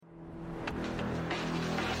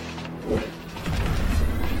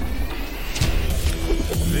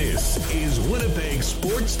is Winnipeg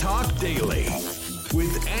Sports Talk Daily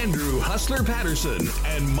with Andrew Hustler Patterson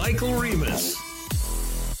and Michael Remus.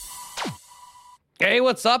 Hey,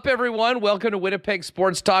 what's up, everyone? Welcome to Winnipeg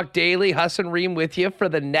Sports Talk Daily. Huss and Ream with you for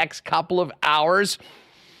the next couple of hours.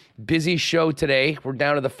 Busy show today. We're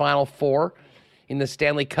down to the Final Four in the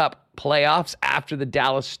Stanley Cup playoffs after the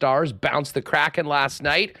Dallas Stars bounced the Kraken last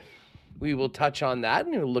night. We will touch on that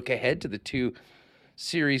and we'll look ahead to the two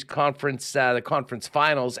series conference, the conference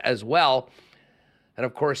finals as well. And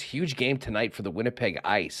of course, huge game tonight for the Winnipeg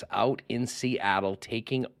Ice out in Seattle,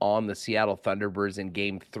 taking on the Seattle Thunderbirds in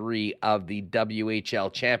Game 3 of the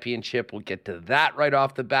WHL Championship. We'll get to that right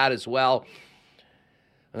off the bat as well.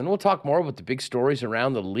 And then we'll talk more about the big stories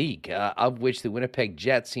around the league, of which the Winnipeg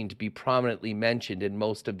Jets seem to be prominently mentioned in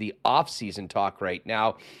most of the offseason talk right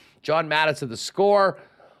now. John Mattis of The Score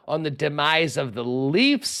on the demise of the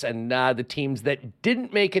Leafs and the teams that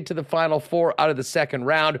didn't make it to the Final Four out of the second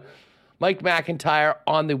round. Mike McIntyre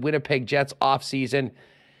on the Winnipeg Jets offseason.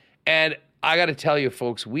 And I got to tell you,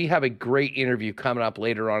 folks, we have a great interview coming up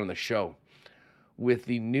later on in the show with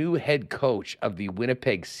the new head coach of the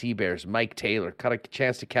Winnipeg Sea Bears, Mike Taylor. Got a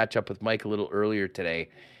chance to catch up with Mike a little earlier today.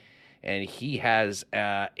 And he has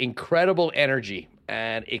incredible energy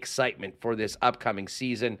and excitement for this upcoming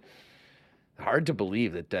season. Hard to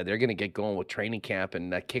believe that they're going to get going with training camp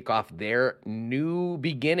and kick off their new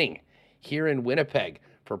beginning here in Winnipeg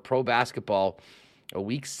for pro basketball a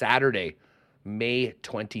week Saturday, May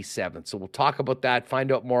 27th. So we'll talk about that,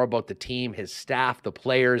 find out more about the team, his staff, the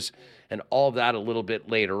players, and all of that a little bit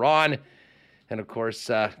later on. And of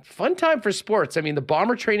course, fun time for sports. I mean, the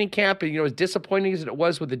Bomber training camp, as disappointing as it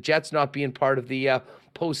was with the Jets not being part of the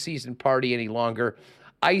postseason party any longer,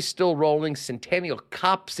 ice still rolling, Centennial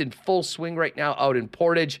Cups in full swing right now out in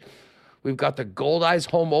Portage. We've got the Gold Eyes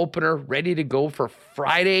home opener ready to go for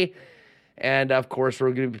Friday. And, of course,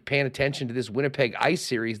 we're going to be paying attention to this Winnipeg Ice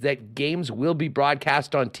series. That games will be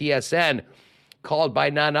broadcast on TSN, called by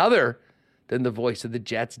none other than the voice of the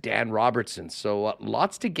Jets, Dan Robertson. So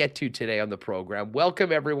lots to get to today on the program.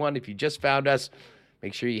 Welcome, everyone. If you just found us,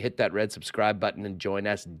 make sure you hit that red subscribe button and join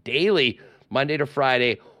us daily, Monday to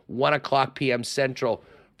Friday, 1 o'clock p.m. Central,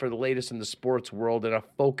 for the latest in the sports world and a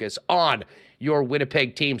focus on your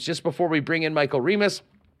Winnipeg teams. Just before we bring in Michael Remus,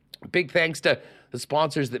 big thanks to the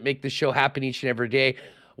sponsors that make this show happen each and every day.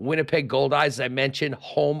 Winnipeg Gold Eyes, as I mentioned,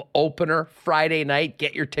 home opener Friday night.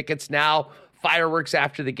 Get your tickets now. Fireworks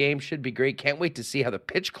after the game should be great. Can't wait to see how the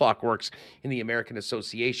pitch clock works in the American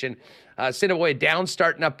Association. Assiniboia Downs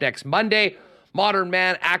starting up next Monday. Modern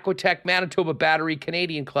Man, Aquatech, Manitoba Battery,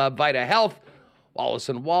 Canadian Club, Vita Health, Wallace &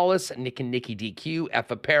 Wallace, Nick and Nicky DQ,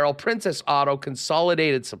 F Apparel, Princess Auto,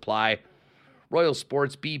 Consolidated Supply, Royal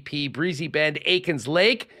Sports, BP, Breezy Bend, Aikens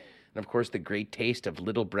Lake, and, of course, the great taste of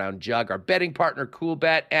Little Brown Jug, our betting partner, Cool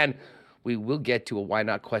Bet, and we will get to a why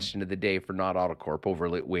not question of the day for Not Autocorp over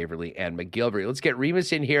Waverly and McGillivray. Let's get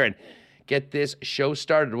Remus in here and get this show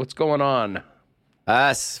started. What's going on?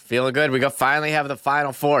 Us, feeling good. We finally have the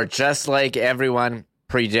Final Four, just like everyone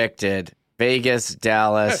predicted. Vegas,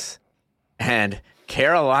 Dallas, and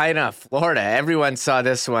Carolina, Florida. Everyone saw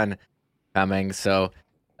this one coming, so...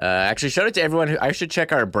 actually, shout out to everyone. I should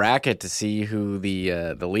check our bracket to see who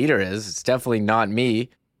the leader is. It's definitely not me.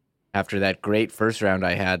 After that great first round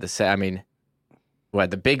I had, the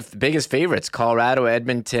biggest favorites: Colorado,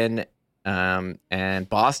 Edmonton, and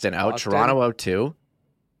Boston out. Toronto out too.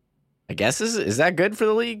 I guess is that good for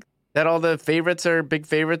the league? That all the big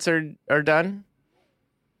favorites are done.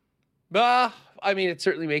 I mean, it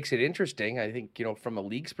certainly makes it interesting. I think, from a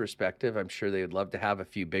league's perspective, I'm sure they would love to have a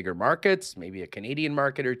few bigger markets, maybe a Canadian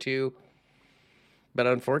market or two. But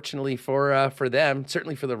unfortunately for them,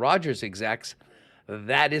 certainly for the Rogers execs,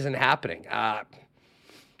 that isn't happening.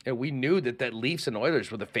 And we knew that Leafs and Oilers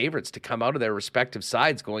were the favorites to come out of their respective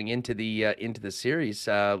sides going into the series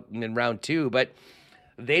in round two, but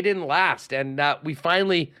they didn't last. And we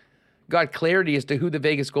finally got clarity as to who the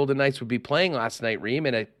Vegas Golden Knights would be playing last night, Reem,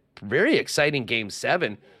 in a very exciting Game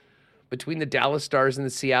 7 between the Dallas Stars and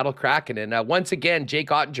the Seattle Kraken. And once again, Jake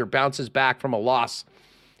Ottinger bounces back from a loss.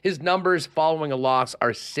 His numbers following a loss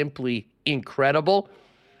are simply incredible.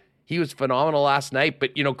 He was phenomenal last night,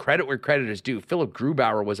 but, credit where credit is due. Philip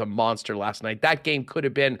Grubauer was a monster last night. That game could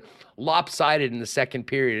have been lopsided in the second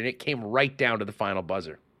period, and it came right down to the final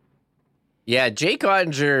buzzer. Yeah, Jake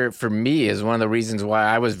Ottinger, for me, is one of the reasons why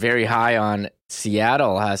I was very high on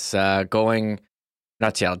Seattle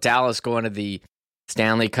Dallas going to the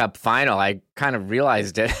Stanley Cup final. I kind of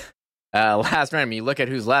realized it last night. I mean, you look at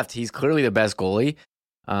who's left. He's clearly the best goalie.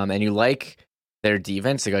 And you like their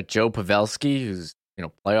defense. They got Joe Pavelski, who's,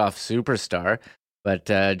 playoff superstar. But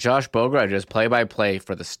Josh Bogart, just play-by-play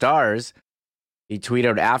for the Stars, he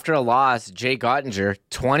tweeted after a loss, Jake Ottinger,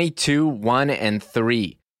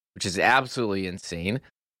 22-1-3, which is absolutely insane.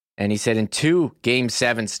 And he said in 2 Game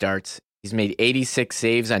 7 starts, he's made 86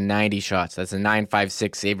 saves on 90 shots. That's a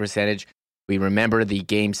 .956 save percentage. We remember the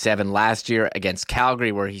Game 7 last year against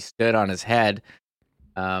Calgary where he stood on his head.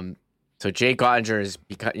 So Jake Ottinger is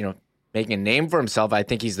making a name for himself. I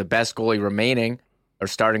think he's the best goalie remaining, or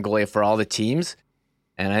starting goalie for all the teams.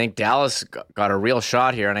 And I think Dallas got a real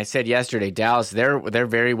shot here. And I said yesterday, Dallas, they're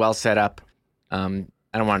very well set up. I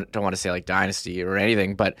don't want to say like dynasty or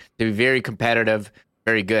anything, but to be very competitive,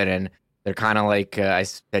 very good. And they're kind of like I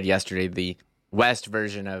said yesterday, the West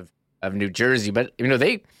version of New Jersey. But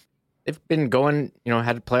they've been going,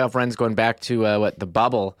 had playoff runs going back to the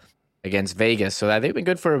bubble against Vegas. So they've been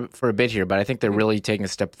good for a bit here. But I think they're really taking a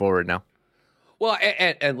step forward now. Well,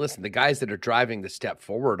 and listen, the guys that are driving the step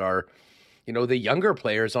forward are, the younger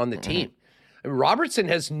players on the team. I mean, Robertson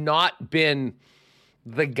has not been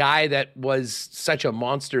the guy that was such a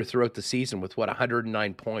monster throughout the season with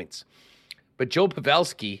 109 points. But Joe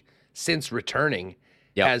Pavelski, since returning,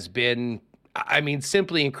 has been,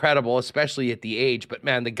 simply incredible, especially at the age. But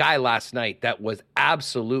man, the guy last night that was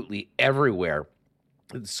absolutely everywhere,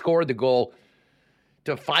 scored the goal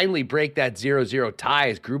to finally break that 0-0 tie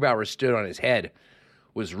as Grubauer stood on his head,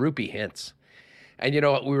 was Rupee Hintz. And,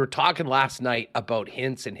 we were talking last night about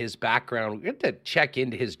Hintz and his background. We had to check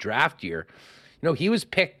into his draft year. He was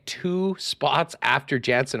picked 2 spots after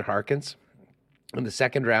Jansen Harkins in the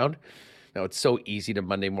second round. Now, it's so easy to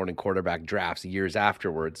Monday morning quarterback drafts years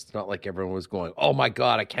afterwards. It's not like everyone was going, oh, my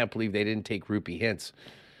God, I can't believe they didn't take Rupee Hintz.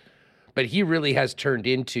 But he really has turned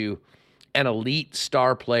into an elite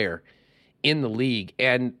star player in the league.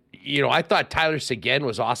 And, I thought Tyler Seguin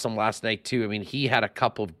was awesome last night, too. I mean, he had a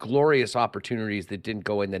couple of glorious opportunities that didn't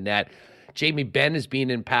go in the net. Jamie Benn is being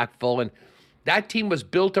impactful. And that team was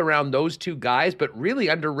built around those 2 guys. But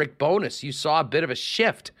really, under Rick Bowness, you saw a bit of a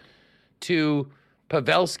shift to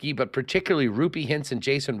Pavelski, but particularly Rupee Hintz and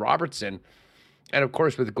Jason Robertson. And, of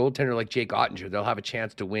course, with a goaltender like Jake Ottinger, they'll have a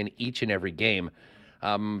chance to win each and every game.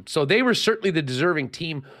 So they were certainly the deserving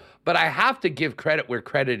team. But I have to give credit where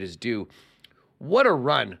credit is due. What a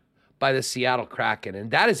run by the Seattle Kraken. And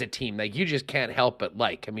that is a team that you just can't help but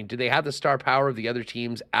like. I mean, do they have the star power of the other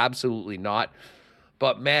teams? Absolutely not.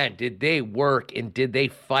 But, man, did they work and did they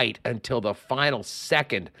fight until the final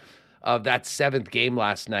second of that 7th game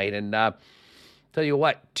last night. And tell you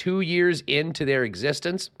what, 2 years into their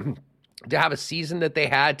existence, to have a season that they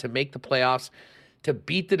had, to make the playoffs, to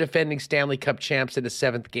beat the defending Stanley Cup champs in the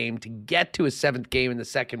 7th game, to get to a 7th game in the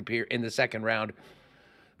second round.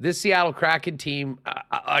 This Seattle Kraken team,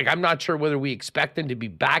 I'm not sure whether we expect them to be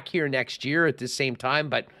back here next year at the same time,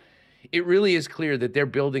 but it really is clear that they're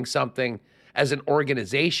building something as an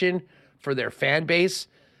organization for their fan base,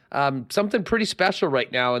 something pretty special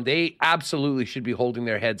right now, and they absolutely should be holding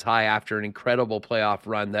their heads high after an incredible playoff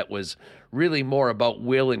run that was really more about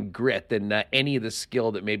will and grit than any of the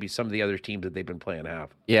skill that maybe some of the other teams that they've been playing have.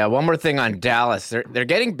 Yeah, one more thing on Dallas. They're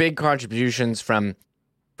getting big contributions from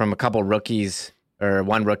a couple rookies, or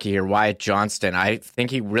one rookie here, Wyatt Johnston. I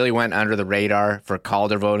think he really went under the radar for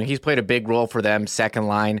Calder voting. He's played a big role for them, second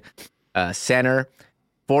line center.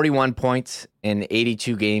 41 points in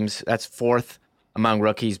 82 games. That's 4th among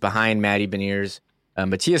rookies behind Matty Beniers.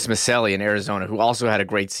 Matias Maselli in Arizona, who also had a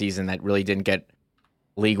great season that really didn't get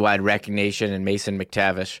league-wide recognition, and Mason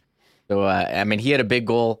McTavish. So, he had a big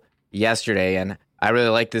goal yesterday, and I really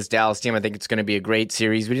like this Dallas team. I think it's going to be a great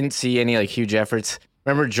series. We didn't see any huge efforts.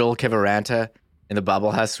 Remember Joel Kiviranta in the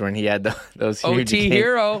bubble house when he had those huge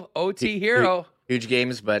OT hero. Huge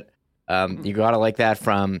games, but you got to like that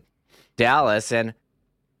from Dallas. And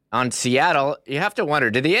on Seattle, you have to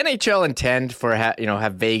wonder, did the NHL intend for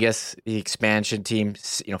have Vegas, the expansion team,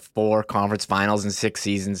 4 conference finals in 6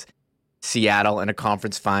 seasons, Seattle in a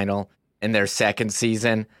conference final in their 2nd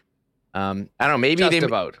season? I don't know.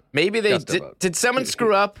 Maybe did someone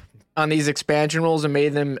screw up on these expansion rules and made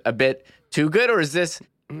them a bit too good, or is this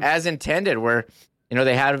as intended? Where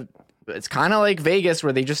it's kind of like Vegas,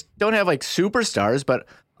 where they just don't have superstars, but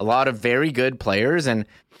a lot of very good players, and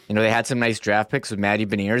they had some nice draft picks with Matty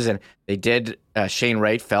Beniers, and they did. Shane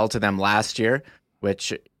Wright fell to them last year,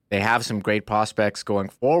 which they have some great prospects going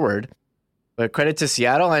forward. But credit to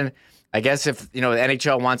Seattle, and I guess if the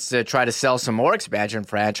NHL wants to try to sell some more expansion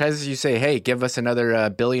franchises, you say, hey, give us another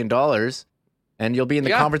 $1 billion, and you'll be in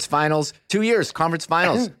the conference finals. 2 years, conference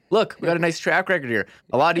finals. Look, we got a nice track record here.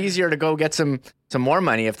 A lot easier to go get some more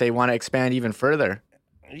money if they want to expand even further.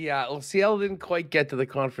 Yeah, well, Seattle didn't quite get to the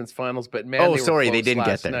conference finals, but man, Oh, they sorry, were they close didn't get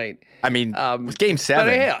last there. night. I mean, it was Game 7.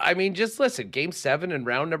 But hey, I mean, just listen, Game 7 and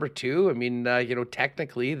round number 2. I mean,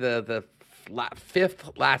 technically the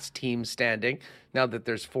fifth last team standing. Now that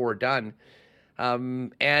there's 4 done,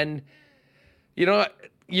 and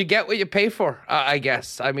you get what you pay for. I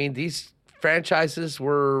guess. I mean, these franchises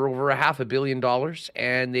were over $500 million,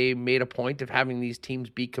 and they made a point of having these teams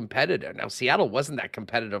be competitive. Now, Seattle wasn't that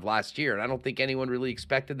competitive last year, and I don't think anyone really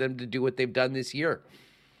expected them to do what they've done this year.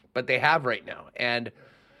 But they have right now, and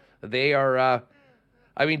they are,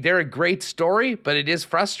 they're a great story, but it is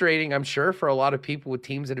frustrating, I'm sure, for a lot of people with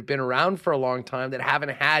teams that have been around for a long time that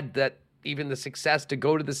haven't had even the success to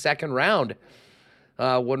go to the second round.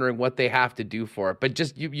 Wondering what they have to do for it. But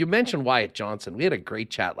just, you mentioned Wyatt Johnson. We had a great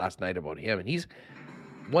chat last night about him, and he's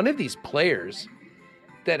one of these players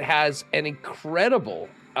that has an incredible,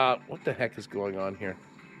 what the heck is going on here?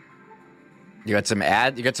 You got some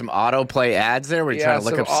autoplay ads there where you're trying to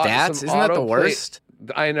look up stats? Isn't that the worst?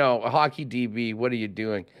 I know. A hockey DB, what are you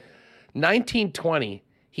doing? 1920,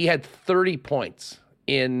 he had 30 points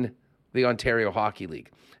in the Ontario Hockey League.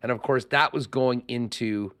 And of course, that was going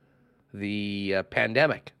into the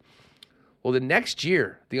pandemic. Well, the next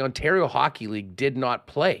year, the Ontario Hockey League did not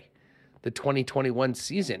play the 2021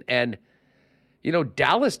 season. And,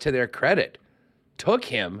 Dallas, to their credit, took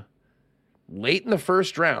him late in the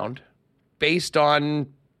first round based on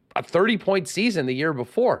a 30-point season the year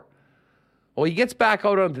before. Well, he gets back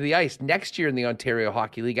out onto the ice next year in the Ontario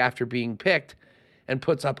Hockey League after being picked and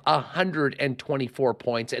puts up 124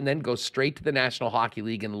 points and then goes straight to the National Hockey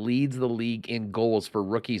League and leads the league in goals for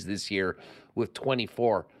rookies this year with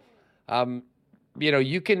 24.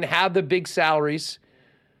 You can have the big salaries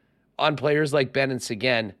on players like Ben and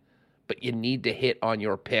Seguin, but you need to hit on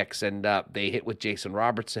your picks. And they hit with Jason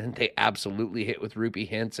Robertson. They absolutely hit with Rupi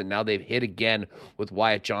Hintz. And now they've hit again with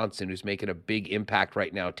Wyatt Johnson, who's making a big impact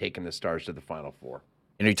right now, taking the Stars to the Final Four.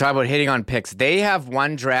 You talk about hitting on picks. They have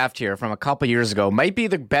one draft here from a couple years ago. Might be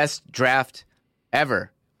the best draft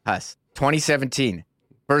ever, Huss. 2017.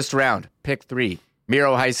 First round, pick 3.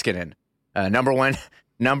 Miro Heiskanen. Number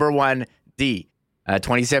one D.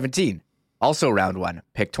 2017. Also round 1,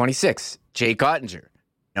 pick 26. Jake Ottinger.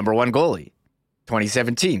 Number 1 goalie.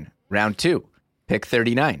 2017. Round 2, pick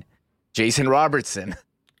 39. Jason Robertson.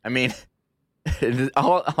 I mean,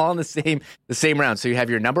 all in the same round. So you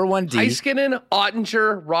have your number 1 D. Heiskanen,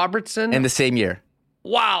 Ottinger, Robertson. In the same year.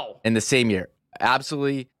 Wow. In the same year.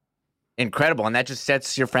 Absolutely incredible. And that just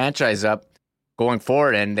sets your franchise up going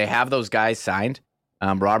forward. And they have those guys signed.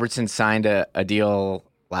 Robertson signed a deal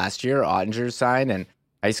last year. Ottinger signed, and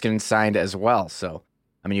Heiskanen signed as well. So,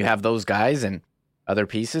 I mean, you have those guys and other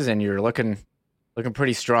pieces, and you're looking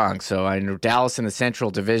pretty strong. So I know Dallas in the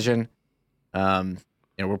Central Division.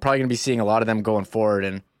 We're probably going to be seeing a lot of them going forward.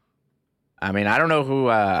 And I mean, I don't know who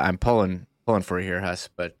I'm pulling for here, Huss,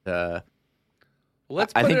 but I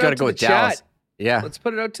think got to go with Dallas. Yeah, let's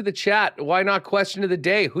put it out to the chat. Why not? Question of the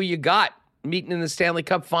day: who you got meeting in the Stanley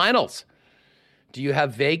Cup Finals? Do you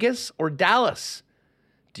have Vegas or Dallas?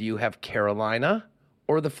 Do you have Carolina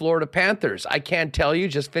or the Florida Panthers? I can't tell you.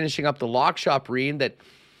 Just finishing up the lock shop reading that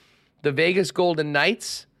the Vegas Golden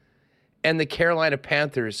Knights and the Carolina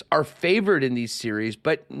Panthers are favored in these series,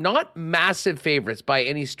 but not massive favorites by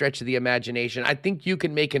any stretch of the imagination. I think you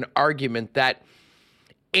can make an argument that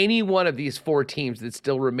any one of these 4 teams that's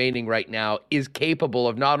still remaining right now is capable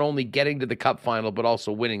of not only getting to the Cup final, but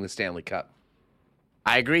also winning the Stanley Cup.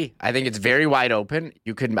 I agree. I think it's very wide open.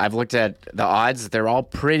 I've looked at the odds. They're all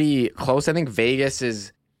pretty close. I think Vegas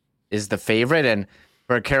is the favorite. And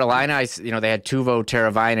for Carolina, they had Teuvo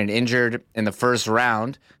Teravainen injured in the first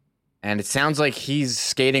round. And it sounds like he's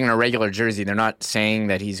skating in a regular jersey. They're not saying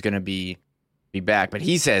that he's going to be back, but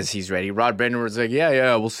he says he's ready. Rod Brendan was like,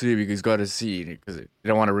 yeah, we'll see because he's got to see, because they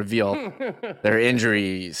don't want to reveal their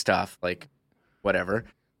injury stuff, like whatever.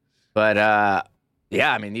 But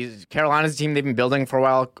yeah, I mean, Carolina's a team they've been building for a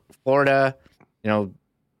while. Florida,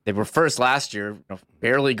 they were first last year,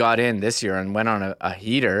 barely got in this year and went on a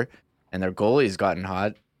heater, and their goalie's gotten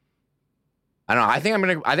hot. I don't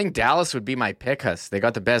know. I think Dallas would be my pick. They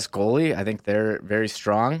got the best goalie. I think they're very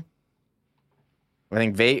strong. I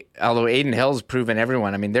think although Aiden Hill's proven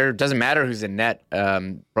everyone. I mean, there doesn't matter who's in net.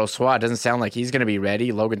 Brossoit doesn't sound like he's going to be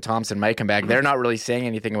ready. Logan Thompson might come back. They're not really saying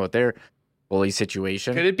anything about their goalie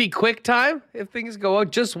situation. Could it be Quick time if things go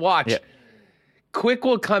out? Just watch. Yeah. Quick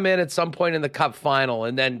will come in at some point in the Cup final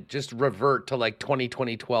and then just revert to like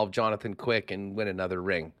 2012 Jonathan Quick and win another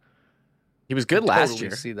ring. He was good last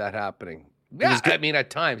year. See that happening. Yeah, I mean, at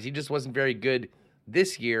times he just wasn't very good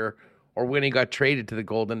this year or when he got traded to the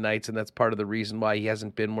Golden Knights, and that's part of the reason why he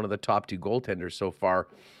hasn't been one of the top 2 goaltenders so far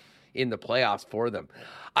in the playoffs for them.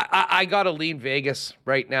 I got to lean Vegas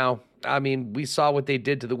right now. I mean, we saw what they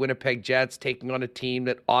did to the Winnipeg Jets, taking on a team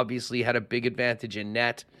that obviously had a big advantage in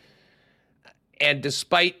net. And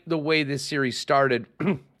despite the way this series started,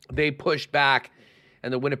 they pushed back,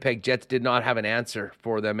 and the Winnipeg Jets did not have an answer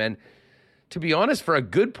for them. And to be honest, for a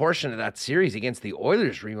good portion of that series against the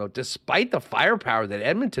Oilers, Remo, despite the firepower that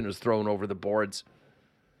Edmonton was throwing over the boards,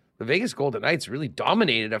 the Vegas Golden Knights really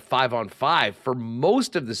dominated at 5-on-5 for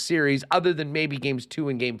most of the series, other than maybe games 2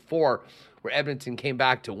 and game 4, where Edmonton came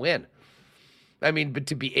back to win. I mean, but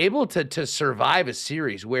to be able to survive a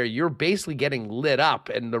series where you're basically getting lit up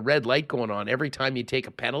and the red light going on every time you take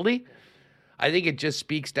a penalty, I think it just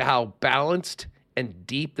speaks to how balanced and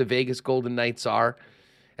deep the Vegas Golden Knights are.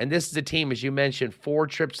 And this is a team, as you mentioned, 4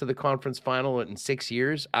 trips to the conference final in 6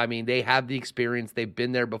 years. I mean, they have the experience. They've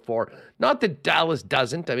been there before. Not that Dallas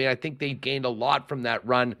doesn't. I mean, I think they gained a lot from that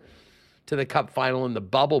run to the Cup final in the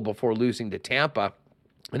bubble before losing to Tampa.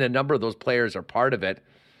 And a number of those players are part of it.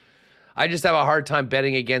 I just have a hard time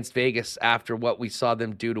betting against Vegas after what we saw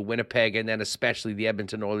them do to Winnipeg, and then especially the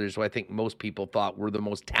Edmonton Oilers, who I think most people thought were the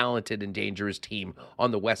most talented and dangerous team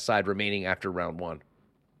on the West Side remaining after round 1.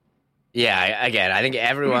 Yeah, again, I think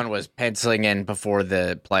everyone was penciling in before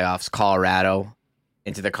the playoffs Colorado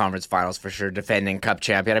into the conference finals for sure, defending Cup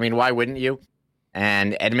champion. I mean, why wouldn't you?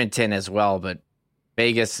 And Edmonton as well, but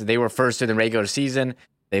Vegas, they were first in the regular season.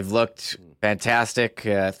 They've looked fantastic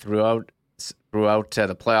throughout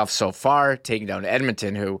the playoffs so far, taking down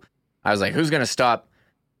Edmonton, who I was like, who's going to stop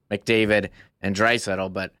McDavid and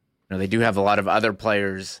Draisaitl? But they do have a lot of other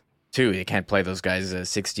players too. They can't play those guys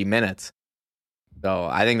 60 minutes. So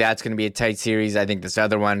I think that's going to be a tight series. I think this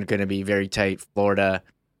other one going to be very tight. Florida,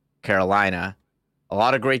 Carolina. A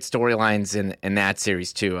lot of great storylines in that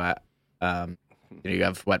series too. You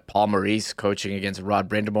have Paul Maurice coaching against Rod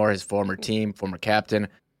Brind'Amour, his former team, former captain.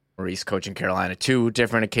 Maurice coaching Carolina 2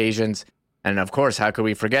 different occasions. And of course, how could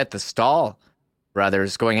we forget the Stahl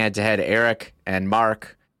brothers going head-to-head, Eric and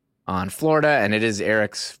Mark on Florida. And it is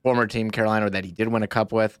Eric's former team, Carolina, that he did win a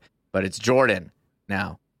cup with. But it's Jordan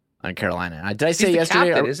now on Carolina. Did I say He's the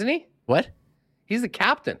yesterday? captain, isn't he? What? He's the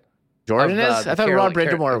captain. Jordan is? I thought Rod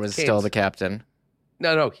Brind'Amour was still the captain.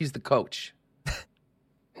 No, he's the coach.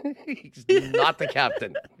 He's not the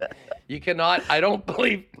captain. You cannot, I don't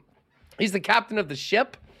believe, he's the captain of the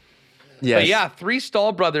ship. Yes. But yeah, 3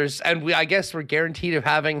 Stahl brothers, and I guess we're guaranteed of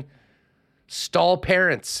having Stahl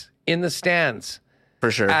parents in the stands. For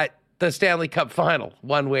sure. At the Stanley Cup final,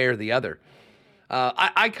 one way or the other.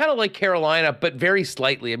 I kind of like Carolina, but very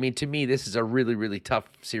slightly. I mean, to me, this is a really, really tough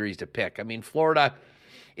series to pick. I mean, Florida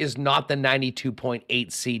is not the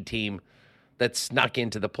 92.8 seed team that snuck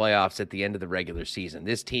into the playoffs at the end of the regular season.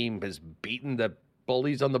 This team has beaten the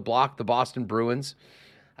bullies on the block, the Boston Bruins,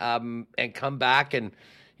 and come back and,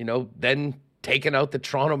 then taken out the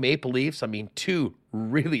Toronto Maple Leafs. I mean, 2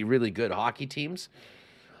 really, really good hockey teams.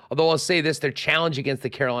 Although I'll say this, their challenge against the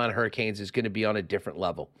Carolina Hurricanes is going to be on a different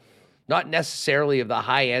level. Not necessarily of the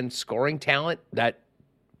high-end scoring talent that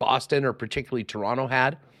Boston or particularly Toronto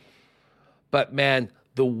had. But, man,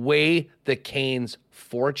 the way the Canes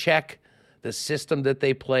forecheck, the system that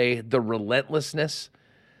they play, the relentlessness,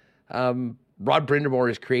 Rod Brind'Amour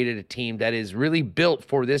has created a team that is really built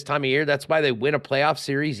for this time of year. That's why they win a playoff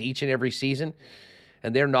series each and every season,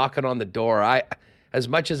 and they're knocking on the door. As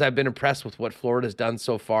much as I've been impressed with what Florida's done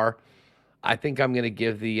so far, I think I'm going to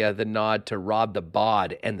give the nod to Rod the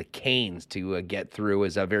Bod and the Canes to get through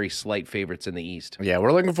as very slight favorites in the East. Yeah,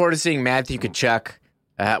 we're looking forward to seeing Matthew Tkachuk,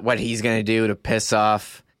 what he's going to do to piss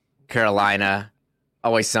off Carolina.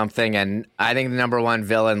 Always something, and I think the number 1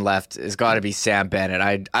 villain left has got to be Sam Bennett.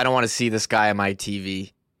 I don't want to see this guy on my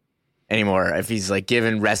TV anymore. If he's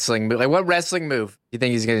giving wrestling move, what wrestling move do you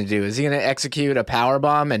think he's going to do? Is he going to execute a power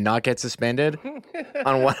bomb and not get suspended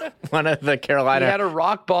on one of the Carolina? He had a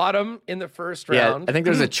rock bottom in the first round. I think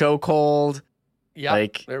there was a chokehold. Yeah,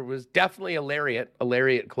 there was definitely a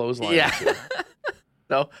lariat clothesline. Yeah.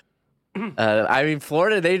 So. I mean,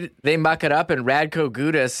 Florida, they muck it up, and Radko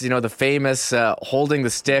Gudas, the famous holding the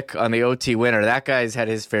stick on the OT winner, that guy's had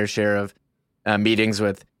his fair share of meetings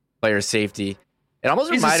with player safety. It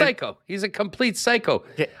almost He's a psycho. He's a complete psycho.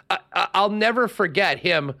 Yeah. I'll never forget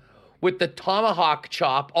him with the tomahawk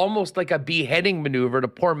chop, almost like a beheading maneuver to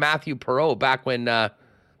poor Matthew Perreault back when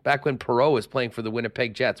Perreault was playing for the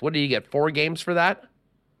Winnipeg Jets. What did you get, 4 games for that?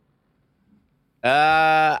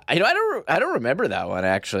 I don't remember that one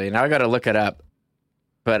actually. Now I got to look it up.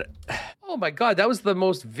 But oh my God, that was the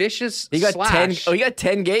most vicious. He got slash. 10. He got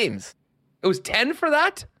 10 games. It was 10 for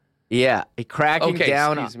that. Yeah, he cracking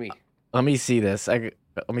down. Excuse me. Let me see this. Should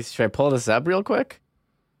I pull this up real quick?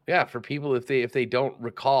 Yeah, for people if they don't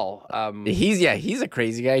recall, He's a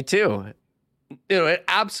crazy guy too. an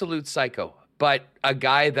absolute psycho, but a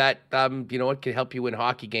guy that can help you win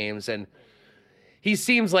hockey games, and he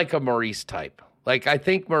seems like a Maurice type. Like, I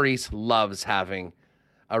think Maurice loves having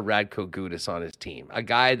a Radko Gudas on his team, a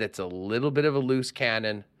guy that's a little bit of a loose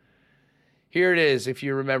cannon. Here it is, if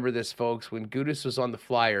you remember this, folks, when Gudas was on the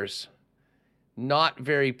Flyers, not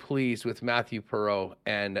very pleased with Matthew Perreault,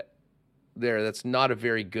 and that's not a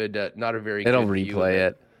very good, not a very It'll good view replay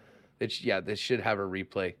of it. This should have a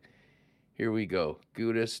replay. Here we go.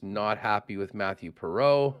 Gudas not happy with Matthew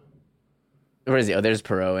Perreault. Where is he? Oh, there's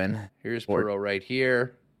Perreault in. Here's Perreault right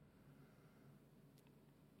here.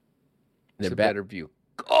 It's a better view.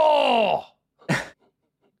 Oh!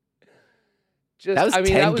 That was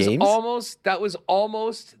 10 games? That was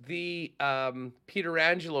almost the Peter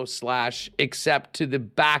Angelo slash, except to the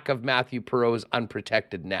back of Matthew Perreault's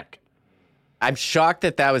unprotected neck. I'm shocked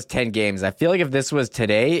that was 10 games. I feel like if this was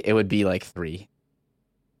today, it would be like 3.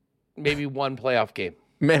 Maybe one playoff game.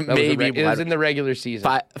 Maybe it was in the regular season.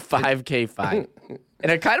 5K5.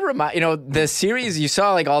 And it kind of the series, you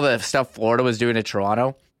saw like all the stuff Florida was doing to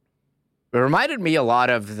Toronto. It reminded me a lot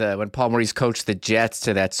of when Paul Maurice coached the Jets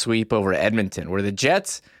to that sweep over Edmonton, where the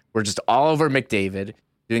Jets were just all over McDavid,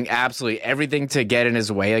 doing absolutely everything to get in his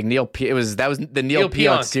way. Like that was the Neil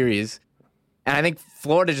Pionk series. And I think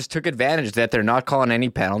Florida just took advantage that they're not calling any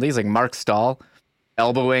penalties. Like Mark Stahl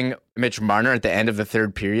elbowing Mitch Marner at the end of the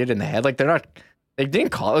third period in the head. Like they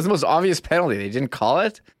didn't call it. It was the most obvious penalty. They didn't call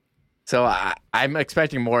it. So I'm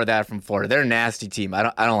expecting more of that from Florida. They're a nasty team.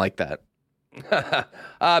 I don't like that.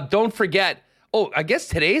 Don't forget. Oh, I guess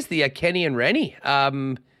today's the Kenny and Rennie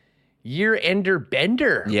year-ender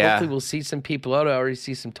bender. Yeah. Hopefully we'll see some people out. I already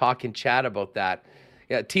see some talk and chat about that.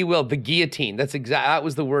 Yeah, T-Will, the guillotine. That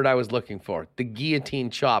was the word I was looking for. The guillotine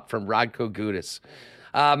chop from Radko Gudas.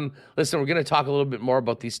 Listen, we're going to talk a little bit more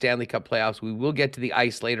about these Stanley Cup playoffs. We will get to the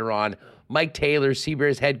ice later on. Mike Taylor,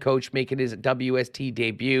 Seabears head coach, making his WST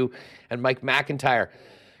debut, and Mike McIntyre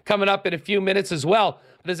coming up in a few minutes as well.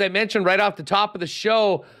 But as I mentioned right off the top of the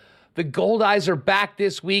show, the Gold Eyes are back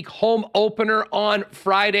this week. Home opener on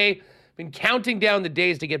Friday. Been counting down the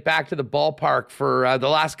days to get back to the ballpark for the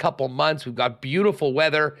last couple months. We've got beautiful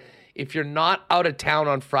weather. If you're not out of town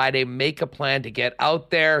on Friday, make a plan to get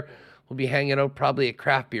out there. We'll be hanging out probably at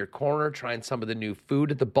Craft Beer Corner, trying some of the new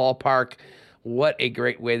food at the ballpark. What a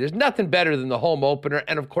great way. There's nothing better than the home opener.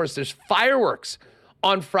 And, of course, there's fireworks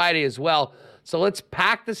on Friday as well. So let's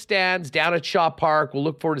pack the stands down at Shaw Park. We'll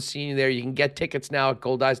look forward to seeing you there. You can get tickets now at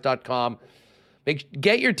goldeyes.com.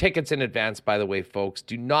 Get your tickets in advance, by the way, folks.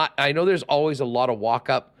 I know there's always a lot of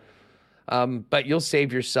walk-up, but you'll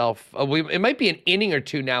save yourself. It might be an inning or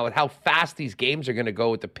two now with how fast these games are going to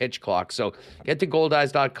go with the pitch clock. So get to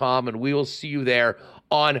goldeyes.com, and we will see you there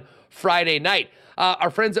on Friday night.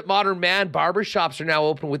 Our friends at Modern Man Barbershops are now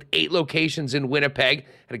open with 8 locations in Winnipeg.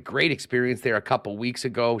 Had a great experience there a couple weeks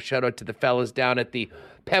ago. Shout out to the fellas down at the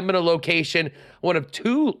Pembina location. One of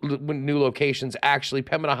 2 new locations, actually,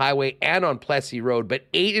 Pembina Highway and on Plessis Road, but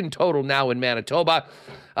 8 in total now in Manitoba.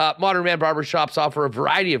 Modern Man Barbershops offer a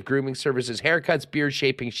variety of grooming services, haircuts, beard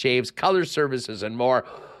shaping, shaves, color services, and more.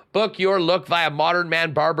 Book your look via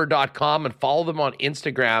modernmanbarber.com and follow them on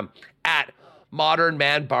Instagram at Modern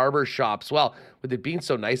Man Barbershops. Well, with it being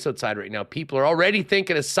so nice outside right now, people are already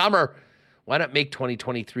thinking of summer. Why not make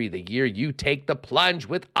 2023 the year you take the plunge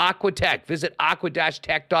with Aquatech? Visit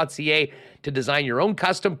aqua-tech.ca to design your own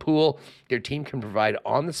custom pool. Their team can provide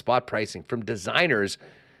on-the-spot pricing from designers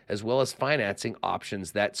as well as financing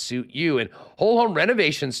options that suit you. And whole home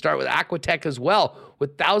renovations start with Aquatech as well.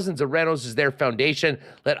 With thousands of renos as their foundation,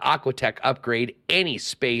 let Aquatech upgrade any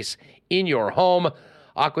space in your home.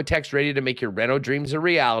 Aquatech's ready to make your reno dreams a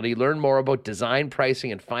reality. Learn more about design,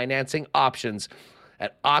 pricing, and financing options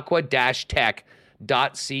at aqua-tech.ca.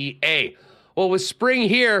 Well, with spring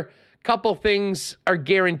here, a couple things are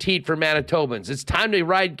guaranteed for Manitobans. It's time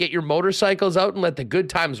to get your motorcycles out and let the good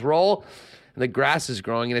times roll. And the grass is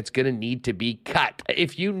growing, and it's going to need to be cut.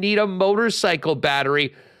 If you need a motorcycle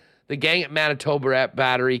battery, the gang at Manitoba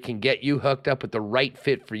Battery can get you hooked up with the right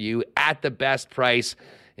fit for you at the best price.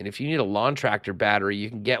 And if you need a lawn tractor battery, you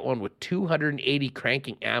can get one with 280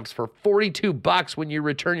 cranking amps for $42 when you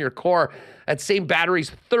return your core. That same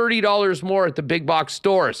battery's $30 more at the big box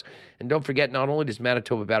stores. And don't forget, not only does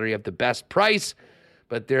Manitoba Battery have the best price,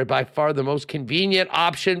 but they're by far the most convenient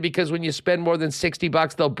option, because when you spend more than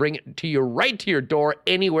 $60, they'll bring it to you right to your door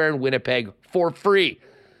anywhere in Winnipeg for free.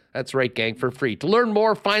 That's right, gang, for free. To learn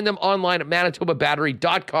more, find them online at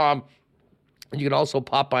manitobabattery.com. And you can also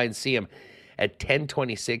pop by and see them at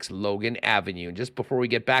 1026 Logan Avenue. And just before we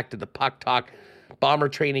get back to the puck talk, Bomber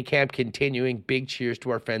training camp continuing. Big cheers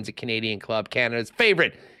to our friends at Canadian Club, Canada's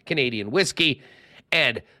favorite Canadian whiskey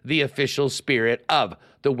and the official spirit of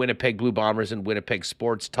the Winnipeg Blue Bombers and Winnipeg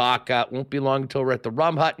Sports Talk. Won't be long until we're at the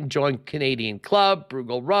Rum Hut enjoying Canadian Club,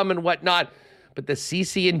 Bruegel rum and whatnot. But the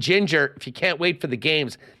CC and Ginger, if you can't wait for the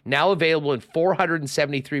games, now available in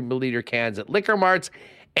 473 milliliter cans at liquor marts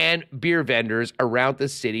and beer vendors around the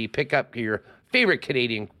city. Pick up your favorite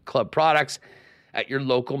Canadian Club products at your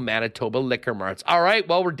local Manitoba liquor marts. All right,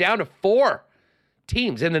 well, we're down to 4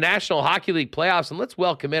 teams in the National Hockey League playoffs, and let's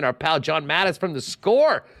welcome in our pal John Mattis from The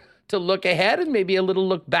Score to look ahead and maybe a little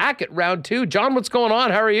look back at round 2. John, what's going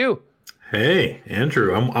on? How are you? Hey,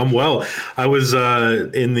 Andrew, I'm well. I was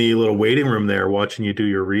in the little waiting room there watching you do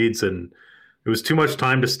your reads, and it was too much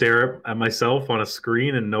time to stare at myself on a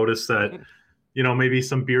screen and notice that, maybe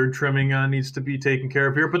some beard trimming needs to be taken care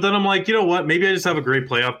of here. But then I'm like, you know what? Maybe I just have a great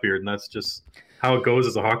playoff beard, and that's just how it goes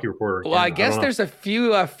as a hockey reporter. Well, I guess there's a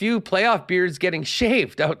few playoff beards getting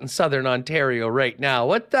shaved out in Southern Ontario right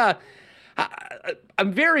now.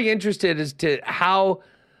 I'm very interested as to how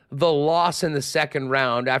the loss in the second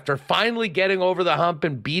round, after finally getting over the hump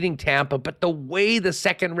and beating Tampa, but the way the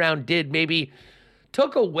second round did maybe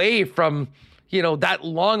took away from, that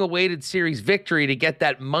long-awaited series victory to get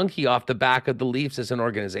that monkey off the back of the Leafs as an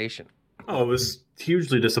organization. Oh, it was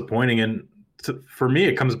hugely disappointing. And for me,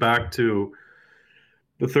 it comes back to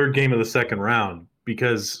the third game of the second round,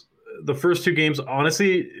 because the first 2 games,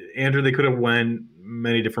 honestly, Andrew, they could have went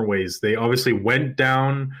many different ways. They obviously went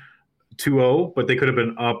down 2-0, but they could have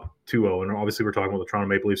been up 2-0. And obviously we're talking about the Toronto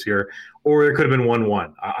Maple Leafs here, or it could have been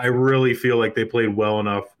 1-1. I really feel like they played well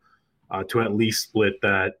enough to at least split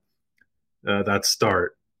that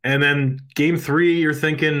start. And then game 3, you're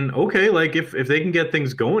thinking, okay, like if they can get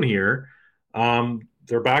things going here,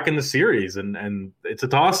 they're back in the series, and it's a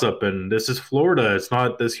toss-up, and this is Florida. It's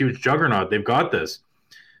not this huge juggernaut. They've got this.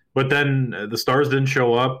 But then the Stars didn't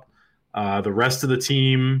show up. The rest of the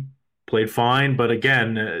team played fine, but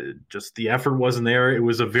again, just the effort wasn't there. It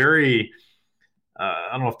was a very, I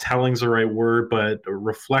don't know if telling's the right word, but a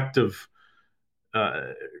reflective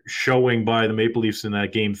showing by the Maple Leafs in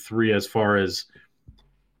that game 3, as far as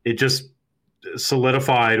it just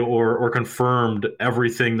solidified or confirmed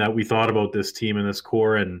everything that we thought about this team and this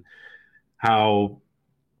core, and how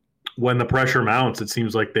when the pressure mounts, it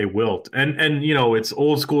seems like they wilt. And it's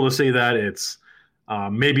old school to say that. It's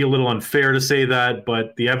maybe a little unfair to say that,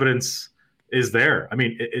 but the evidence is there. I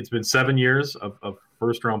mean, it's been 7 years of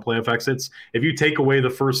first-round playoff exits. If you take away the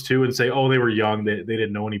first 2 and say, oh, they were young, they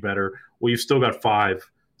didn't know any better, well, you've still got 5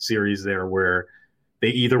 series there where they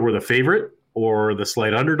either were the favorite or the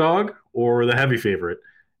slight underdog or the heavy favorite.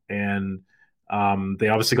 And they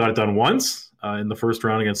obviously got it done once in the first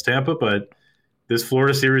round against Tampa, but this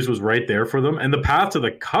Florida series was right there for them. And the path to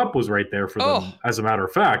the Cup was right there for them, as a matter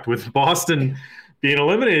of fact, with Boston being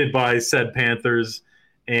eliminated by said Panthers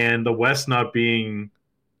and the West not being,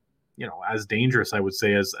 as dangerous, I would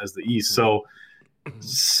say, as the East. So,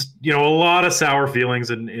 a lot of sour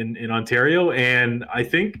feelings in Ontario. And I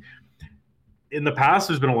think in the past,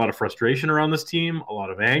 there's been a lot of frustration around this team, a lot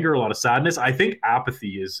of anger, a lot of sadness. I think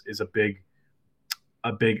apathy is a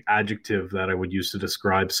big adjective that I would use to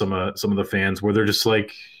describe some of the fans, where they're just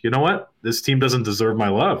like, you know what, this team doesn't deserve my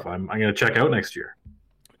love. I'm going to check out next year.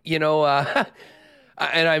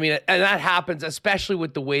 And I mean, and that happens, especially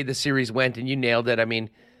with the way the series went, and you nailed it. I mean,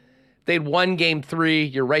 they'd won game 3,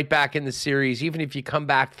 you're right back in the series. Even if you come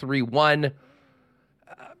back 3-1,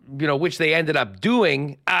 which they ended up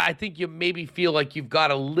doing, I think you maybe feel like you've got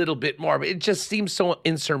a little bit more, but it just seems so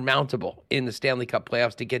insurmountable in the Stanley Cup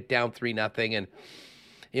playoffs to get down 3-0. And,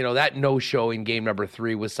 that no-show in game number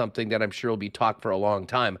 3 was something that I'm sure will be talked for a long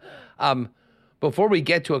time. Before we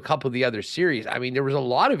get to a couple of the other series, I mean, there was a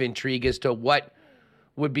lot of intrigue as to what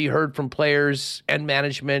would be heard from players and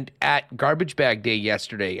management at Garbage Bag Day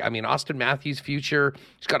yesterday. I mean, Austin Matthews' future,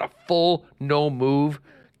 he's got a full no move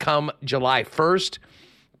come July 1st.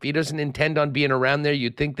 If he doesn't intend on being around there,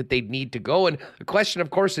 you'd think that they'd need to go. And the question, of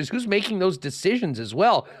course, is who's making those decisions as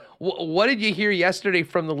well? What did you hear yesterday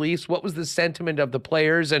from the Leafs? What was the sentiment of the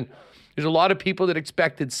players? And there's a lot of people that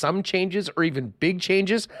expected some changes or even big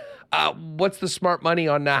changes. What's the smart money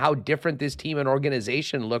on how different this team and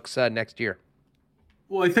organization looks next year?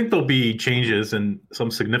 Well, I think there'll be changes and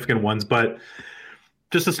some significant ones, but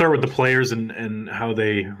just to start with the players and how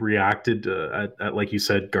they reacted at, like you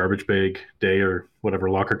said, Garbage Bag Day or whatever,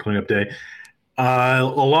 locker cleanup day. A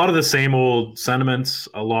lot of the same old sentiments,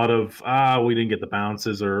 a lot of, we didn't get the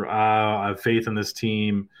bounces, or I have faith in this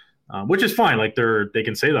team, which is fine. Like they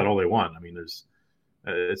can say that all they want. I mean, there's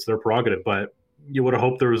It's their prerogative. But you would have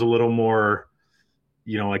hoped there was a little more,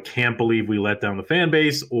 I can't believe we let down the fan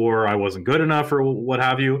base, or I wasn't good enough, or what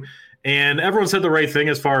have you. And everyone said the right thing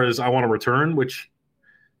as far as I want to return, which,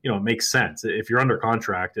 it makes sense. If you're under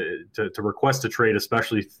contract, to request a trade,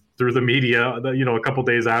 especially through the media, a couple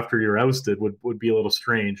days after you're ousted would be a little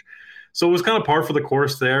strange. So it was kind of par for the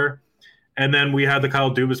course there. And then we had the Kyle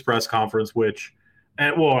Dubas press conference,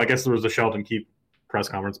 I guess there was a Sheldon Keefe press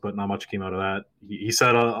conference, but not much came out of that. He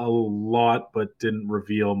said a lot, but didn't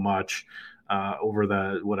reveal much over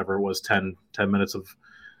the, whatever it was, 10 minutes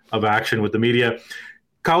of action with the media.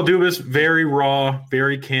 Kyle Dubas, very raw,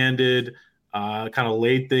 very candid, kind of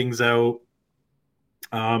laid things out.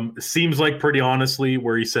 Seems like pretty honestly,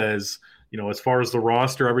 where he says, as far as the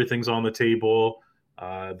roster, everything's on the table.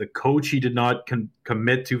 The coach he did not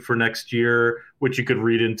commit to for next year, which you could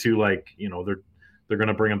read into they're going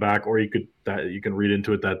to bring him back, or you can read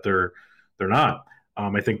into it that they're not.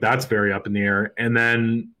 I think that's very up in the air. And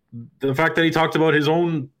then the fact that he talked about his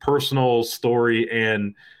own personal story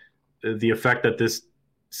and the effect that this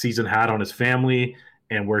season had on his family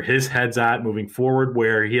and where his head's at moving forward,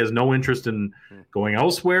 where he has no interest in going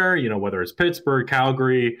elsewhere, whether it's Pittsburgh,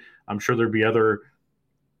 Calgary. I'm sure there'd be other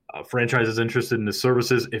franchises interested in his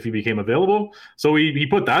services if he became available. So he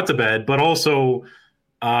put that to bed, but also,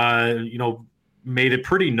 made it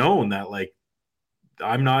pretty known that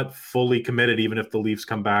I'm not fully committed, even if the Leafs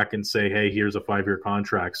come back and say, hey, here's a 5-year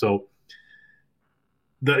contract. So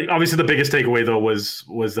obviously the biggest takeaway though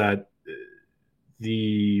was that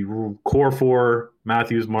the core four,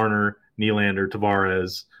 Matthews, Marner, Nylander,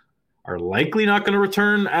 Tavares, are likely not going to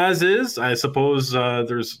return as is. I suppose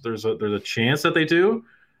there's a chance that they do.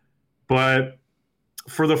 But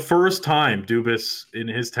for the first time, Dubas in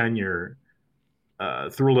his tenure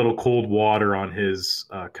threw a little cold water on his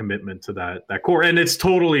commitment to that core. And I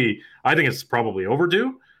think it's probably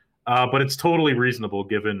overdue, but it's totally reasonable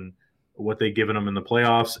given what they've given him in the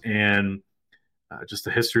playoffs and just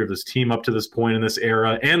the history of this team up to this point in this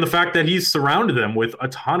era, and the fact that he's surrounded them with a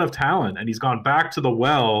ton of talent and he's gone back to the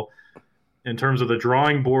well in terms of the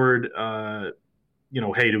drawing board.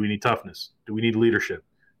 Hey, do we need toughness? Do we need leadership?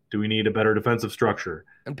 Do we need a better defensive structure?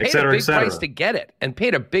 And paid a big price to get it. And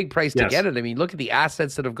paid a big price to get it. I mean, look at the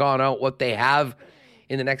assets that have gone out, what they have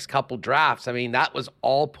in the next couple drafts. I mean, that was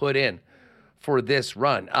all put in for this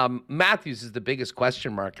run. Matthews is the biggest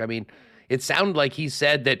question mark. I mean, it sounded like he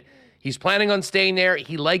said that he's planning on staying there.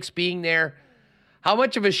 He likes being there. How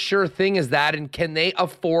much of a sure thing is that? And can they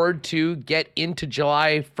afford to get into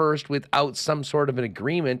July 1st without some sort of an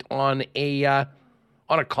agreement on a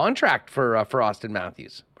contract for Austin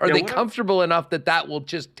Matthews? Are they comfortable enough that will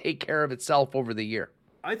just take care of itself over the year?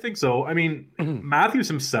 I think so. I mean, Matthews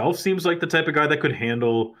himself seems like the type of guy that could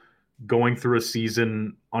handle going through a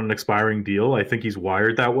season on an expiring deal. I think he's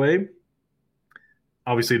wired that way.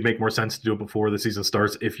 Obviously, it'd make more sense to do it before the season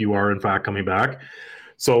starts if you are, in fact, coming back.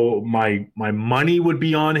 So my money would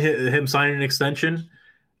be on him signing an extension.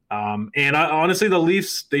 Honestly, the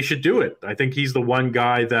Leafs, they should do it. I think he's the one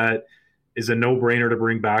guy that is a no-brainer to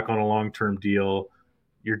bring back on a long-term deal.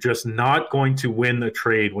 You're just not going to win the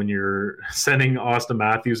trade when you're sending Austin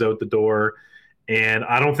Matthews out the door. And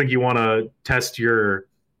I don't think you want to test your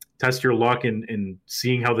luck in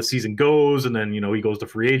seeing how the season goes. And then, he goes to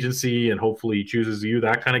free agency and hopefully he chooses you,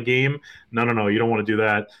 that kind of game. No. You don't want to do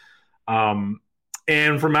that.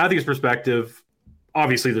 And from Matthews' perspective,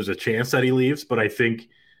 obviously there's a chance that he leaves, but I think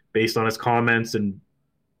based on his comments and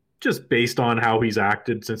just based on how he's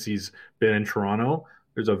acted since he's been in Toronto,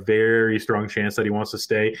 there's a very strong chance that he wants to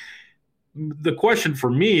stay. The question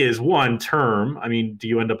for me is, one, term. I mean, do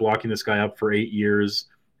you end up locking this guy up for 8 years,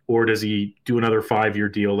 or does he do another 5-year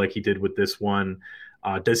deal like he did with this one?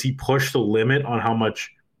 Does he push the limit on how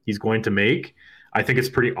much he's going to make? I think it's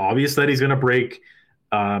pretty obvious that he's going to break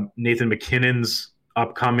Nathan McKinnon's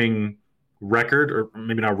upcoming record, or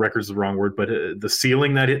maybe not record's the wrong word, but the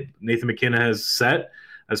ceiling that Nathan McKinnon has set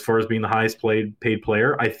as far as being the highest paid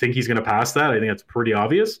player. I think he's going to pass that. I think that's pretty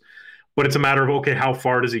obvious. But it's a matter of, okay, how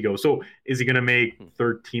far does he go? So is he going to make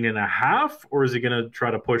 13 and a half, or is he going to try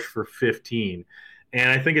to push for 15? And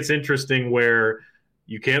I think it's interesting where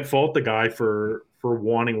you can't fault the guy for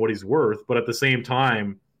wanting what he's worth, but at the same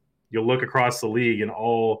time, you'll look across the league and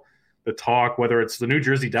all the talk, whether it's the New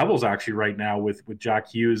Jersey Devils actually right now with Jack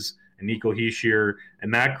Hughes and Nico Hischier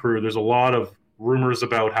and that crew, there's a lot of rumors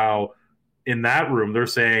about how in that room they're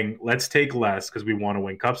saying, let's take less because we want to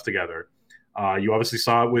win cups together. You obviously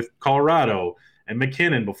saw it with Colorado and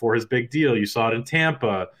McKinnon before his big deal. You saw it in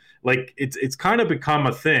Tampa. Like it's kind of become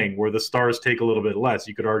a thing where the stars take a little bit less.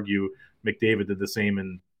 You could argue McDavid did the same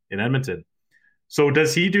in Edmonton. So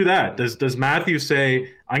does he do that? Does Matthews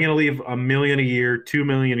say, I'm going to leave $1 million a year, $2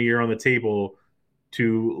 million a year on the table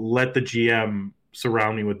to let the GM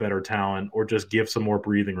surround me with better talent, or just give some more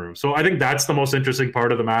breathing room? So I think that's the most interesting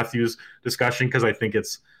part of the Matthews discussion, because I think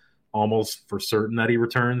it's almost for certain that he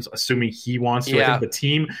returns, assuming he wants to. Yeah. I think the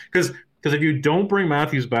team, because if you don't bring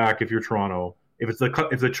Matthews back, if you're Toronto, if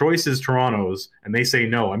the choice is Toronto's and they say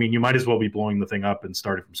no, I mean, you might as well be blowing the thing up and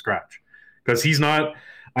starting from scratch, because he's not.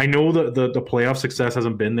 I know the playoff success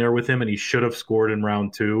hasn't been there with him, and he should have scored in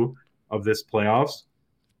round 2 of this playoffs,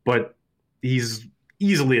 but he's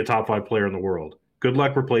easily a top 5 player in the world. Good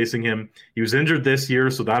luck replacing him. He was injured this year,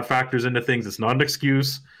 so that factors into things. It's not an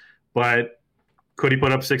excuse, but could he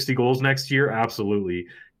put up 60 goals next year? Absolutely.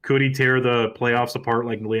 Could he tear the playoffs apart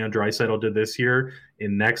like Leon Draisaitl did this year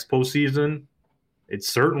in next postseason? It's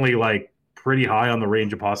certainly like pretty high on the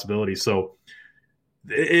range of possibilities. So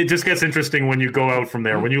it just gets interesting when you go out from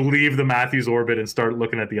there, when you leave the Matthews orbit and start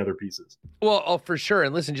looking at the other pieces. Well, oh, for sure.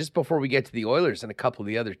 And listen, just before we get to the Oilers and a couple of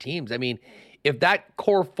the other teams, I mean, if that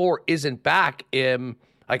core 4 isn't back,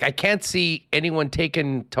 like I can't see anyone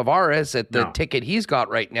taking Tavares at the ticket he's got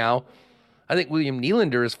right now. I think William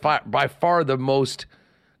Nylander is by far the most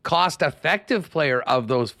cost-effective player of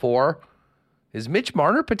those 4. Is Mitch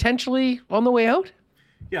Marner potentially on the way out?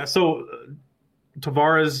 Yeah, so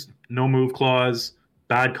Tavares, no move clause,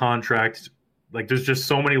 bad contract. Like, there's just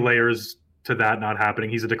so many layers to that not happening.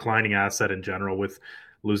 He's a declining asset in general with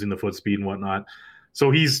losing the foot speed and whatnot.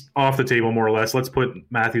 So he's off the table more or less. Let's put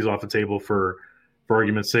Matthews off the table for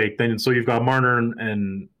argument's sake. Then so you've got Marner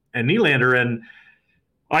and Nylander, and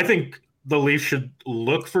I think the Leafs should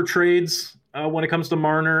look for trades when it comes to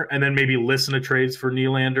Marner, and then maybe listen to trades for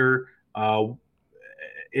Nylander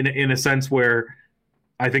in a sense where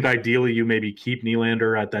I think ideally you maybe keep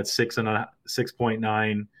Nylander at that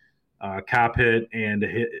 6.9 cap hit and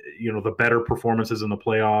hit, the better performances in the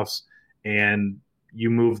playoffs, and you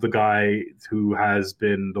move the guy who has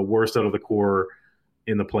been the worst out of the core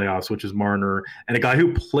in the playoffs, which is Marner, and a guy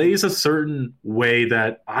who plays a certain way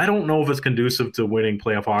that I don't know if it's conducive to winning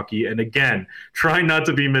playoff hockey. And again, trying not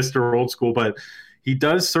to be Mr. Old School, but he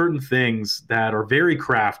does certain things that are very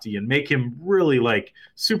crafty and make him really like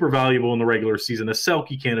super valuable in the regular season, a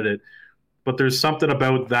Selke candidate. But there's something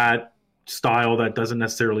about that style that doesn't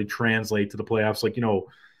necessarily translate to the playoffs. Like,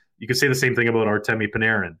 you could say the same thing about Artemi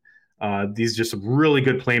Panarin. These just really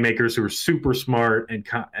good playmakers who are super smart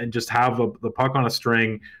and just have the puck on a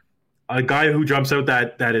string. A guy who jumps out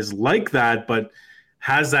that is like that, but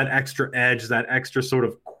has that extra edge, that extra sort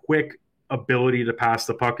of quick ability to pass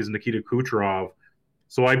the puck is Nikita Kucherov.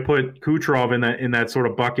 So I put Kucherov in that sort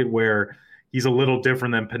of bucket where he's a little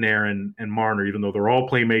different than Panarin and Marner, even though they're all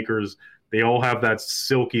playmakers. They all have that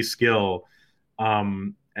silky skill.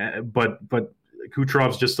 But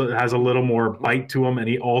Kucherov's just has a little more bite to him, and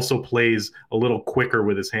he also plays a little quicker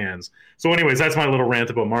with his hands. So anyways, that's my little rant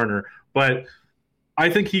about Marner. But I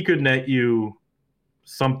think he could net you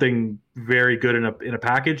something very good in a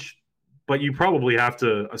package, but you probably have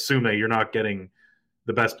to assume that you're not getting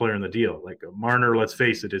the best player in the deal. Like Marner, let's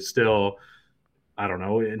face it, is still, I don't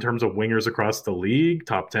know, in terms of wingers across the league,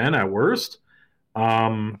 top 10 at worst.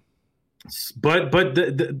 But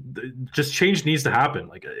just change needs to happen.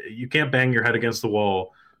 Like you can't bang your head against the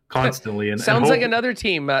wall constantly. And sounds like another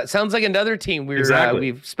team. We've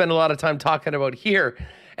spent a lot of time talking about here,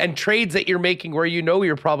 and trades that you're making where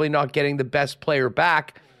you're probably not getting the best player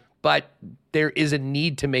back, but there is a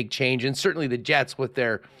need to make change. And certainly the Jets, with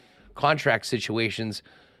their contract situations,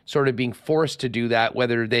 sort of being forced to do that,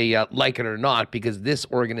 whether they like it or not, because this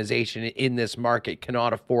organization in this market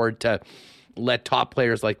cannot afford to let top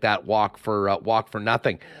players like that walk for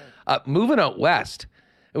nothing. Moving out west,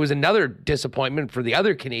 it was another disappointment for the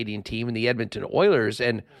other Canadian team in the Edmonton Oilers.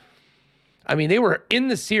 And I mean, they were in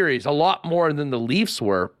the series a lot more than the Leafs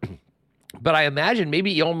were, but I imagine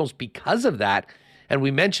maybe almost because of that, and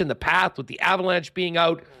we mentioned the path with the Avalanche being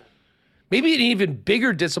out, maybe an even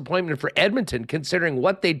bigger disappointment for Edmonton, considering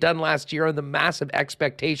what they'd done last year and the massive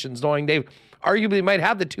expectations, knowing they arguably might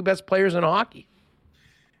have the 2 best players in hockey.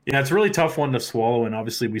 Yeah, it's a really tough one to swallow, and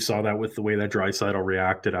obviously we saw that with the way that Draisaitl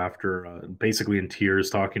reacted after basically in tears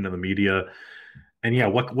talking to the media. And yeah,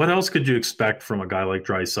 what else could you expect from a guy like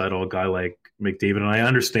Draisaitl, a guy like McDavid? And I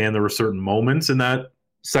understand there were certain moments in that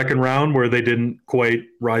second round where they didn't quite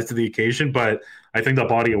rise to the occasion, but I think the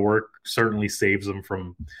body of work certainly saves them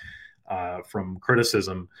from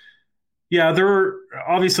criticism. Yeah, there were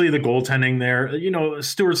obviously the goaltending there.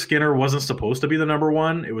 Stuart Skinner wasn't supposed to be the number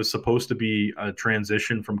one. It was supposed to be a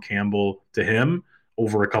transition from Campbell to him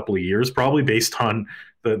over a couple of years, probably based on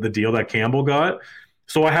the deal that Campbell got.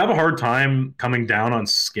 So I have a hard time coming down on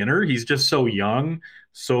Skinner. He's just so young,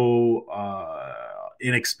 so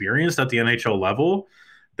inexperienced at the NHL level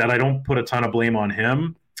that I don't put a ton of blame on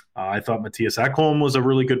him. I thought Matthias Ekholm was a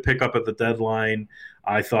really good pickup at the deadline.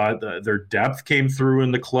 I thought their depth came through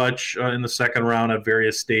in the clutch in the second round at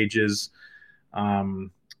various stages.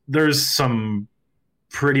 There's some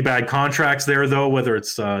pretty bad contracts there, though, whether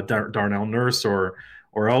it's Darnell Nurse or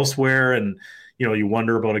elsewhere. And, you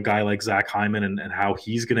wonder about a guy like Zach Hyman and how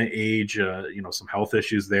he's going to age, some health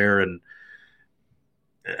issues there. And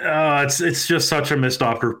it's just such a missed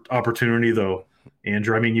opportunity, though,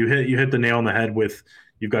 Andrew. I mean, you hit the nail on the head with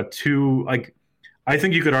you've got two, like, I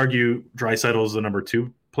think you could argue Draisaitl is the number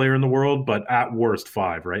 2 player in the world, but at worst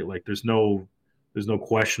 5, right? Like there's no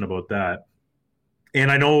question about that. And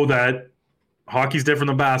I know that hockey's different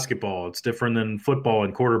than basketball. It's different than football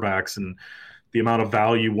and quarterbacks and the amount of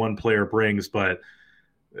value one player brings, but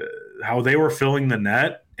how they were filling the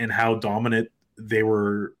net and how dominant the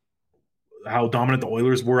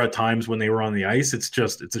Oilers were at times when they were on the ice. It's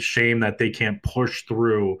a shame that they can't push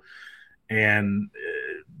through. And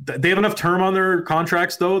they have enough term on their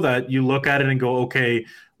contracts, though, that you look at it and go, okay,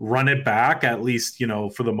 run it back at least,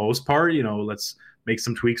 for the most part. Let's make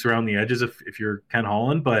some tweaks around the edges if you're Ken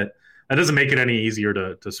Holland. But that doesn't make it any easier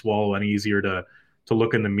to swallow, any easier to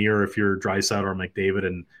look in the mirror if you're Draisaitl or McDavid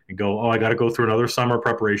and go, oh, I got to go through another summer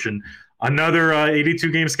preparation, another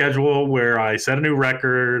 82-game schedule where I set a new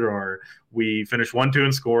record or we finish 1-2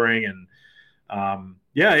 in scoring. And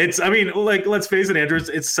let's face it, Andrew,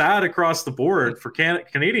 it's sad across the board for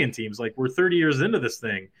Canadian teams. Like, we're 30 years into this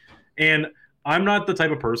thing. And I'm not the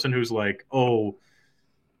type of person who's like, oh,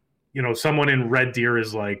 someone in Red Deer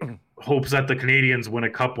is like, hopes that the Canadians win a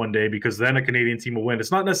cup one day because then a Canadian team will win. It's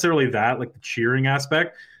not necessarily that, like the cheering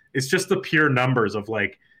aspect. It's just the pure numbers of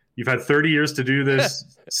like, you've had 30 years to do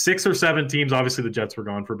this, 6 or 7 teams. Obviously the Jets were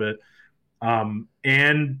gone for a bit.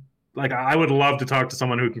 And like, I would love to talk to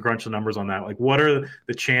someone who can crunch the numbers on that. Like, what are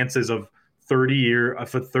the chances of a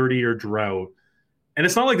 30-year drought? And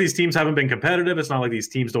it's not like these teams haven't been competitive. It's not like these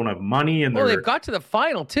teams don't have money. And they've got to the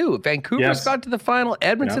final too. Vancouver's got to the final.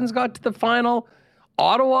 Edmonton's got to the final.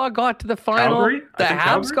 Ottawa got to the final. Calgary? The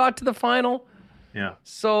Habs got to the final. Yeah.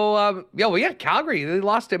 So, Calgary. They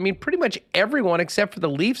lost. I mean, pretty much everyone except for the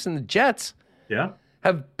Leafs and the Jets. Yeah.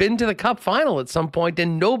 Have been to the Cup final at some point,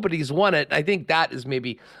 and nobody's won it. I think that is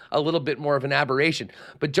maybe a little bit more of an aberration.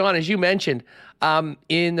 But, John, as you mentioned,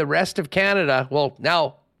 in the rest of Canada, well,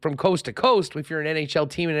 now from coast to coast, if you're an NHL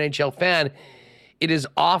team and an NHL fan, it is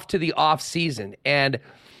off to the offseason. And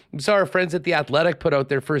we saw our friends at The Athletic put out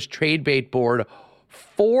their first trade bait board.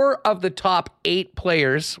 4 of the top 8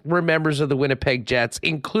 players were members of the Winnipeg Jets,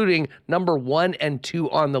 including number 1 and 2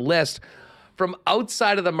 on the list. From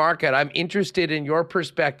outside of the market, I'm interested in your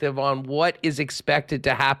perspective on what is expected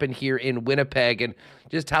to happen here in Winnipeg and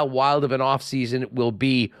just how wild of an offseason it will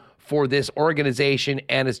be for this organization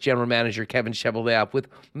and its general manager, Kevin Cheveldayoff, with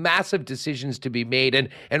massive decisions to be made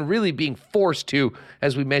and really being forced to,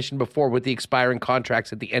 as we mentioned before, with the expiring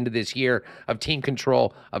contracts at the end of this year of team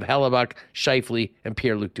control of Hellebuck, Scheifele, and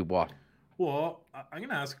Pierre-Luc Dubois. Well, I'm going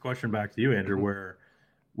to ask a question back to you, Andrew, where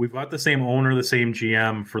we've got the same owner, the same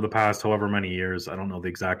GM for the past however many years. I don't know the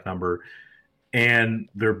exact number. And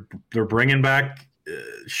they're bringing back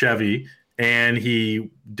Chevy, and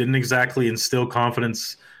he didn't exactly instill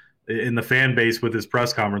confidence in the fan base with his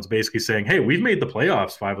press conference, basically saying, hey, we've made the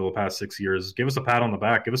playoffs 5 of the past 6 years. Give us a pat on the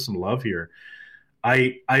back. Give us some love here.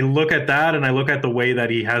 I look at that, and I look at the way that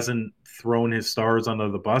he hasn't thrown his stars under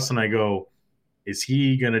the bus, and I go, is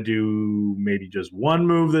he going to do maybe just one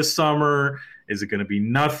move this summer? Is it going to be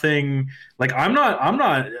nothing? Like, I'm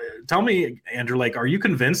not, tell me, Andrew, like, are you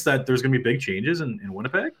convinced that there's going to be big changes in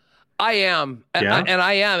Winnipeg? I am. Yeah. And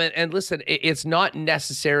I am. And listen, it's not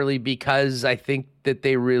necessarily because I think that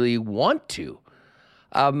they really want to.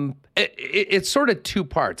 It's sort of 2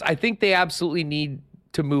 parts. I think they absolutely need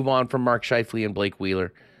to move on from Mark Scheifele and Blake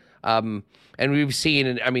Wheeler. And we've seen,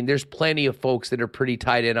 and I mean, there's plenty of folks that are pretty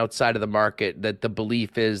tied in outside of the market that the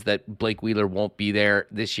belief is that Blake Wheeler won't be there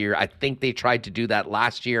this year. I think they tried to do that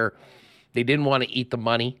last year. They didn't want to eat the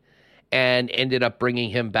money and ended up bringing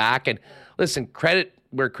him back. And listen, credit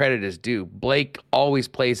where credit is due. Blake always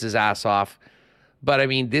plays his ass off. But I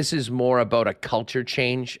mean, this is more about a culture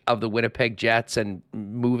change of the Winnipeg Jets and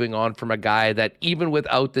moving on from a guy that even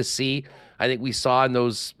without the C, I think we saw in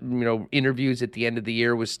those, interviews at the end of the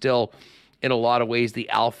year was still in a lot of ways the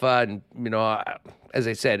alpha. And, as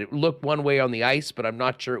I said, it looked one way on the ice, but I'm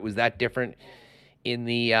not sure it was that different in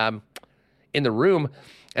the room.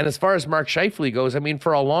 And as far as Mark Scheifele goes, I mean,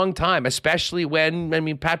 for a long time, especially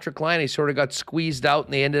when, Patrick Laine sort of got squeezed out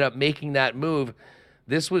and they ended up making that move,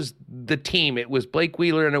 This was the team. It was Blake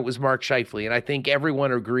Wheeler and it was Mark Scheifele. And I think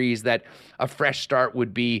everyone agrees that a fresh start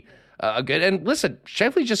would be a good. And listen,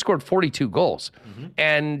 Scheifele just scored 42 goals.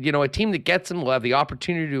 And, a team that gets him will have the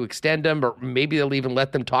opportunity to extend him, or maybe they'll even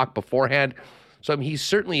let them talk beforehand. So, he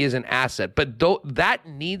certainly is an asset. But that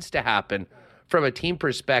needs to happen from a team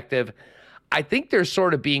perspective. I think they're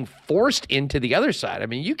sort of being forced into the other side. I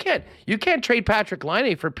mean, you can't trade Patrick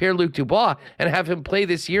Laine for Pierre-Luc Dubois and have him play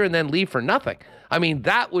this year and then leave for nothing. I mean,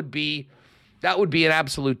 that would be an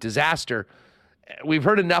absolute disaster. We've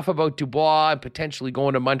heard enough about Dubois and potentially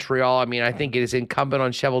going to Montreal. I mean, I think it is incumbent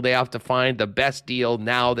on Cheveldayoff to find the best deal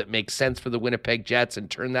now that makes sense for the Winnipeg Jets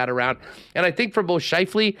and turn that around. And I think for both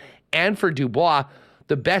Scheifele and for Dubois,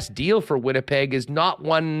 the best deal for Winnipeg is not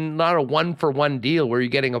a one-for-one deal where you're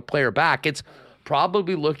getting a player back. It's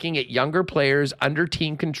probably looking at younger players under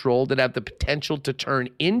team control that have the potential to turn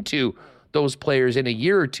into those players in a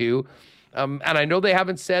year or two. And I know they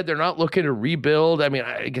haven't said they're not looking to rebuild. I mean,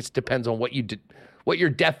 I guess it depends on what your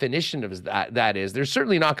definition of that is. They're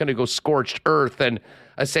certainly not going to go scorched earth and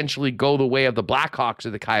essentially go the way of the Blackhawks or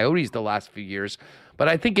the Coyotes the last few years. But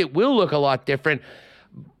I think it will look a lot different.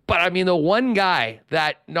 But I mean, the one guy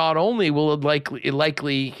that not only will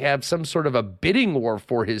likely have some sort of a bidding war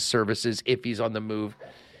for his services if he's on the move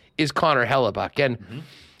is Connor Hellebuyck. And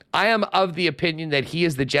I am of the opinion that he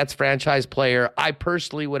is the Jets franchise player. I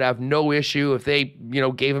personally would have no issue if they,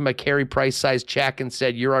 gave him a Carey Price size check and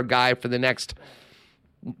said, you're our guy for the next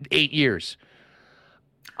 8 years.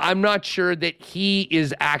 I'm not sure that he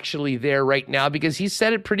is actually there right now because he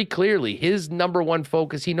said it pretty clearly. His number one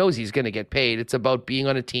focus, he knows he's going to get paid. It's about being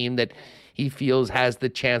on a team that he feels has the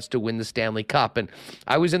chance to win the Stanley Cup. And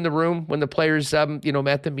I was in the room when the players,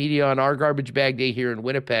 met the media on our garbage bag day here in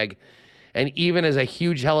Winnipeg. And even as a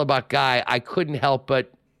huge Hellebuyck guy, I couldn't help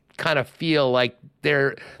but kind of feel like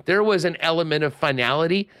there was an element of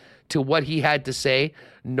finality to what he had to say,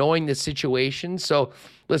 knowing the situation. So,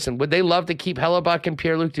 listen, would they love to keep Hellebuyck and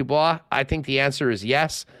Pierre-Luc Dubois? I think the answer is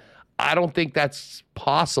yes. I don't think that's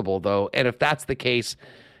possible, though. And if that's the case,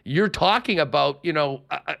 you're talking about,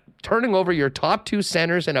 turning over your top two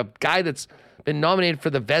centers and a guy that's been nominated for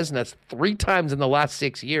the Vezina 3 times in the last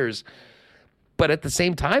 6 years. But at the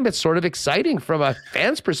same time, it's sort of exciting from a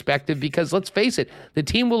fan's perspective because, let's face it, the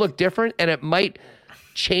team will look different and it might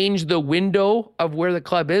change the window of where the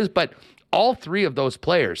club is. But all 3 of those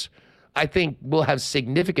players, I think, will have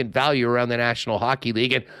significant value around the National Hockey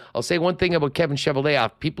League. And I'll say one thing about Kevin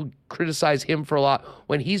Cheveldayoff. People criticize him for a lot.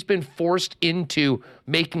 When he's been forced into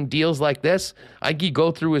making deals like this, I think you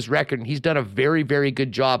go through his record, and he's done a very, very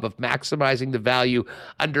good job of maximizing the value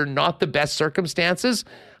under not the best circumstances.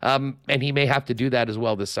 And he may have to do that as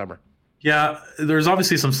well this summer. Yeah, there's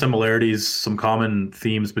obviously some similarities, some common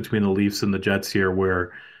themes between the Leafs and the Jets here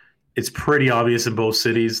where it's pretty obvious in both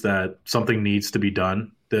cities that something needs to be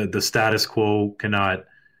done. The status quo cannot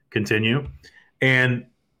continue. And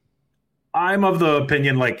I'm of the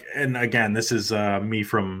opinion, and again, this is me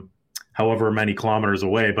from however many kilometers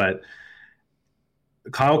away, but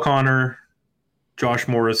Kyle Connor, Josh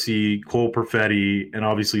Morrissey, Cole Perfetti, and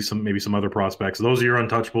obviously maybe some other prospects. Those are your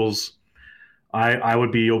untouchables. I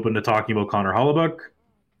would be open to talking about Connor Hellebuyck,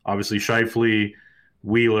 obviously Scheifele,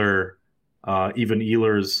 Wheeler, even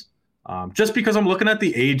Ehlers. Just because I'm looking at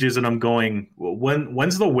the ages and I'm going,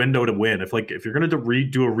 when's the window to win? If you're going to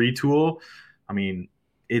do a retool, I mean,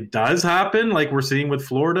 it does happen, like we're seeing with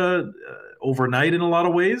Florida overnight in a lot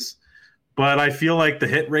of ways. But I feel like the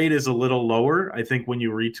hit rate is a little lower. I think when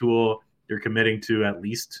you retool, you're committing to at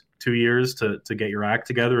least 2 years to get your act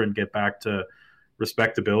together and get back to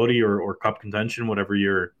respectability or cup contention, whatever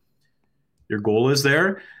your goal is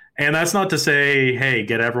there. And that's not to say, hey,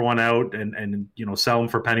 get everyone out and sell them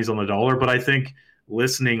for pennies on the dollar. But I think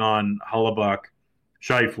listening on Hellebuyck,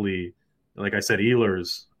 Scheifele, like I said,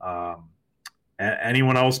 Ehlers,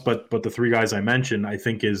 anyone else but the 3 guys I mentioned, I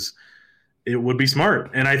think it would be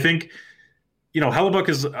smart. And I think, Hellebuyck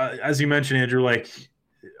is, as you mentioned, Andrew, like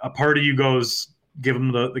a part of you goes, give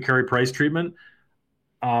him the Carey Price treatment,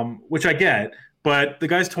 which I get. But the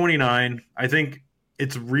guy's 29. I think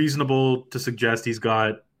it's reasonable to suggest he's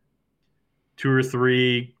got 2 or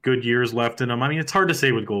 3 good years left in him. I mean, it's hard to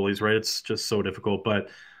say with goalies, right? It's just so difficult. But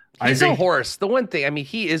he's a horse. The one thing, I mean,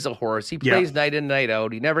 he is a horse. He plays night in, night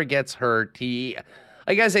out. He never gets hurt.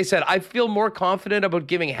 Like as I said, I feel more confident about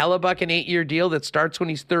giving Hellebuyck an 8-year deal that starts when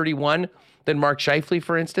he's 31 than Mark Scheifele,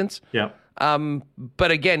 for instance. Yeah. But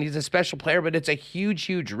again, he's a special player, but it's a huge,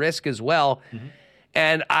 huge risk as well. Mm-hmm.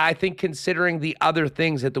 And I think considering the other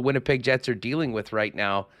things that the Winnipeg Jets are dealing with right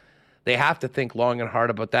now, they have to think long and hard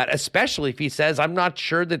about that, especially if he says, I'm not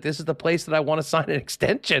sure that this is the place that I want to sign an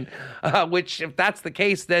extension, which if that's the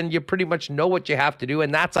case, then you pretty much know what you have to do.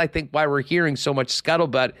 And that's, I think, why we're hearing so much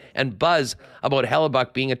scuttlebutt and buzz about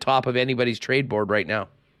Hellebuck being atop of anybody's trade board right now.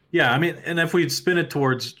 Yeah, I mean, and if we spin it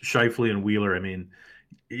towards Scheifele and Wheeler, I mean,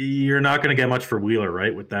 you're not going to get much for Wheeler,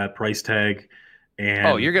 right, with that price tag.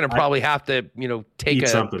 And you're going to probably have to, take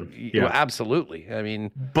something. Yeah, absolutely. I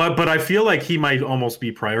mean, but I feel like he might almost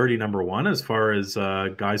be priority number one as far as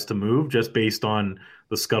guys to move, just based on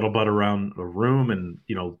the scuttlebutt around the room and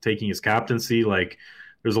taking his captaincy. Like,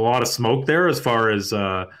 there's a lot of smoke there as far as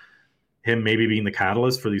him maybe being the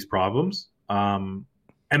catalyst for these problems. And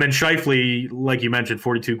then Scheifele, like you mentioned,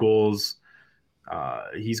 42 goals.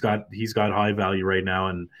 He's got high value right now,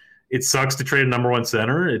 and it sucks to trade a number one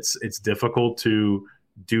center. It's difficult to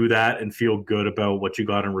do that and feel good about what you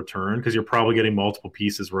got in return because you're probably getting multiple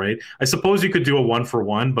pieces, right? I suppose you could do a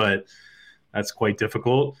 1-for-1, but that's quite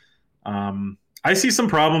difficult. I see some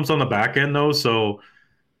problems on the back end though, so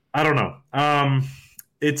I don't know.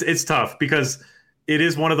 It's tough because it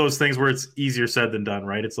is one of those things where it's easier said than done,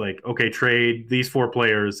 right? It's like, okay, trade these 4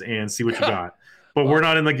 players and see what you got. But we're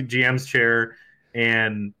not in the GM's chair,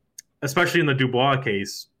 and especially in the Dubois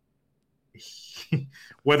case,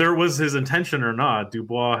 whether it was his intention or not,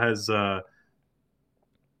 Dubois has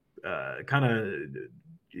kind of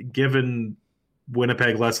given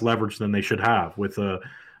Winnipeg less leverage than they should have with a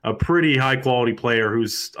pretty high-quality player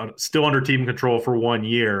who's still under team control for 1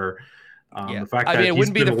 year. The fact that it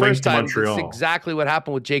wouldn't be the first time. Montreal. It's exactly what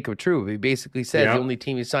happened with Jacob Trouba. He basically said the only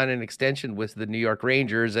team he signed an extension was the New York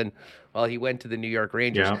Rangers, and he went to the New York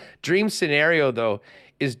Rangers. Yeah. Dream scenario, though,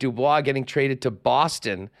 is Dubois getting traded to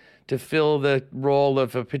Boston to fill the role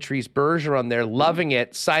of a Patrice Bergeron there, loving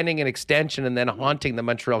it, signing an extension, and then haunting the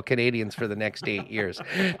Montreal Canadiens for the next 8 years.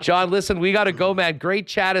 John, listen, we got to go, man. Great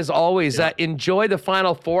chat as always. Yeah. Enjoy the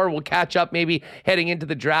Final Four. We'll catch up maybe heading into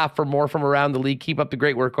the draft for more from around the league. Keep up the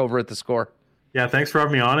great work over at The Score. Yeah, thanks for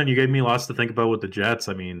having me on, and you gave me lots to think about with the Jets.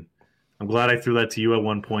 I mean, I'm glad I threw that to you at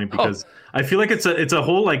one point because I feel like it's a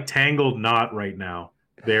whole like tangled knot right now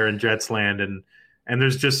there in Jets land, and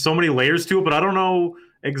there's just so many layers to it, but I don't know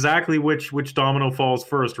exactly which domino falls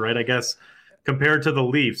first, right? I guess compared to the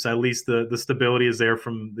Leafs, at least the stability is there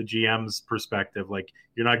from the GM's perspective. Like,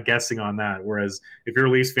 you're not guessing on that. Whereas if you're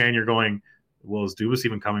a Leafs fan, you're going, well, is Dubas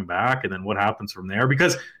even coming back? And then what happens from there?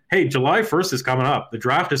 Because, hey, July 1st is coming up. The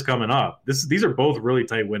draft is coming up. These are both really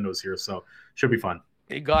tight windows here, so should be fun.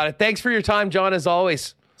 You got it. Thanks for your time, John, as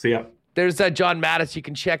always. See ya. There's John Mattis. You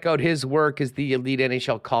can check out his work as the elite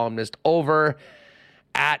NHL columnist over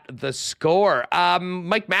at The Score.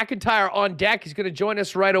 Mike McIntyre on deck. He's going to join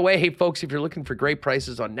us right away. Hey, folks, if you're looking for great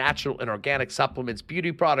prices on natural and organic supplements,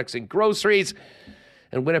 beauty products, and groceries,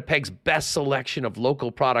 and Winnipeg's best selection of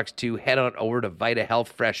local products too, head on over to Vita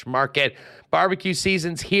Health Fresh Market. Barbecue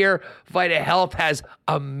season's here. Vita Health has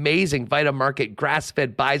amazing Vita Market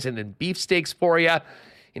grass-fed bison and beef steaks for you.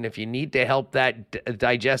 And if you need to help that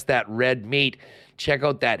digest that red meat, check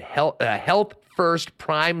out that Health First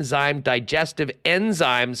Prime-Zyme digestive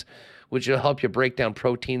enzymes, which will help you break down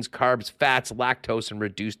proteins, carbs, fats, lactose, and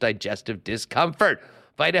reduce digestive discomfort.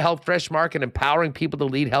 Vita Health Fresh Market, empowering people to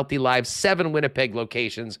lead healthy lives. 7 Winnipeg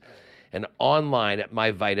locations and online at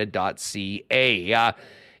myvita.ca.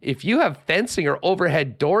 If you have fencing or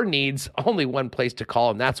overhead door needs, only one place to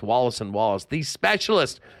call, and that's Wallace & Wallace, the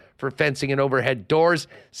specialist for fencing and overhead doors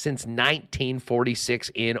since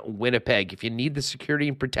 1946 in Winnipeg. If you need the security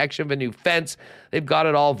and protection of a new fence, they've got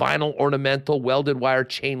it all: vinyl, ornamental, welded wire,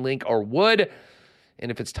 chain link, or wood. And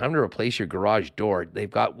if it's time to replace your garage door, they've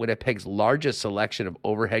got Winnipeg's largest selection of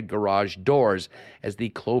overhead garage doors as the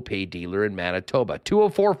Clopay dealer in Manitoba.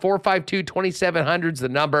 204-452-2700 is the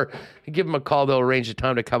number. Give them a call. They'll arrange a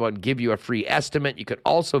time to come out and give you a free estimate. You could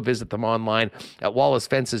also visit them online at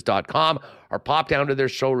wallacefences.com or pop down to their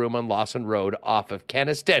showroom on Lawson Road off of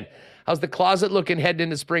Kenniston. How's the closet looking heading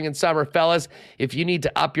into spring and summer, fellas? If you need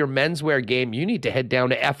to up your menswear game, you need to head down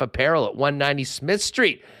to F Apparel at 190 Smith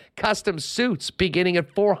Street. Custom suits beginning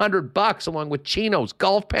at $400, along with chinos,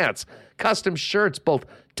 golf pants, custom shirts, both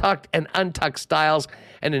tucked and untucked styles,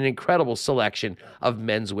 and an incredible selection of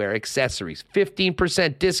menswear accessories.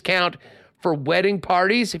 15% discount for wedding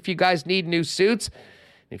parties if you guys need new suits.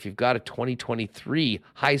 If you've got a 2023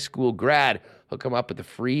 high school grad, hook them up with a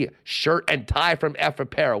free shirt and tie from F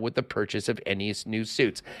Apparel with the purchase of any new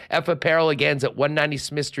suits. F Apparel, again, is at 190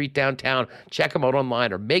 Smith Street downtown. Check them out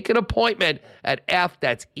online or make an appointment at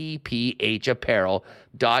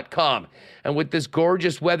EPHapparel.com. And with this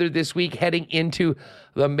gorgeous weather this week heading into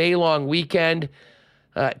the May long weekend,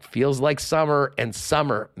 It feels like summer, and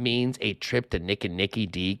summer means a trip to Nick and Nicky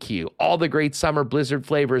DQ. All the great summer blizzard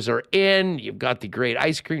flavors are in. You've got the great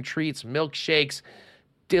ice cream treats, milkshakes,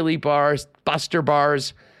 dilly bars, buster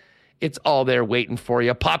bars. It's all there waiting for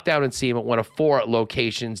you. Pop down and see them at one of 4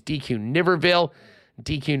 locations: DQ Niverville,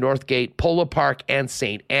 DQ Northgate, Polo Park, and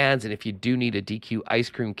St. Anne's. And if you do need a DQ ice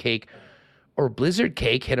cream cake or blizzard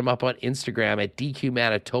cake, hit them up on Instagram at DQ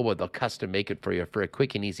Manitoba. They'll custom make it for you for a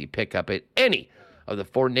quick and easy pickup at any of the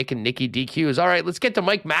 4 Nick and Nicky DQs. All right, let's get to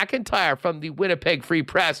Mike McIntyre from the Winnipeg Free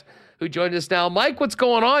Press, who joins us now. Mike, what's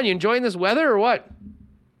going on? You enjoying this weather or what?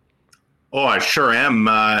 Oh, I sure am.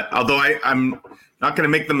 Although I'm not going to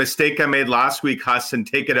make the mistake I made last week, Huss, and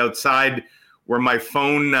take it outside where my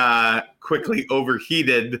phone quickly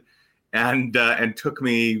overheated and took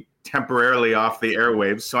me temporarily off the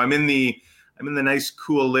airwaves. So I'm in the nice,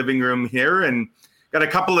 cool living room here, and got a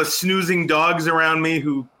couple of snoozing dogs around me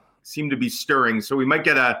who seem to be stirring. So we might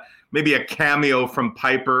get maybe a cameo from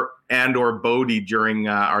Piper and or Bodie during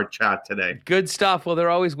our chat today. Good stuff. Well,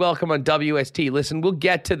 they're always welcome on WST. Listen, we'll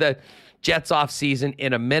get to the Jets off season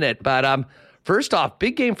in a minute, but first off,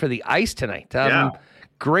 big game for the Ice tonight.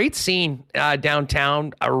 Great scene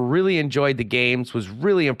downtown. I really enjoyed the games, was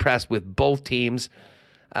really impressed with both teams.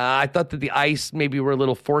 I thought that the Ice maybe were a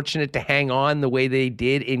little fortunate to hang on the way they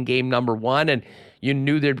did in game number 1, and you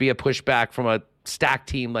knew there'd be a pushback from a stacked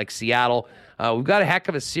team like Seattle. We've got a heck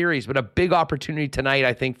of a series, but a big opportunity tonight,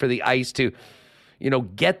 I think, for the Ice to,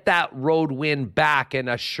 get that road win back and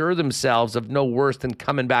assure themselves of no worse than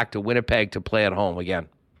coming back to Winnipeg to play at home again.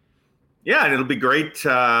 Yeah, and it'll be great.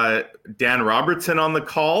 Dan Robertson on the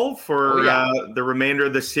call for the remainder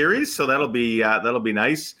of the series, so that'll be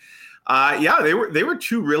nice. They were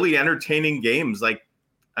 2 really entertaining games.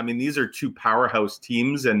 These are 2 powerhouse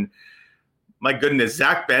teams, and my goodness,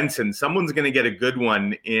 Zach Benson. Someone's going to get a good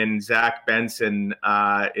one in Zach Benson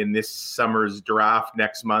in this summer's draft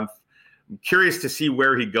next month. I'm curious to see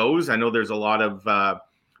where he goes. I know there's a lot of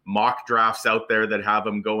mock drafts out there that have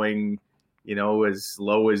him going, as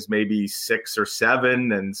low as maybe 6 or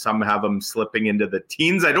 7, and some have him slipping into the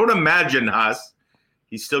teens. I don't imagine, Huss,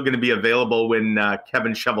 he's still going to be available when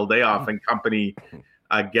Kevin Cheveldayoff and company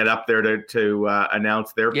get up there to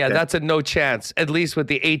announce their pick. That's a no chance, at least with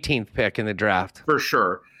the 18th pick in the draft. For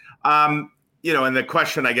sure. And the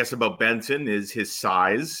question, I guess, about Benson is his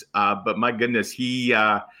size. But my goodness, he,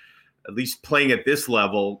 at least playing at this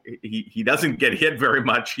level, he doesn't get hit very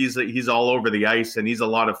much. He's all over the ice, and he's a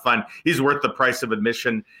lot of fun. He's worth the price of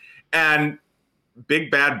admission. And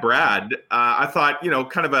Big Bad Brad, I thought,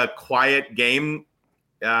 kind of a quiet game.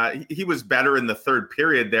 He was better in the third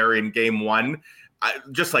period there in game 1.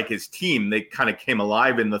 Just like his team, they kind of came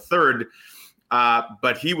alive in the third,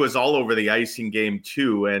 but he was all over the ice in game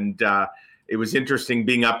 2. And it was interesting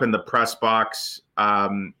being up in the press box.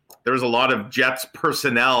 There was a lot of Jets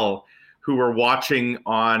personnel who were watching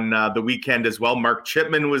on the weekend as well. Mark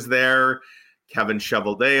Chipman was there, Kevin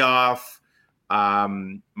Cheveldayoff,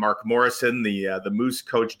 Mark Morrison, the Moose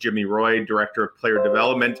coach, Jimmy Roy, director of player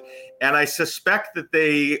development. And I suspect that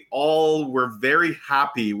they all were very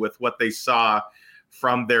happy with what they saw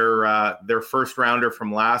from their first rounder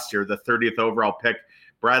from last year, the 30th overall pick.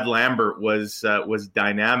 Brad Lambert was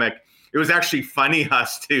dynamic. It was actually funny,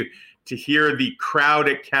 Huss, to hear the crowd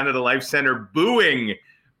at Canada Life Center booing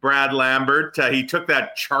Brad Lambert. He took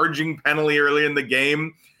that charging penalty early in the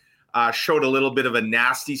game, showed a little bit of a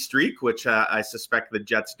nasty streak, which I suspect the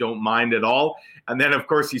Jets don't mind at all. And then, of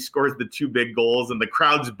course, he scores the 2 big goals, and the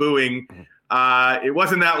crowd's booing. It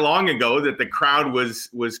wasn't that long ago that the crowd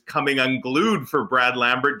was coming unglued for Brad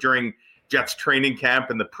Lambert during Jets training camp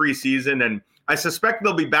in the preseason, and I suspect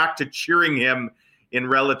they'll be back to cheering him in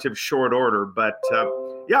relative short order. But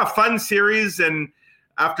fun series, and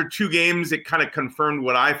after 2 games, it kind of confirmed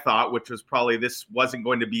what I thought, which was probably this wasn't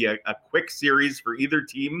going to be a quick series for either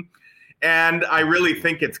team. And I really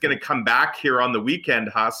think it's going to come back here on the weekend,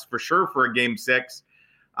 Huss, for sure, for a game 6.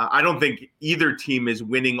 I don't think either team is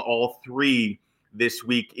winning all 3 this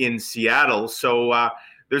week in Seattle. So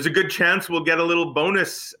there's a good chance we'll get a little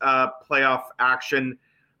bonus playoff action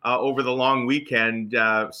over the long weekend,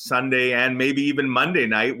 Sunday and maybe even Monday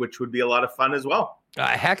night, which would be a lot of fun as well. A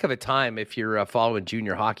heck of a time if you're following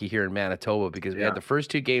junior hockey here in Manitoba, because we had the first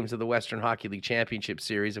 2 games of the Western Hockey League Championship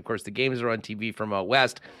Series. Of course, the games are on TV from out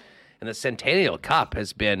west, and the Centennial Cup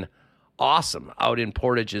has been awesome out in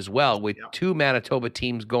Portage as well, with 2 Manitoba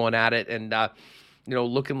teams going at it, and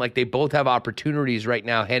looking like they both have opportunities right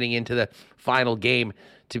now heading into the final game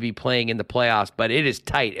to be playing in the playoffs. But it is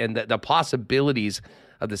tight, and the possibilities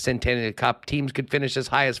of the Centennial Cup, teams could finish as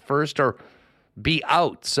high as first or be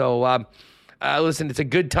out. So Listen, it's a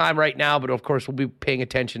good time right now, but of course we'll be paying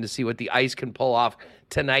attention to see what the Ice can pull off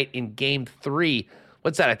tonight in Game 3.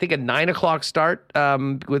 What's that? I think a 9 o'clock start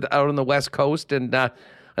out on the West Coast, and I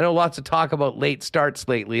know lots of talk about late starts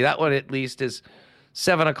lately. That one at least is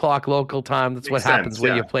 7 o'clock local time. That's what happens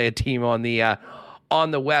when you play a team on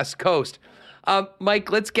the West Coast.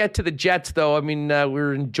 Mike, let's get to the Jets, though. I mean,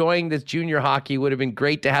 we're enjoying this junior hockey. Would have been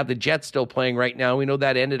great to have the Jets still playing right now. We know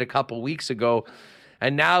that ended a couple weeks ago.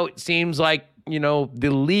 And now it seems like, the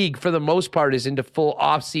league, for the most part, is into full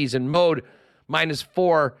offseason mode, minus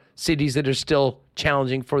 4 cities that are still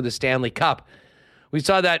challenging for the Stanley Cup. We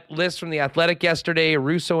saw that list from The Athletic yesterday,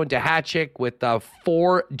 Russo and Tahachik, with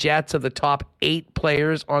 4 Jets of the top 8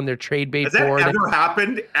 players on their trade bait board. Has that ever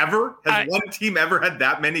happened? Ever? Has one team ever had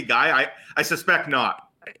that many guys? I suspect not.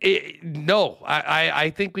 No,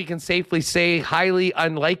 I think we can safely say highly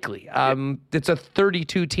unlikely. It's a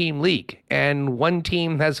 32-team league, and one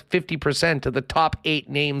team has 50% of the top 8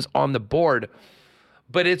 names on the board.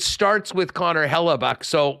 But it starts with Connor Hellebuck.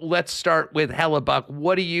 So let's start with Hellebuck.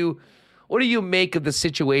 What do you make of the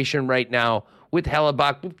situation right now with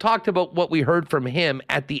Hellebuck? We've talked about what we heard from him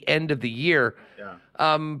at the end of the year. Yeah.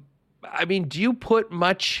 I mean, do you put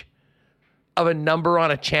much of a number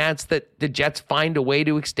on a chance that the Jets find a way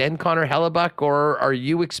to extend Connor Hellebuck, or are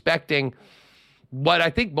you expecting what I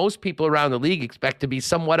think most people around the league expect to be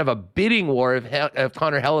somewhat of a bidding war if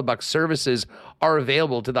Connor Hellebuck's services are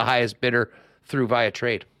available to the highest bidder via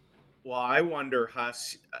trade? Well, I wonder,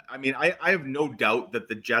 Huss. I mean, I have no doubt that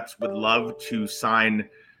the Jets would love to sign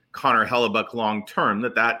Connor Hellebuck long term.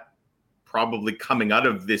 That probably coming out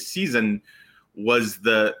of this season was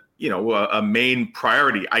a main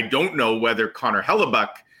priority. I don't know whether Connor Hellebuck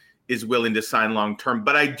is willing to sign long term,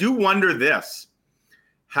 but I do wonder this: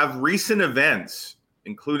 have recent events,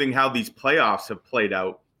 including how these playoffs have played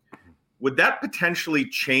out, would that potentially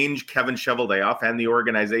change Kevin Cheveldayoff and the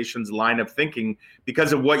organization's line of thinking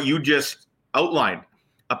because of what you just outlined,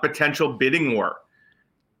 a potential bidding war?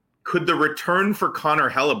 Could the return for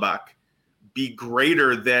Connor Hellebuck be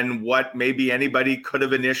greater than what maybe anybody could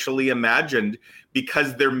have initially imagined,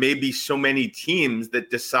 because there may be so many teams that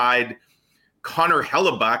decide Connor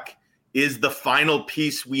Hellebuck is the final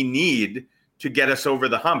piece we need to get us over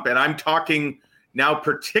the hump? And I'm talking now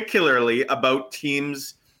particularly about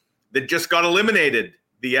teams that just got eliminated.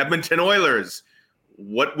 The Edmonton Oilers.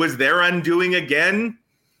 What was their undoing again?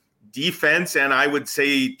 Defense, and I would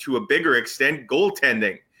say to a bigger extent,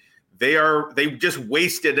 goaltending. They've just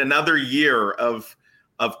wasted another year of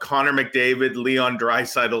Connor McDavid, Leon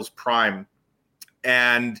Draisaitl's prime.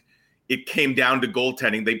 And it came down to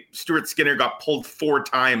goaltending. Stuart Skinner got pulled 4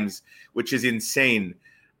 times, which is insane.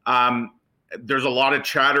 There's a lot of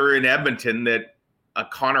chatter in Edmonton that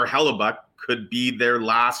Connor Hellebuck could be their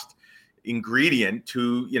last ingredient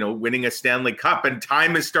to, winning a Stanley Cup. And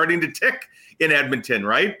time is starting to tick in Edmonton,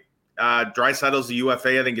 right? Draisaitl's a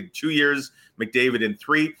UFA, I think, in 2 years, McDavid in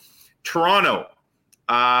 3. Toronto,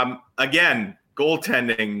 again,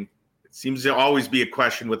 goaltending seems to always be a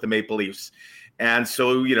question with the Maple Leafs. And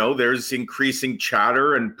so, there's increasing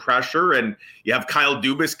chatter and pressure. And you have Kyle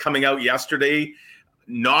Dubas coming out yesterday,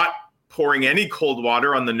 not pouring any cold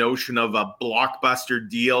water on the notion of a blockbuster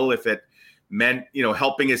deal if it meant,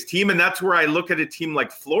 helping his team. And that's where I look at a team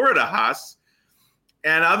like Florida, Huss,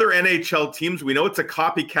 and other NHL teams. We know it's a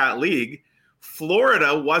copycat league.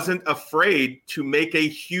 Florida wasn't afraid to make a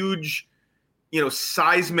huge,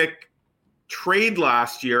 seismic trade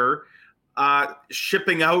last year,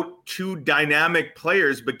 shipping out 2 dynamic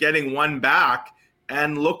players, but getting one back.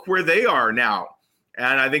 And look where they are now.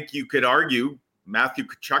 And I think you could argue Matthew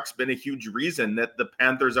Tkachuk's been a huge reason that the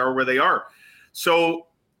Panthers are where they are. So,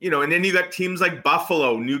 and then you got teams like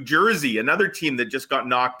Buffalo, New Jersey, another team that just got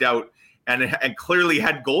knocked out and clearly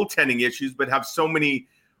had goaltending issues, but have so many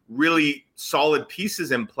really solid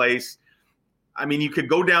pieces in place. I mean, you could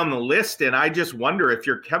go down the list, and I just wonder if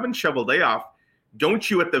you're Kevin Cheveldayoff, don't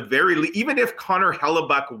you at the very least, even if Connor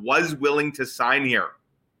Hellebuck was willing to sign here,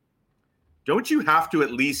 don't you have to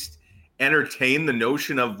at least entertain the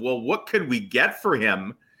notion of, well, what could we get for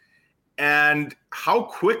him? And how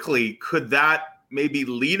quickly could that maybe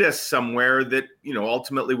lead us somewhere that,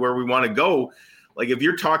 ultimately where we want to go? Like if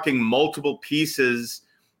you're talking multiple pieces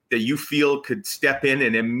that you feel could step in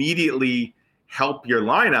and immediately help your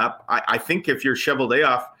lineup, I think if you're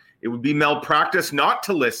Cheveldayoff, it would be malpractice not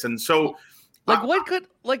to listen. So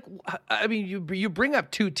you bring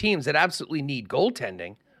up 2 teams that absolutely need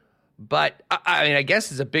goaltending, but I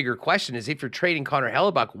guess is a bigger question is if you're trading Connor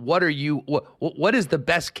Hellebuck, what is the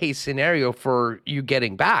best case scenario for you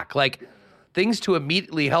getting back? Like things to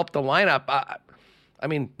immediately help the lineup. I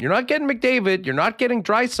mean, you're not getting McDavid. You're not getting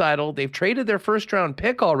Draisaitl. They've traded their first-round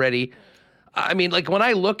pick already. I mean, like when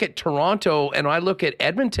I look at Toronto and I look at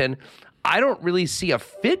Edmonton, I don't really see a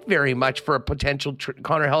fit very much for a potential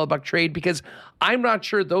Connor Hellebuyck trade because I'm not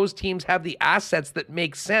sure those teams have the assets that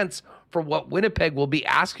make sense for what Winnipeg will be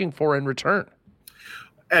asking for in return.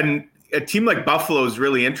 And a team like Buffalo is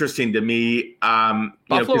really interesting to me.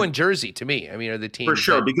 Buffalo and Jersey, to me, I mean, are the teams for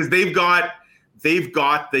sure because they've got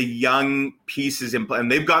the young pieces in play,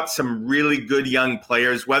 and they've got some really good young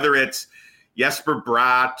players. Whether it's Jesper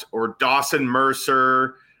Bratt or Dawson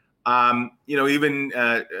Mercer, even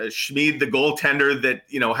Schmid, the goaltender that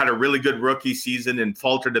had a really good rookie season and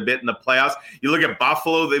faltered a bit in the playoffs. You look at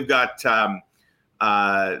Buffalo; they've got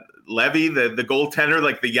Levy, the goaltender,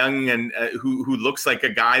 like the young and who looks like a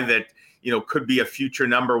guy that could be a future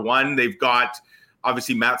number one. They've got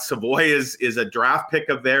obviously Matt Savoy is a draft pick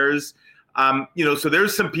of theirs. So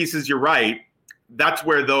there's some pieces. You're right. That's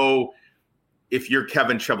where though, if you're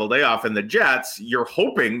Kevin Cheveldayoff and the Jets, you're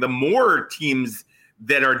hoping the more teams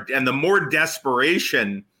that are and the more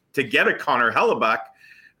desperation to get a Connor Hellebuyck,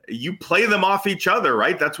 you play them off each other,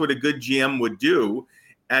 right? That's what a good GM would do,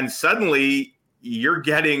 and suddenly you're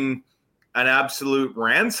getting an absolute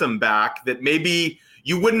ransom back that maybe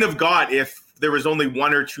you wouldn't have got if there was only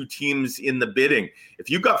one or two teams in the bidding. If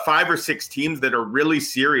you've got 5 or 6 teams that are really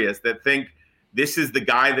serious, that think this is the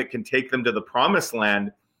guy that can take them to the promised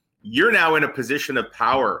land, you're now in a position of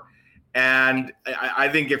power. And I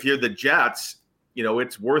think if you're the Jets,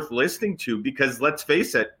 it's worth listening to because let's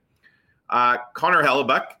face it, Connor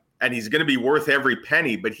Hellebuyck, and he's going to be worth every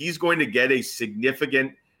penny, but he's going to get a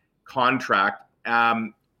significant contract,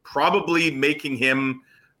 probably making him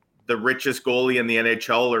the richest goalie in the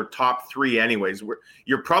NHL or top 3 anyways.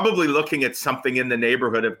 You're probably looking at something in the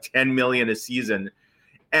neighborhood of $10 million a season,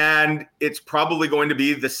 and it's probably going to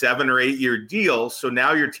be the 7 or 8 year deal. So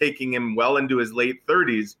now you're taking him well into his late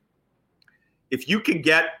 30s. If you can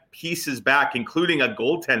get pieces back, including a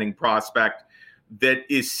goaltending prospect that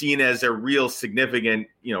is seen as a real significant,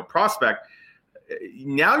 prospect,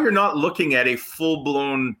 now you're not looking at a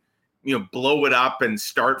full-blown, blow it up and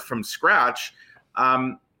start from scratch.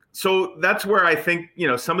 So that's where I think,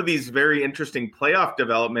 some of these very interesting playoff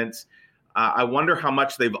developments, I wonder how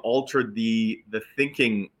much they've altered the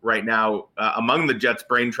thinking right now among the Jets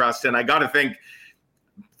brain trust. And I got to think,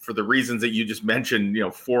 for the reasons that you just mentioned,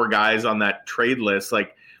 4 guys on that trade list,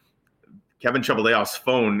 like Kevin Cheveldayoff's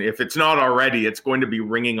phone, if it's not already, it's going to be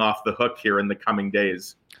ringing off the hook here in the coming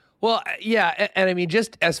days. Well, yeah, and I mean,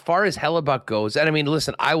 just as far as Hellebuyck goes, and I mean,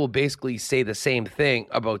 listen, I will basically say the same thing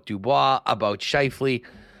about Dubois, about Scheifele.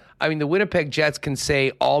 I mean, the Winnipeg Jets can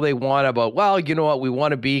say all they want about, well, you know what, we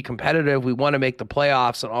want to be competitive, we want to make the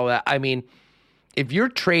playoffs and all that. I mean, if you're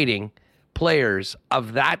trading players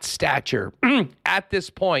of that stature at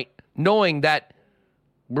this point, knowing that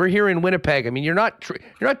we're here in Winnipeg, I mean, you're not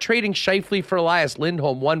trading Scheifele for Elias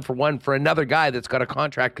Lindholm 1-for-1 for another guy that's got a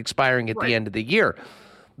contract expiring at the end of the year.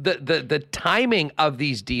 The timing of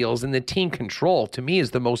these deals and the team control, to me,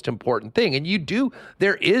 is the most important thing. And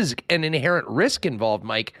there is an inherent risk involved,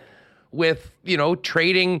 Mike, with,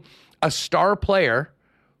 trading a star player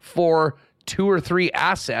for 2 or 3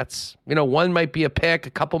 assets. One might be a pick, a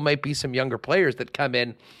couple might be some younger players that come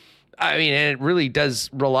in. I mean, and it really does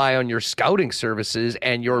rely on your scouting services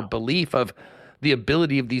and your belief of the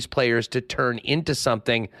ability of these players to turn into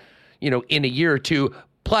something, in a year or two,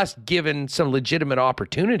 plus given some legitimate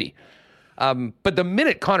opportunity. But the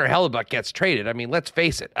minute Connor Hellebuyck gets traded, I mean, let's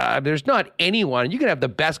face it, there's not anyone. You can have the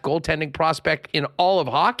best goaltending prospect in all of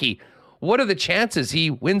hockey. What are the chances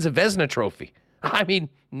he wins a Vezina trophy? I mean,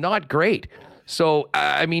 not great. So,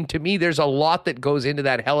 I mean, to me, there's a lot that goes into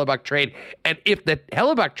that Hellebuyck trade. And if the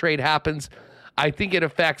Hellebuyck trade happens, I think it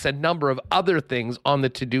affects a number of other things on the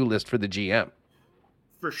to-do list for the GM.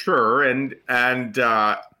 For sure. And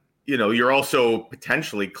you're also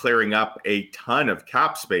potentially clearing up a ton of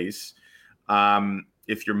cap space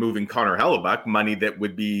if you're moving Connor Hellebuyck, money that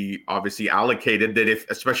would be obviously allocated, that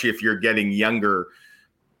especially if you're getting younger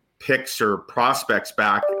picks or prospects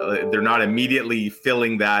back, they're not immediately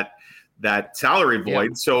filling that salary void.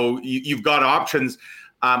 Yeah. So you've got options,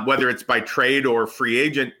 whether it's by trade or free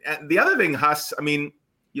agent. And the other thing, Huss, I mean,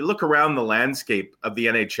 you look around the landscape of the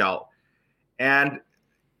NHL, and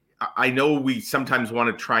I know we sometimes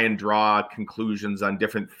want to try and draw conclusions on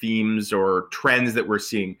different themes or trends that we're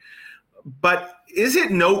seeing, but is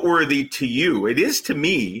it noteworthy to you? It is to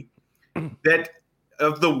me that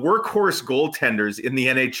of the workhorse goaltenders in the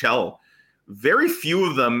NHL, very few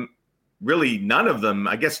of them, really none of them,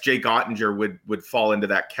 I guess Jake Ottinger would fall into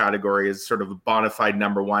that category as sort of a bona fide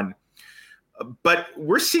number one. But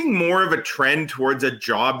we're seeing more of a trend towards a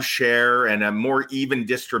job share and a more even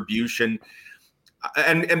distribution.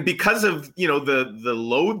 And because of, the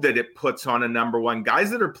load that it puts on a number one,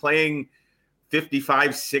 guys that are playing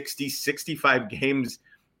 55, 60, 65 games,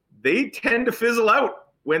 they tend to fizzle out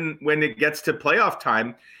when it gets to playoff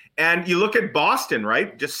time. And you look at Boston,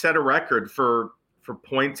 right? Just set a record for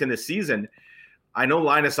points in a season. I know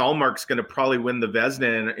Linus Ullmark's going to probably win the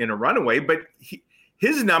Vezina in a runaway, but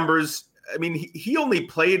his numbers, I mean, he only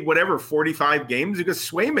played 45 games because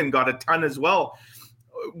Swayman got a ton as well.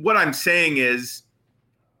 What I'm saying is,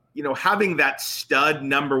 having that stud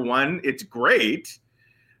number one, it's great,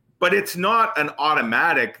 but it's not an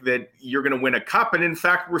automatic that you're going to win a cup. And in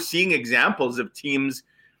fact, we're seeing examples of teams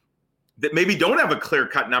that maybe don't have a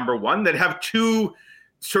clear-cut number one, that have two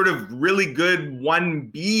sort of really good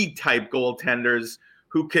 1B type goaltenders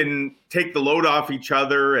who can take the load off each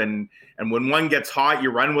other. And when one gets hot,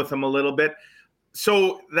 you run with them a little bit.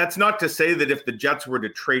 So that's not to say that if the Jets were to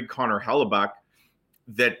trade Connor Hellebuyck,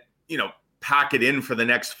 that, pack it in for the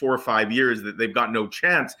next 4 or 5 years, that they've got no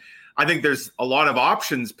chance. I think there's a lot of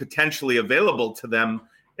options potentially available to them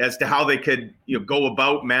as to how they could, go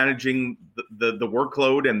about managing the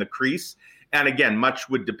workload and the crease. And again, much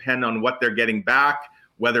would depend on what they're getting back,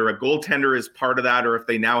 whether a goaltender is part of that or if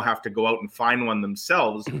they now have to go out and find one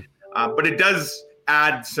themselves. But it does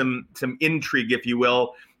add some intrigue, if you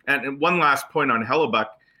will. And one last point on Hellebuyck,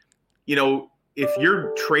 if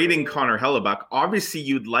you're trading Connor Hellebuyck, obviously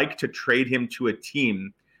you'd like to trade him to a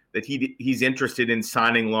team that he's interested in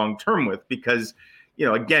signing long-term with, because,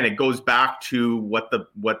 again, it goes back to what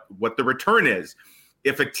the return is.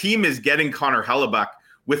 If a team is getting Connor Hellebuyck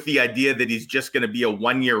with the idea that he's just going to be a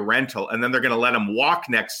 1-year rental, and then they're going to let him walk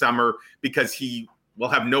next summer because he will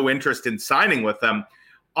have no interest in signing with them,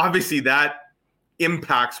 obviously that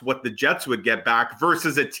impacts what the Jets would get back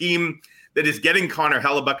versus a team that is getting Connor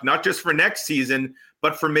Hellebuyck, not just for next season,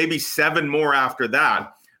 but for maybe 7 more after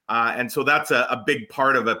that. And so that's a big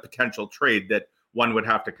part of a potential trade that one would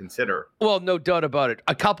have to consider. Well, no doubt about it.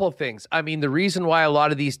 A couple of things. I mean, the reason why a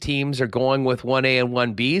lot of these teams are going with 1A and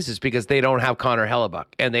 1Bs is because they don't have Connor Hellebuyck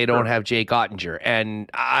and they don't have Jake Ottinger. And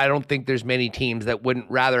I don't think there's many teams that wouldn't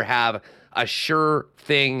rather have a sure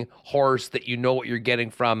thing horse that you know what you're getting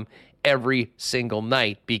from every single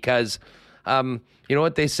night, because you know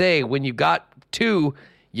what they say, when you got 2,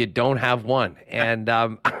 you don't have 1. And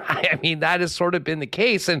I mean, that has sort of been the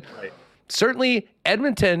case. And certainly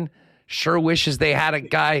Edmonton sure wishes they had a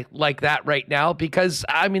guy like that right now, because,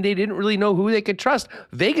 I mean, they didn't really know who they could trust.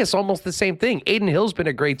 Vegas, almost the same thing. Aiden Hill's been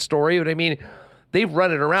a great story, but I mean, they've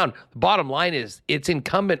run it around. The bottom line is it's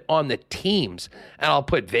incumbent on the teams. And I'll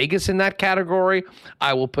put Vegas in that category.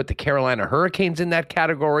 I will put the Carolina Hurricanes in that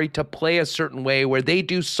category to play a certain way where they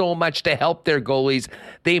do so much to help their goalies.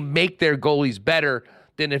 They make their goalies better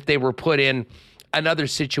than if they were put in another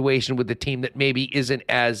situation with the team that maybe isn't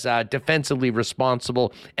as defensively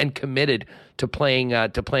responsible and committed to playing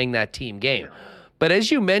that team game. But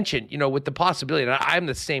as you mentioned, with the possibility, and I'm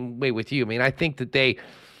the same way with you. I mean, I think that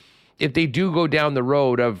if they do go down the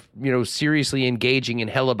road of, seriously engaging in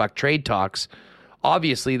Hellebuyck trade talks,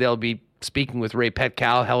 obviously they'll be speaking with Ray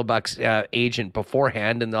Petkow, Hellebuck's agent,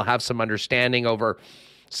 beforehand, and they'll have some understanding over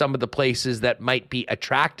some of the places that might be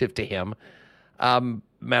attractive to him.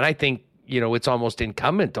 Man, I think, it's almost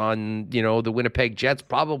incumbent on, the Winnipeg Jets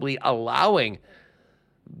probably allowing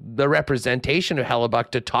the representation of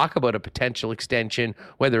Hellebuyck to talk about a potential extension,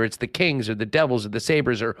 whether it's the Kings or the Devils or the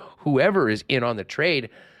Sabres or whoever is in on the trade.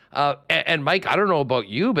 And Mike, I don't know about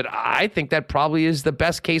you, but I think that probably is the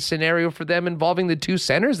best case scenario for them, involving the 2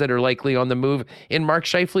 centers that are likely on the move in Mark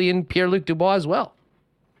Scheifele and Pierre-Luc Dubois as well.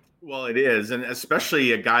 Well, it is. And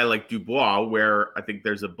especially a guy like Dubois, where I think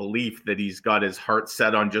there's a belief that he's got his heart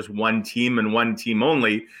set on just one team and one team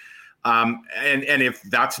only. And if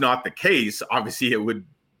that's not the case, obviously it would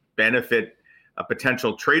benefit a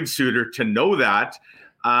potential trade suitor to know that,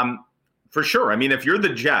 for sure. I mean, if you're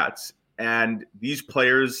the Jets and these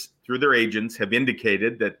players through their agents have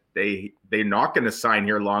indicated that they're not going to sign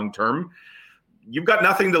here long-term, you've got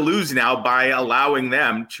nothing to lose now by allowing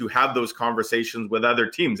them to have those conversations with other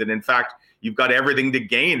teams. And in fact, you've got everything to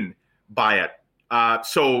gain by it.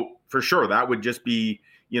 So for sure, that would just be,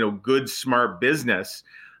 good, smart business.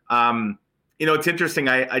 It's interesting.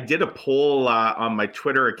 I did a poll on my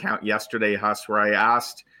Twitter account yesterday, Huss, where I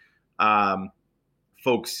asked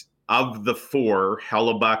folks of the 4,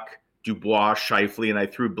 Hellebuyck, Dubois, Scheifele, and I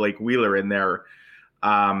threw Blake Wheeler in there.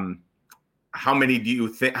 How many do you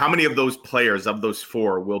think? How many of those players, of those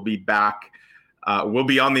 4, will be back? Will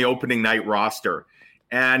be on the opening night roster?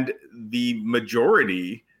 And the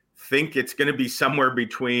majority think it's going to be somewhere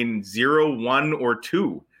between 0, 1, or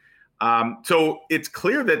 2. So it's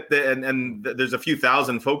clear that there's a few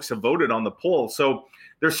thousand folks have voted on the poll. So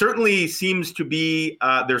there certainly seems to be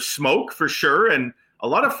there's smoke for sure, and a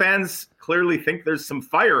lot of fans clearly think there's some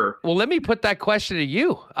fire. Well, let me put that question to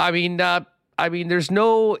you. I mean, there's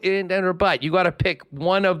no in or but. You got to pick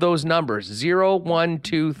one of those numbers: 0, 1,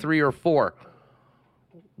 2, 3, or 4.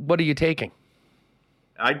 What are you taking?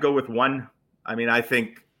 I'd go with 1. I mean, I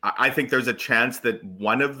think there's a chance that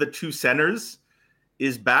one of the two centers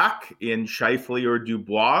is back in Scheifele or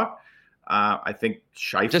Dubois. I think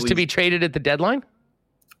Scheifele just to be traded at the deadline.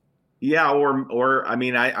 Yeah, or I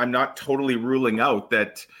mean, I'm not totally ruling out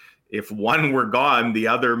that if one were gone, the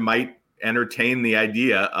other might entertain the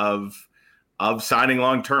idea of signing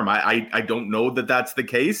long term. I don't know that that's the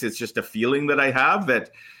case. It's just a feeling that I have that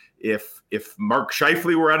if Mark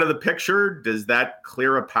Scheifele were out of the picture, does that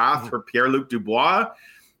clear a path for Pierre-Luc Dubois,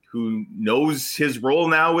 who knows his role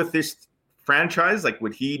now with this franchise? Like,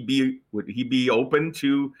 would he be open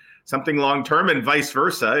to something long term, and vice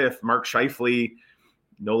versa? If Mark Scheifele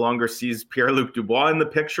no longer sees Pierre-Luc Dubois in the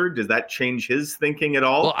picture, does that change his thinking at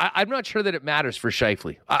all? Well, I'm not sure that it matters for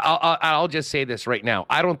Scheifele. I'll just say this right now.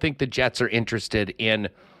 I don't think the Jets are interested in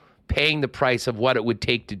paying the price of what it would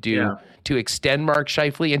take to do to extend Mark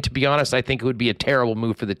Scheifele. And to be honest, I think it would be a terrible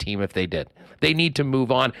move for the team if they did. They need to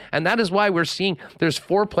move on. And that is why we're seeing there's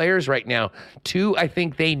 4 players right now. 2, I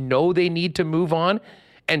think they know they need to move on.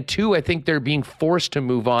 And 2, I think they're being forced to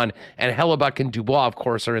move on. And Hellebuck and Dubois, of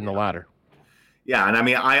course, are in the latter. Yeah, and I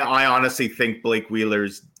mean, I honestly think Blake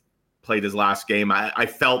Wheeler's played his last game. I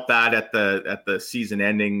felt that at the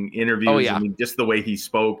season-ending interviews. Oh, yeah. I mean, just the way he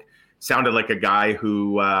spoke sounded like a guy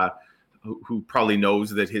who probably knows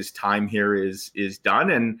that his time here is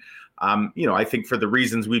done. And I think for the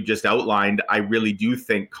reasons we've just outlined, I really do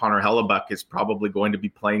think Connor Hellebuck is probably going to be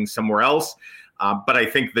playing somewhere else. But I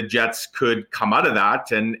think the Jets could come out of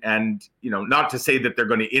that, and not to say that they're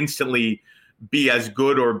going to instantly be as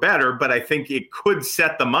good or better, but I think it could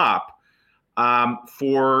set them up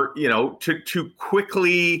for to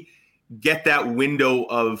quickly get that window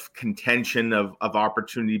of contention of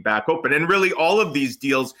opportunity back open. And really, all of these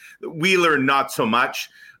deals, Wheeler not so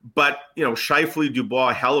much, but Scheifele,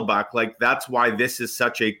 Dubois, Hellebuck, like that's why this is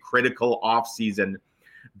such a critical offseason.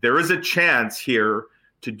 There is a chance here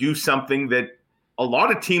to do something that a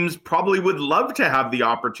lot of teams probably would love to have the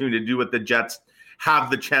opportunity to do what the Jets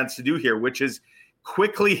have the chance to do here, which is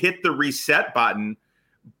quickly hit the reset button,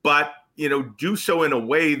 but do so in a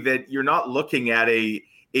way that you're not looking at a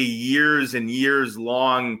years and years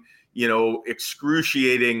long,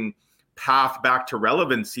 excruciating path back to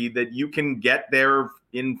relevancy, that you can get there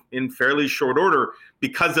in fairly short order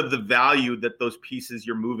because of the value that those pieces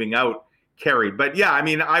you're moving out carry. But yeah, I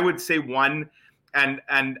mean, I would say 1, and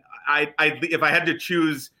I if I had to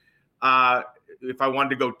choose, if I wanted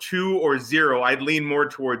to go 2 or 0, I'd lean more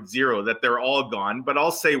towards 0, that they're all gone. But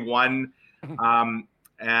I'll say 1.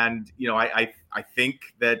 And I think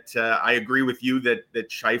that I agree with you that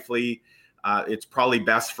Scheifele, it's probably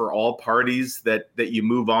best for all parties that you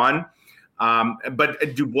move on.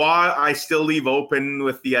 But Dubois, I still leave open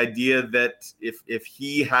with the idea that if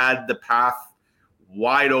he had the path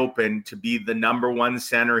wide open to be the number 1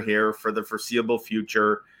 center here for the foreseeable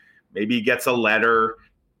future, maybe he gets a letter.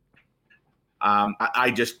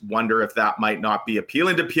 I just wonder if that might not be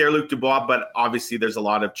appealing to Pierre-Luc Dubois, but obviously there's a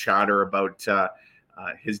lot of chatter about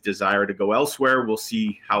his desire to go elsewhere. We'll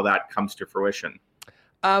see how that comes to fruition.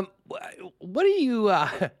 What do you,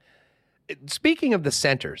 speaking of the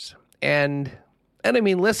centers, and I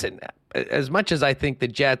mean, listen, as much as I think the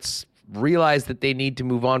Jets realize that they need to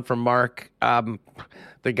move on from Mark,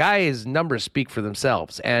 the guy's numbers speak for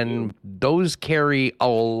themselves, and those carry a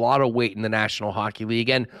lot of weight in the National Hockey League.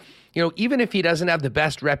 And even if he doesn't have the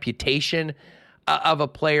best reputation of a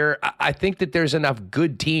player, I think that there's enough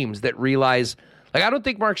good teams that realize, I don't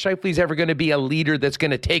think Mark Scheifele's ever going to be a leader that's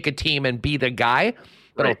going to take a team and be the guy.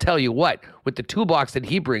 But I'll tell you what, with the toolbox that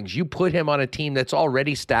he brings, you put him on a team that's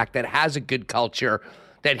already stacked, that has a good culture,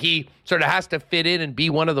 that he sort of has to fit in and be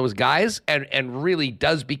one of those guys and really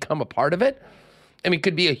does become a part of it. I mean, it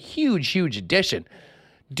could be a huge, huge addition.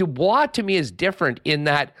 Dubois, to me, is different in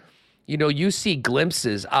that, you see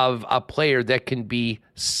glimpses of a player that can be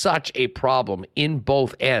such a problem in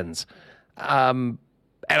both ends. And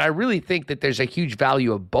I really think that there's a huge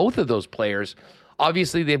value of both of those players.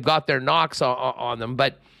 Obviously, they've got their knocks on them,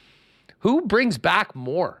 but who brings back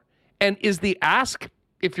more? And is the ask,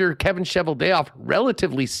 if you're Kevin Cheveldayoff,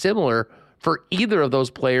 relatively similar for either of those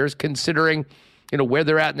players, considering where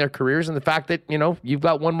they're at in their careers and the fact that, you've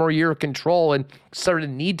got one more year of control and sort of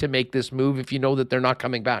need to make this move if you know that they're not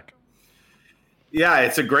coming back? Yeah,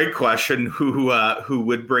 it's a great question. Who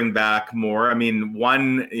would bring back more? I mean,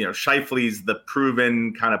 one, Scheifele's the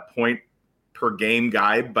proven kind of point per game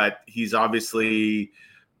guy, but he's obviously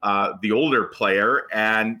the older player,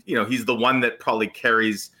 and he's the one that probably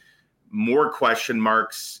carries more question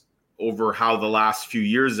marks over how the last few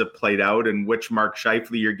years have played out and which Mark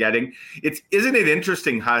Scheifele you're getting. Isn't it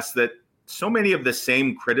interesting, Huss, that so many of the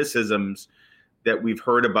same criticisms that we've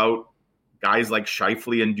heard about guys like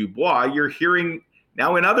Scheifele and Dubois, you're hearing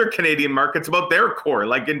now in other Canadian markets about their core.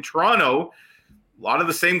 Like in Toronto, a lot of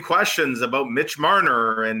the same questions about Mitch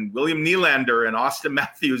Marner and William Nylander and Austin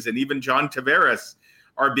Matthews and even John Tavares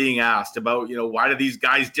are being asked about, why do these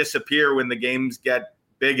guys disappear when the games get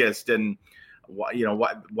biggest, and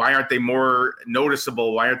why aren't they more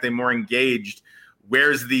noticeable? Why aren't they more engaged?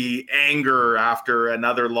 Where's the anger after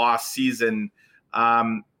another lost season?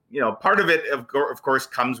 Part of it, of course,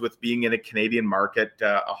 comes with being in a Canadian market,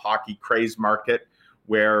 a hockey crazed market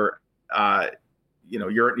where,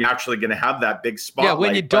 you're actually going to have that big spotlight. Yeah,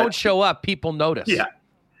 when you don't show up, people notice. Yeah,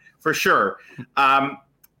 for sure. I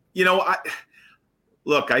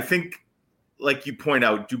think, like you point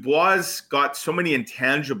out, Dubois got so many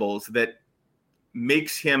intangibles that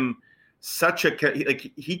makes him such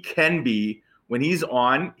he can be, when he's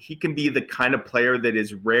on, he can be the kind of player that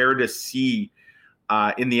is rare to see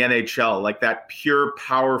in the NHL, like that pure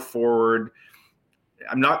power forward.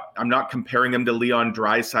 I'm not comparing him to Leon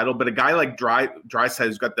Draisaitl, but a guy like Draisaitl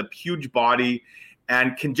who's got the huge body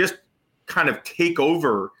and can just kind of take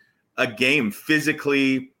over a game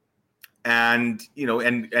physically and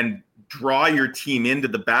draw your team into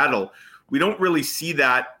the battle. We don't really see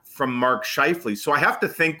that from Mark Scheifele. So I have to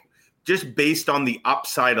think, just based on the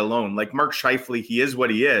upside alone, like Mark Scheifele, he is what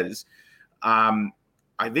he is.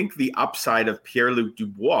 I think the upside of Pierre-Luc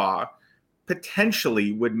Dubois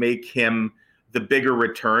potentially would make him the bigger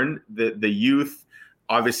return. The youth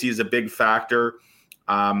obviously is a big factor.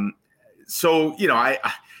 It'll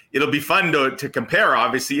be fun to compare,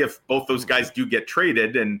 obviously, if both those guys do get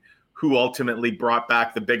traded and who ultimately brought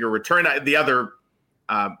back the bigger return. The other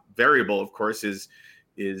variable, of course,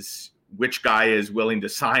 is which guy is willing to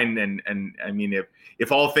sign. And I mean,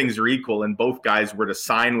 if all things are equal and both guys were to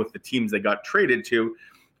sign with the teams they got traded to,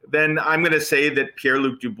 then I'm going to say that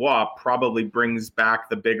Pierre-Luc Dubois probably brings back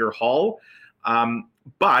the bigger haul.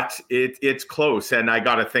 But it's close. And I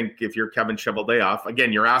got to think, if you're Kevin Cheveldayoff,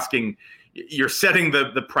 again, you're setting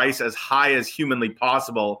the price as high as humanly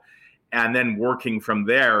possible and then working from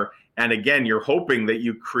there. And again, you're hoping that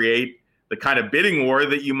you create the kind of bidding war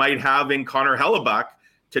that you might have in Connor Hellebuck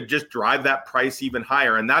to just drive that price even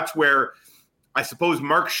higher. And that's where I suppose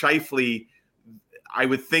Mark Scheifele, I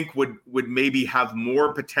would think, would maybe have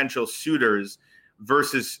more potential suitors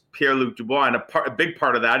versus Pierre-Luc Dubois. And a big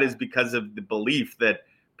part of that is because of the belief that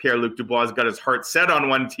Pierre-Luc Dubois has got his heart set on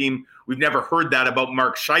one team. We've never heard that about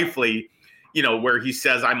Mark Scheifele, where he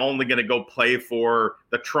says, I'm only going to go play for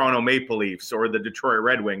the Toronto Maple Leafs or the Detroit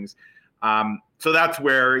Red Wings. So that's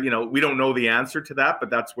where, we don't know the answer to that, but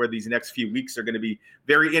that's where these next few weeks are going to be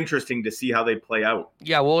very interesting to see how they play out.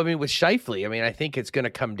 Yeah, well, I mean, with Scheifele, I think it's going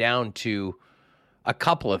to come down to a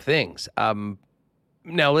couple of things.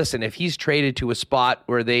 Now, listen, if he's traded to a spot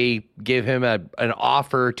where they give him an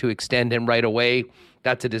offer to extend him right away,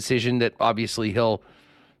 that's a decision that obviously he'll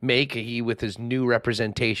make. He, with his new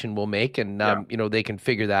representation, will make, and they can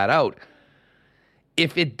figure that out.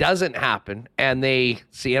 If it doesn't happen and they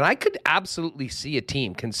see, and I could absolutely see a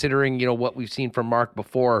team, considering, what we've seen from Mark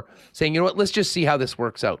before, saying, let's just see how this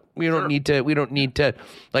works out. We don't need to,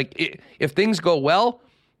 if things go well,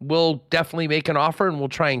 we'll definitely make an offer and we'll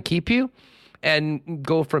try and keep you and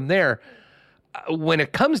go from there. When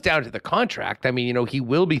it comes down to the contract, he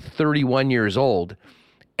will be 31 years old.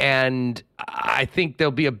 And I think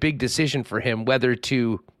there'll be a big decision for him whether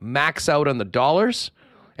to max out on the dollars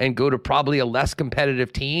and go to probably a less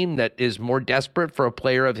competitive team that is more desperate for a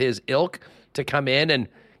player of his ilk to come in and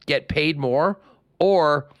get paid more,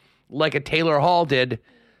 or like a Taylor Hall did,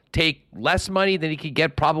 take less money than he could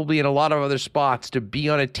get probably in a lot of other spots to be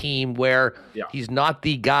on a team where he's not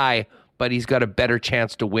the guy, but he's got a better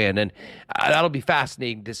chance to win. And that'll be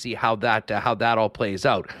fascinating to see how that all plays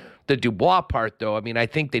out. The Dubois part, though, I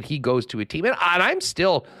think that he goes to a team, and I'm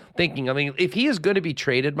still thinking, if he is going to be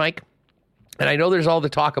traded, Mike, and I know there's all the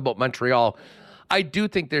talk about Montreal, I do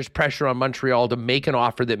think there's pressure on Montreal to make an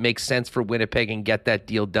offer that makes sense for Winnipeg and get that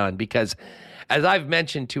deal done. Because as I've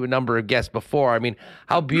mentioned to a number of guests before,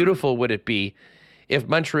 how beautiful would it be if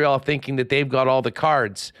Montreal, thinking that they've got all the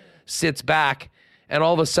cards, sits back and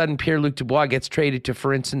all of a sudden Pierre-Luc Dubois gets traded to,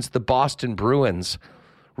 for instance, the Boston Bruins,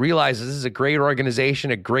 realizes this is a great organization,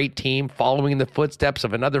 a great team, following in the footsteps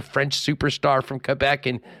of another French superstar from Quebec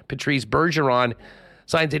and Patrice Bergeron,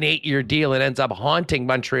 signs an 8-year deal and ends up haunting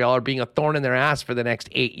Montreal or being a thorn in their ass for the next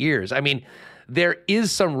 8 years. I mean, there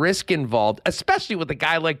is some risk involved, especially with a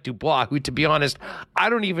guy like Dubois, who, to be honest, I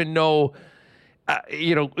don't even know.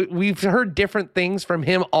 We've heard different things from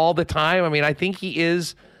him all the time. I mean, I think he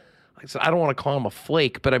is, I don't want to call him a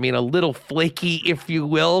flake, but I mean, a little flaky, if you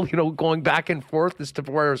will, going back and forth as to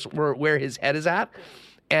where his head is at.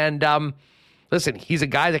 And listen, he's a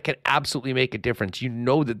guy that can absolutely make a difference. You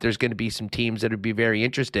know that there's going to be some teams that would be very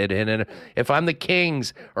interested in. And if I'm the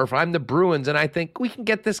Kings or if I'm the Bruins and I think we can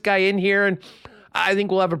get this guy in here and I think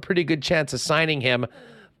we'll have a pretty good chance of signing him,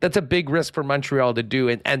 that's a big risk for Montreal to do.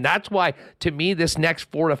 And that's why, to me, this next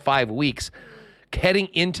 4 to 5 weeks, heading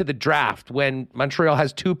into the draft, when Montreal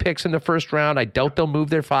has 2 picks in the first round, I doubt they'll move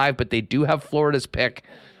their 5, but they do have Florida's pick.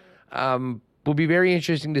 Will be very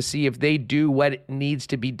interesting to see if they do what needs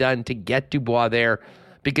to be done to get Dubois there.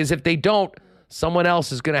 Because if they don't, someone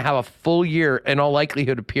else is going to have a full year, in all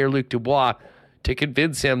likelihood, of Pierre-Luc Dubois to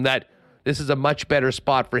convince him that this is a much better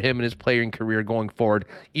spot for him in his playing career going forward,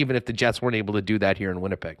 even if the Jets weren't able to do that here in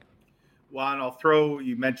Winnipeg. Well, and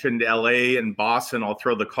you mentioned LA and Boston. I'll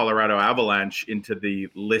throw the Colorado Avalanche into the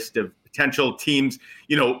list of potential teams,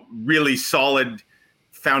 really solid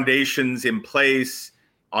foundations in place,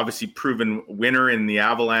 obviously proven winner in the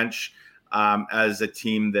Avalanche, as a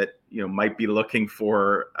team that, might be looking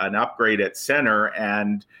for an upgrade at center.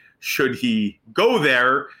 And should he go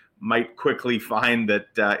there, might quickly find that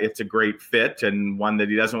it's a great fit and one that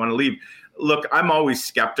he doesn't want to leave. Look, I'm always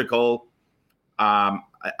skeptical. I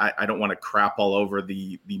don't want to crap all over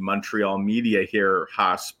the Montreal media here,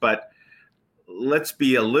 Huss, but let's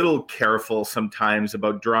be a little careful sometimes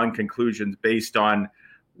about drawing conclusions based on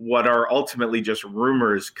what are ultimately just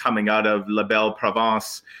rumors coming out of La Belle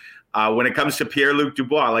Province. When it comes to Pierre-Luc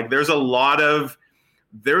Dubois, like there's a lot of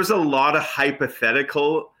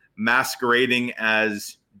hypothetical masquerading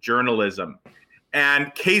as journalism.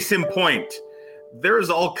 And case in point, there's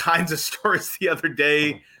all kinds of stories the other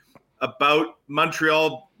day about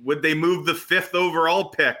Montreal. Would they move the 5th overall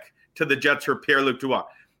pick to the Jets for Pierre-Luc Dubois?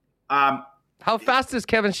 How fast does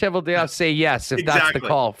Kevin Cheveldayoff say yes if that's the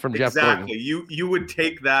call from Jeff Gordon? You would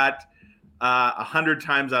take that 100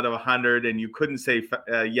 times out of 100, and you couldn't say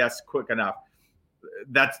yes quick enough.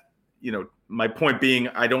 That's, my point being,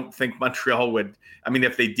 I don't think Montreal would. I mean,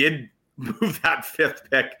 if they did move that 5th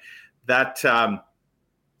pick, that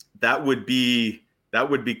would be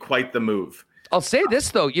quite the move. I'll say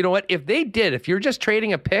this though, you know what? If you're just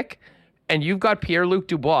trading a pick and you've got Pierre-Luc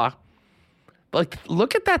Dubois, like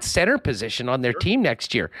look at that center position on their team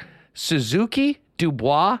next year. Suzuki,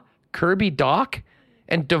 Dubois, Kirby Doc,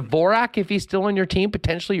 and Dvorak, if he's still on your team,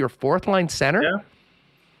 potentially your 4th line center. Yeah.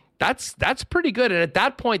 That's pretty good. And at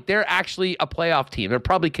that point, they're actually a playoff team. They're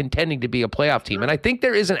probably contending to be a playoff team. And I think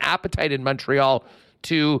there is an appetite in Montreal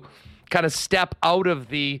to kind of step out of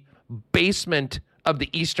the basement of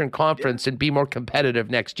the Eastern Conference and be more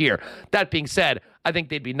competitive next year. That being said, I think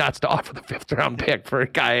they'd be nuts to offer the 5th round pick for a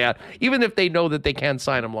guy, even if they know that they can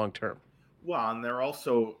sign him long term. Well, and they're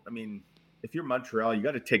also, if you're Montreal, you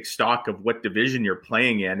got to take stock of what division you're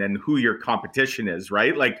playing in and who your competition is,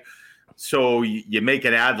 right? Like, so you make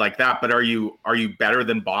an ad like that, but are you better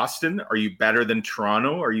than Boston? Are you better than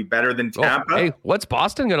Toronto? Are you better than Tampa? Hey, what's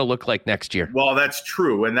Boston going to look like next year? Well, that's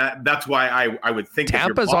true, and that's why I would think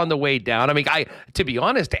Tampa's on the way down. To be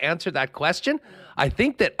honest, to answer that question, I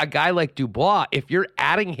think that a guy like Dubois, if you're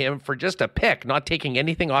adding him for just a pick, not taking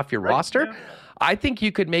anything off your roster, yeah, I think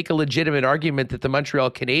you could make a legitimate argument that the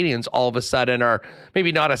Montreal Canadiens all of a sudden are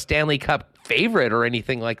maybe not a Stanley Cup favorite or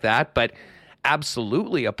anything like that, but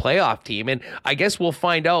absolutely a playoff team. And I guess we'll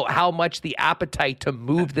find out how much the appetite to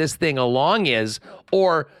move this thing along is,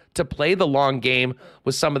 or to play the long game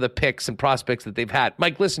with some of the picks and prospects that they've had.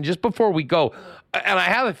 Mike, listen, just before we go, and I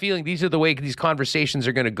have a feeling these are the way these conversations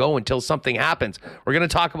are going to go until something happens. We're going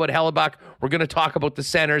to talk about Hellebuck. We're going to talk about the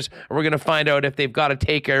centers, and we're going to find out if they've got a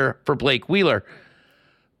taker for Blake Wheeler.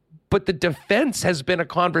 But the defense has been a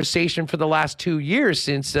conversation for the last 2 years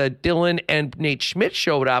since Dylan and Nate Schmidt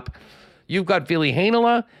showed up. You've got Ville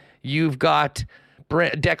Heinola. You've got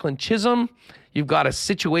Declan Chisholm. You've got a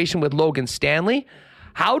situation with Logan Stanley.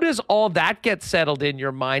 How does all that get settled in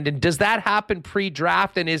your mind? And does that happen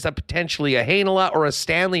pre-draft? And is potentially a Heinola or a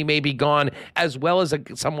Stanley maybe gone, as well as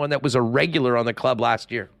someone that was a regular on the club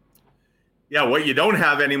last year? Yeah, what you don't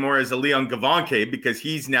have anymore is a Leon Gavanke, because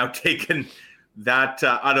he's now taken that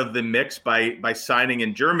out of the mix by signing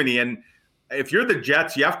in Germany. And if you're the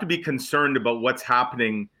Jets, you have to be concerned about what's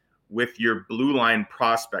happening with your blue line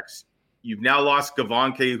prospects. You've now lost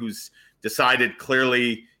Gavanke, who's decided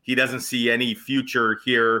clearly he doesn't see any future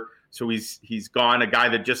here. So he's gone, a guy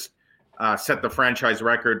that just set the franchise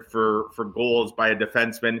record for goals by a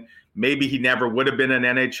defenseman. Maybe he never would have been an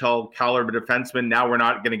NHL caliber defenseman. Now we're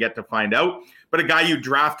not going to get to find out. But a guy you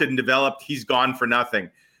drafted and developed, he's gone for nothing.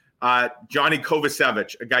 Johnny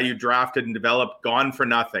Kovacevic, a guy you drafted and developed, gone for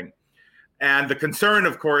nothing. And the concern,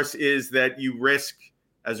 of course, is that you risk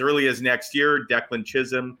as early as next year, Declan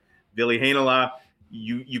Chisholm, Ville Heinola,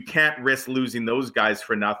 you can't risk losing those guys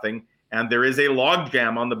for nothing. And there is a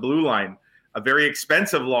logjam on the blue line, a very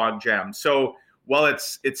expensive logjam. So while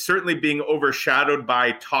it's certainly being overshadowed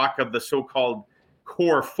by talk of the so-called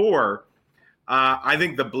core four, I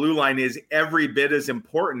think the blue line is every bit as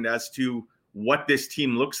important as to what this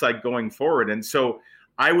team looks like going forward. And so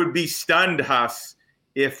I would be stunned, Huss,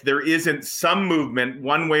 if there isn't some movement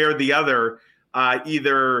one way or the other,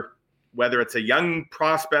 either whether it's a young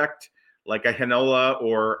prospect like a Heinola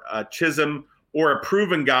or a Chisholm, or a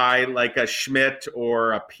proven guy like a Schmidt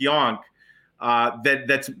or a Pionk,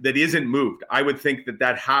 that isn't moved. I would think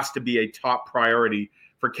that has to be a top priority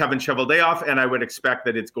for Kevin Cheveldayoff, and I would expect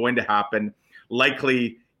that it's going to happen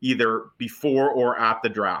likely either before or at the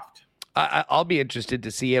draft. I'll be interested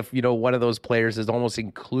to see if, one of those players is almost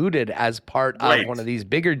included as part of one of these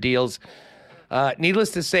bigger deals.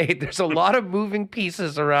 Needless to say, there's a lot of moving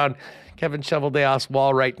pieces around Kevin Cheveldayoff's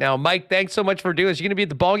wall right now. Mike, thanks so much for doing this. You going to be at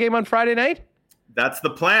the ball game on Friday night? That's the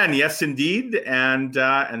plan. Yes, indeed. And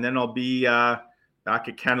then I'll be back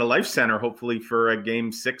at Canada Life Center, hopefully for a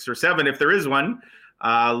game 6 or 7, if there is one.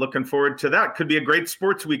 Looking forward to that. Could be a great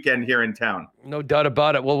sports weekend here in town. No doubt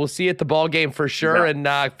about it. Well, we'll see you at the ball game for sure.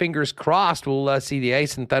 Yeah. And fingers crossed, we'll see the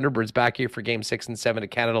Ice and Thunderbirds back here for game 6 and 7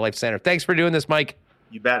 at Canada Life Center. Thanks for doing this, Mike.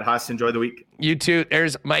 You bet, Huss. Enjoy the week. You too.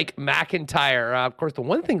 There's Mike McIntyre. Of course, the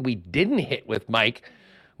one thing we didn't hit with Mike,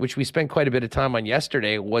 which we spent quite a bit of time on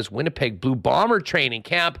yesterday, was Winnipeg Blue Bomber training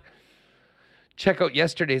camp. Check out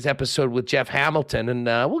yesterday's episode with Jeff Hamilton, and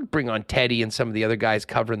we'll bring on Teddy and some of the other guys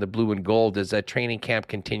covering the blue and gold as training camp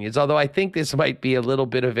continues. Although I think this might be a little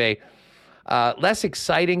bit of a less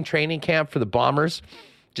exciting training camp for the Bombers,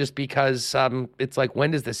 just because it's like,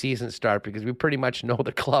 when does the season start? Because we pretty much know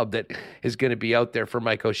the club that is going to be out there for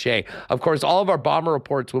Mike O'Shea. Of course, all of our Bomber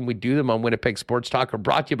reports, when we do them on Winnipeg Sports Talk, are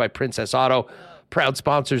brought to you by Princess Auto, proud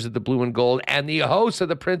sponsors of the blue and gold, and the hosts of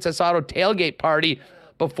the Princess Auto tailgate party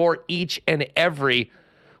before each and every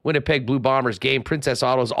Winnipeg Blue Bombers game. Princess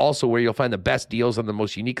Auto is also where you'll find the best deals on the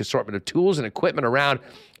most unique assortment of tools and equipment around.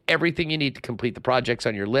 Everything you need to complete the projects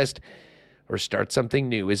on your list or start something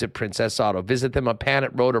new is at Princess Auto. Visit them on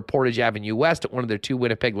Panet Road or Portage Avenue West at one of their 2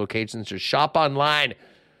 Winnipeg locations, or shop online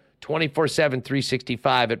 24/7,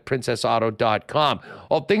 365 at princessauto.com.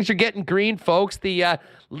 Well, things are getting green, folks. The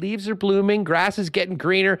leaves are blooming, grass is getting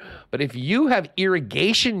greener. But if you have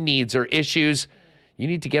irrigation needs or issues, you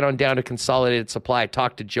need to get on down to Consolidated Supply.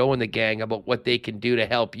 Talk to Joe and the gang about what they can do to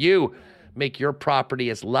help you make your property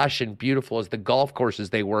as lush and beautiful as the golf courses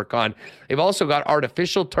they work on. They've also got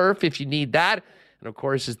artificial turf if you need that. And of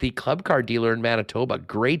course, is the club car dealer in Manitoba.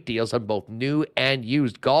 Great deals on both new and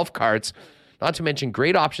used golf carts. Not to mention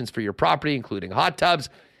great options for your property, including hot tubs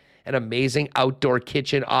and amazing outdoor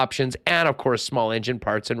kitchen options. And of course, small engine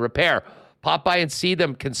parts and repair. Pop by and see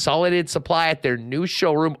them. Consolidated Supply at their new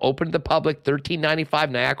showroom, open to the public, 1395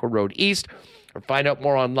 Niagara Road East. Or find out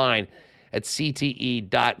more online at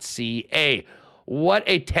cte.ca. What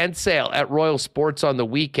a tent sale at Royal Sports on the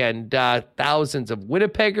weekend. Thousands of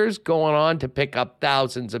Winnipeggers going on to pick up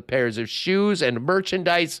thousands of pairs of shoes and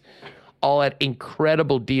merchandise, all at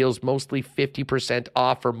incredible deals, mostly 50%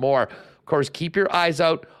 off or more. Of course, keep your eyes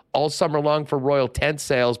out all summer long for Royal tent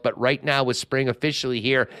sales, but right now with spring officially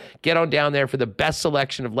here, get on down there for the best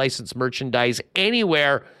selection of licensed merchandise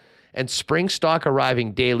anywhere, and spring stock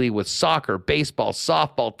arriving daily with soccer, baseball,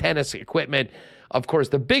 softball, tennis equipment, of course,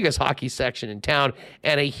 the biggest hockey section in town,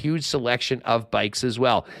 and a huge selection of bikes as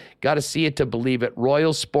well. Got to see it to believe it.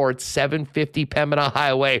 Royal Sports, 750 Pembina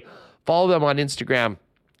Highway. Follow them on Instagram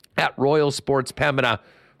at Royal Sports Pembina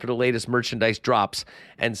for the latest merchandise drops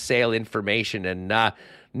and sale information. And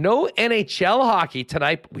no NHL hockey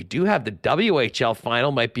tonight, but we do have the WHL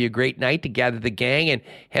final. Might be a great night to gather the gang and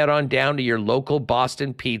head on down to your local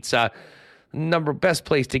Boston Pizza. Best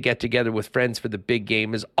place to get together with friends for the big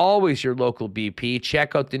game is always your local BP.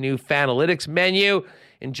 Check out the new Fanalytics menu.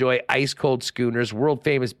 Enjoy ice-cold schooners,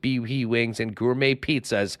 world-famous BP wings, and gourmet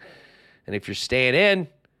pizzas. And if you're staying in,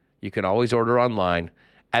 you can always order online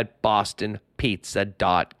at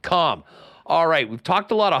bostonpizza.com. All right, we've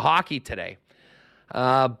talked a lot of hockey today.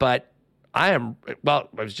 But I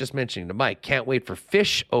was just mentioning to Mike, can't wait for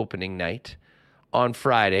Fish opening night on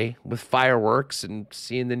Friday with fireworks and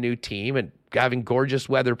seeing the new team and having gorgeous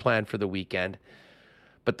weather planned for the weekend.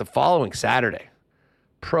 But the following Saturday,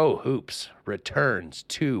 Pro Hoops returns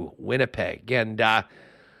to Winnipeg. And a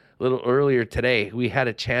little earlier today, we had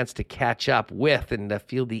a chance to catch up with and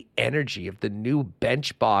feel the energy of the new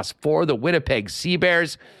bench boss for the Winnipeg Sea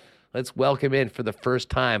Bears. Let's welcome in for the first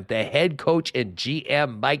time the head coach and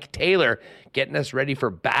GM, Mike Taylor, getting us ready for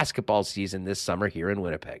basketball season this summer here in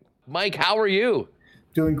Winnipeg. Mike, how are you?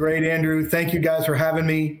 Doing great, Andrew. Thank you guys for having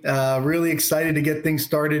me. Really excited to get things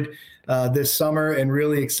started this summer and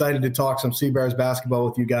really excited to talk some Sea Bears basketball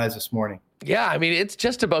with you guys this morning. Yeah, I mean, it's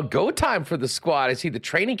just about go time for the squad. I see the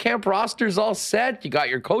training camp roster's all set. You got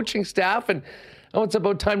your coaching staff, and it's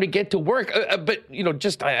about time to get to work. But,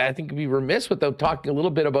 I think it'd be remiss without talking a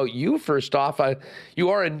little bit about you first off. You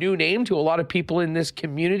are a new name to a lot of people in this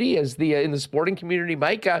community in the sporting community,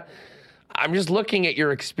 Mike. I'm just looking at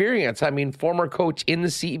your experience. I mean, former coach in the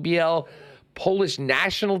CBL, Polish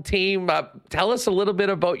national team. Tell us a little bit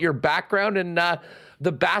about your background and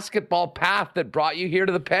the basketball path that brought you here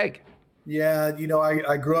to the Peg. Yeah,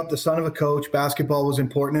 I grew up the son of a coach. Basketball was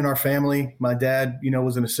important in our family. My dad,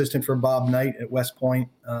 was an assistant for Bob Knight at West Point,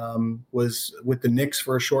 was with the Knicks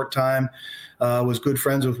for a short time, was good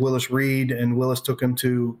friends with Willis Reed, and Willis took him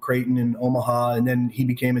to Creighton and Omaha, and then he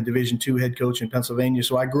became a Division II head coach in Pennsylvania.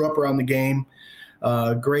 So I grew up around the game,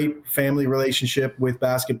 great family relationship with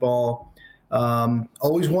basketball.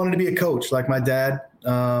 Always wanted to be a coach like my dad,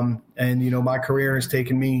 and my career has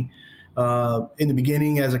taken me in the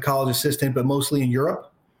beginning as a college assistant, but mostly in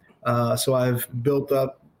Europe. So I've built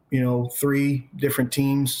up, 3 different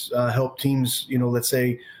teams, helped teams, let's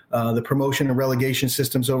say the promotion and relegation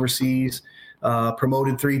systems overseas,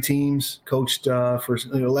 promoted 3 teams, coached for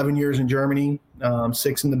 11 years in Germany,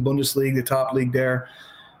 6 in the Bundesliga, the top league there,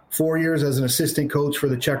 4 years as an assistant coach for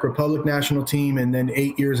the Czech Republic national team, and then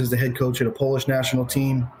 8 years as the head coach at a Polish national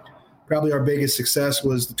team. Probably our biggest success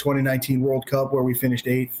was the 2019 World Cup, where we finished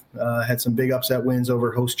 8th, had some big upset wins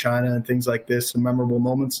over host China and things like this, some memorable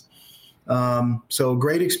moments. So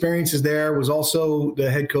great experiences there. Was also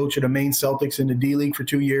the head coach at a Maine Celtics in the D-League for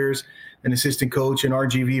 2 years, an assistant coach in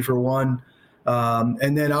RGV for 1.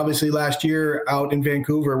 And then obviously last year out in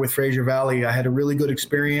Vancouver with Fraser Valley, I had a really good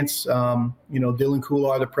experience. Dylan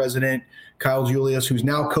Kular, the president, Kyle Julius, who's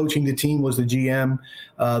now coaching the team, was the GM.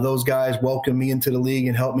 Those guys welcomed me into the league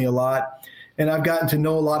and helped me a lot. And I've gotten to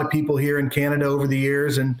know a lot of people here in Canada over the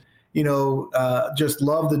years and, just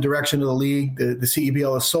love the direction of the league. The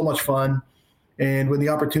CEBL is so much fun. And when the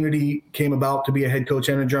opportunity came about to be a head coach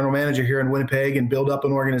and a general manager here in Winnipeg and build up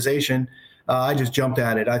an organization, I just jumped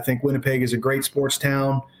at it. I think Winnipeg is a great sports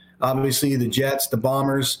town. Obviously, the Jets, the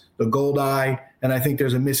Bombers, the Goldeye, and I think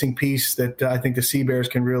there's a missing piece that I think the Sea Bears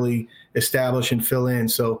can really establish and fill in.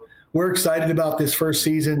 So we're excited about this first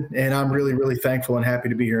season, and I'm really, really thankful and happy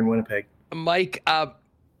to be here in Winnipeg. Mike,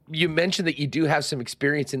 you mentioned that you do have some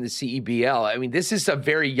experience in the CEBL. I mean, this is a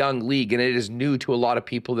very young league, and it is new to a lot of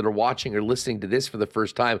people that are watching or listening to this for the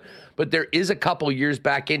first time. But there is a couple years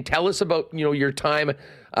back in. Tell us about your time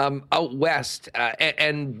out west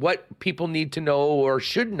and what people need to know or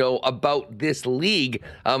should know about this league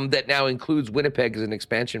that now includes Winnipeg as an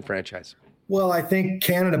expansion franchise. Well, I think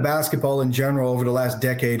Canada basketball in general over the last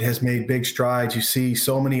decade has made big strides. You see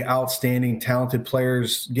so many outstanding, talented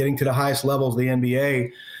players getting to the highest levels of the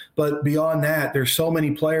NBA. But beyond that, there's so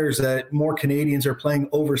many players that more Canadians are playing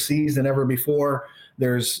overseas than ever before.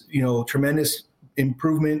 There's, tremendous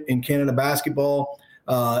improvement in Canada basketball.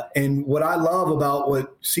 And what I love about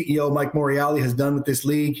what CEO Mike Morreale has done with this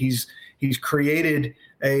league, he's created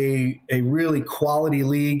a really quality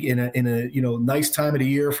league in a nice time of the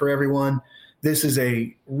year for everyone. This is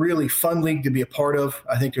a really fun league to be a part of.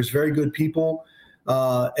 I think there's very good people,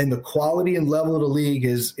 and the quality and level of the league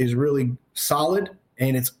is really solid,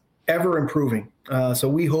 and it's ever improving. So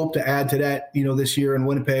we hope to add to that, this year in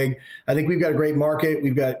Winnipeg. I think we've got a great market.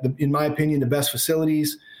 We've got, in my opinion, the best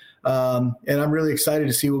facilities, and I'm really excited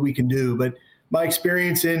to see what we can do. But my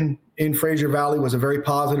experience in Fraser Valley was a very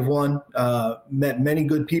positive one. Met many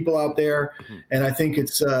good people out there, and I think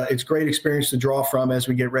it's great experience to draw from as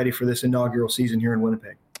we get ready for this inaugural season here in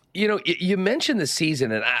Winnipeg. You mentioned the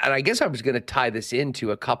season, and I guess I was going to tie this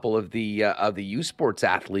into a couple of the U Sports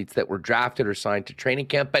athletes that were drafted or signed to training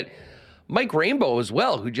camp, but Mike Rainbow as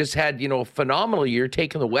well, who just had, a phenomenal year,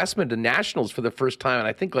 taking the Westman to nationals for the first time in,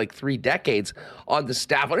 I think, like 3 decades on the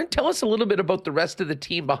staff. Why don't you tell us a little bit about the rest of the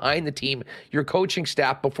team behind the team, your coaching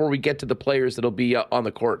staff, before we get to the players that'll be on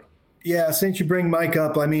the court? Yeah, since you bring Mike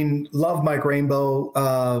up, I mean, love Mike Rainbow.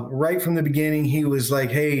 Right from the beginning, he was like,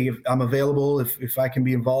 hey, I'm available if I can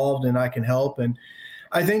be involved and I can help. And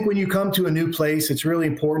I think when you come to a new place, it's really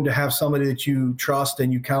important to have somebody that you trust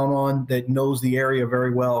and you count on that knows the area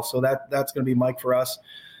very well. So that's going to be Mike for us.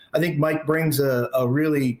 I think Mike brings a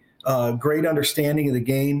really great understanding of the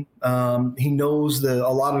game. He knows a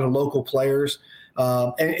lot of the local players.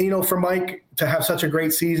 And for Mike to have such a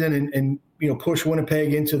great season and push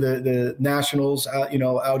Winnipeg into the Nationals,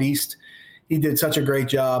 out east, he did such a great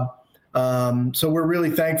job. So we're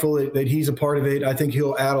really thankful that he's a part of it. I think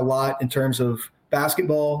he'll add a lot in terms of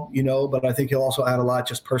basketball, but I think he'll also add a lot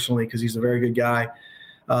just personally because he's a very good guy.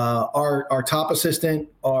 Our top assistant,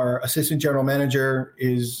 our assistant general manager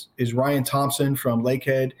is Ryan Thompson from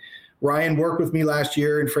Lakehead. Ryan worked with me last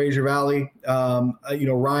year in Fraser Valley.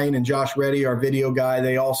 Ryan and Josh Reddy, our video guy,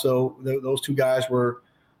 those two guys were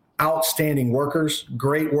outstanding workers,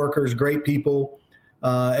 great people.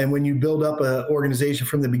 And when you build up an organization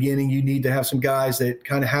from the beginning, you need to have some guys that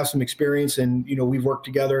kind of have some experience, and we've worked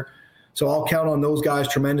together. So I'll count on those guys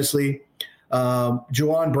tremendously.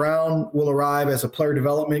 Juwan Brown will arrive as a player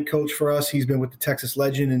development coach for us. He's been with the Texas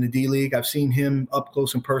Legend in the D-League. I've seen him up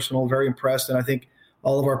close and personal, very impressed, and I think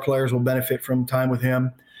all of our players will benefit from time with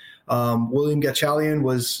him. William Gatchalian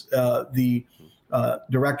was the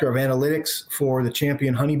director of analytics for the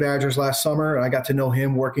champion Honey Badgers last summer, and I got to know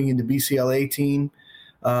him working in the BCLA team.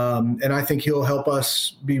 And I think he'll help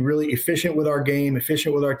us be really efficient with our game,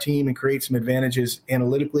 efficient with our team, and create some advantages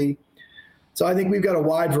analytically. So I think we've got a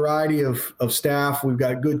wide variety of staff. We've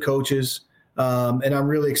got good coaches, and I'm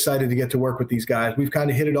really excited to get to work with these guys. We've kind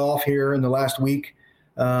of hit it off here in the last week.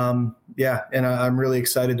 And I'm really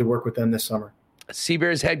excited to work with them this summer.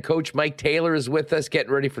 Seabears head coach Mike Taylor is with us,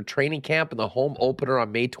 getting ready for training camp and the home opener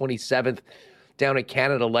on May 27th down at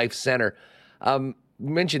Canada Life Center. You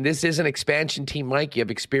mentioned this is an expansion team, Mike. You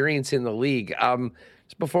have experience in the league.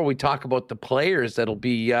 Just before we talk about the players that'll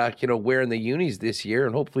be, wearing the unis this year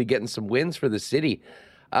and hopefully getting some wins for the city,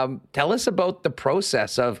 tell us about the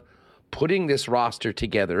process of putting this roster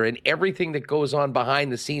together and everything that goes on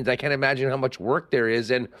behind the scenes. I can't imagine how much work there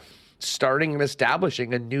is in starting and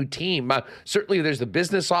establishing a new team. Certainly there's the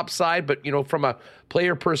business ops side, but, from a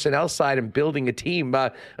player personnel side and building a team,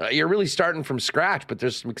 you're really starting from scratch, but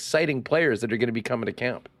there's some exciting players that are going to be coming to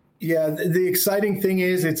camp. Yeah, the exciting thing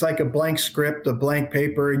is it's like a blank script, a blank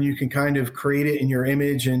paper, and you can kind of create it in your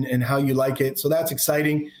image and how you like it. So that's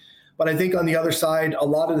exciting. But I think on the other side, a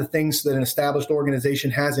lot of the things that an established organization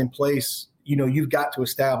has in place, you've got to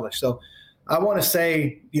establish. So I want to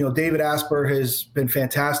say, David Asper has been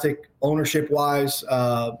fantastic ownership-wise,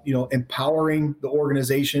 empowering the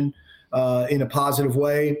organization in a positive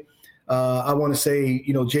way. I want to say,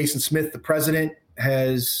 Jason Smith, the president,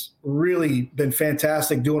 has really been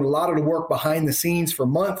fantastic, doing a lot of the work behind the scenes for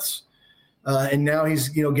months. And now he's,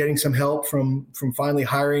 getting some help from finally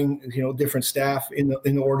hiring, different staff in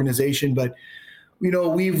the organization. But,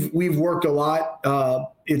 we've worked a lot.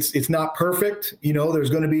 It's not perfect. There's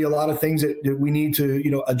going to be a lot of things that we need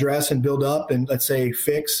to, address and build up and, let's say,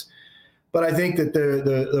 fix. But I think that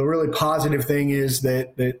the really positive thing is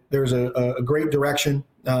that there's a great direction.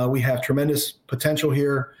 We have tremendous potential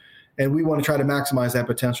here, and we want to try to maximize that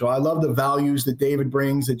potential. I love the values that David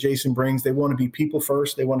brings, that Jason brings. They want to be people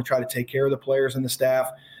first. They want to try to take care of the players and the staff.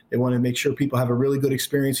 They want to make sure people have a really good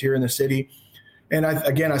experience here in the city. And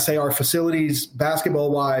I say our facilities,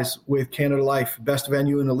 basketball-wise, with Canada Life, best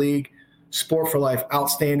venue in the league, Sport for Life,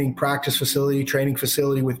 outstanding practice facility, training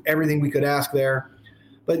facility with everything we could ask there.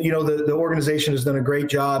 But, the organization has done a great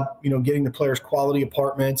job, getting the players quality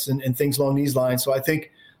apartments and things along these lines. So I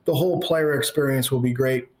think the whole player experience will be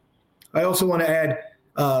great. I also want to add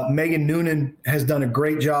Megan Noonan has done a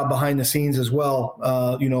great job behind the scenes as well.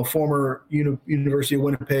 Former University of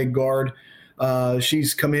Winnipeg guard.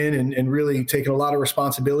 She's come in and really taken a lot of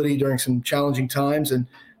responsibility during some challenging times, and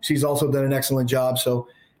she's also done an excellent job. So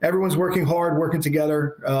everyone's working hard, working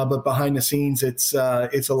together, but behind the scenes, it's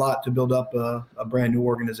a lot to build up a brand new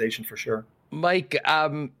organization for sure. Mike,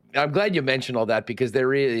 I'm glad you mentioned all that, because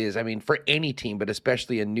there is, for any team, but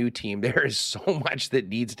especially a new team, there is so much that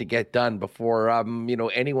needs to get done before,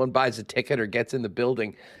 anyone buys a ticket or gets in the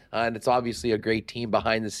building. And it's obviously a great team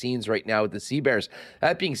behind the scenes right now with the Seabears.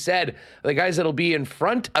 That being said, the guys that'll be in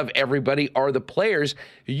front of everybody are the players.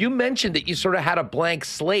 You mentioned that you sort of had a blank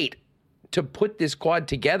slate to put this quad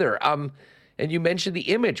together. And you mentioned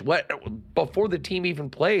the image. What, before the team even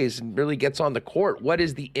plays and really gets on the court, what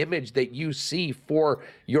is the image that you see for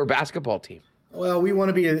your basketball team? Well, we want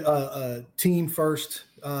to be a team first,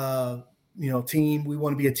 team. We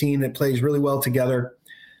want to be a team that plays really well together.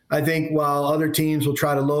 I think while other teams will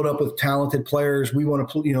try to load up with talented players, we want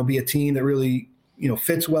to, be a team that really,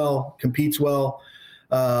 fits well, competes well.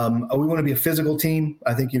 We want to be a physical team.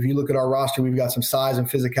 I think if you look at our roster, we've got some size and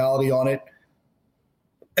physicality on it.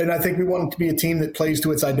 And I think we want it to be a team that plays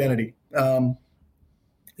to its identity.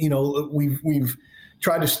 We've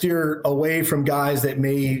tried to steer away from guys that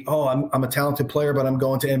may, I'm a talented player, but I'm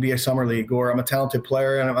going to NBA Summer League, or I'm a talented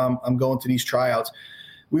player and I'm going to these tryouts.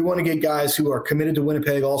 We want to get guys who are committed to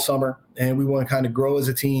Winnipeg all summer, and we want to kind of grow as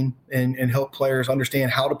a team and help players understand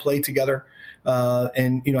how to play together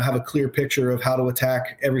and have a clear picture of how to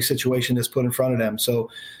attack every situation that's put in front of them. So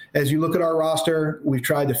as you look at our roster, we've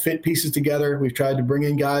tried to fit pieces together. We've tried to bring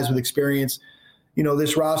in guys with experience.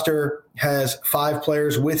 This roster has 5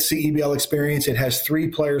 players with CEBL experience. It has 3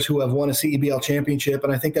 players who have won a CEBL championship,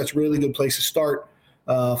 and I think that's a really good place to start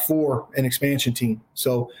for an expansion team.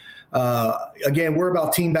 So, again, we're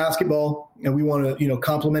about team basketball, and we want to,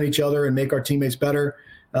 complement each other and make our teammates better.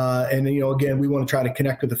 And again, we want to try to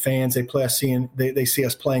connect with the fans. They see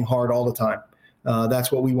us playing hard all the time.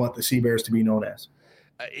 That's what we want the Sea Bears to be known as.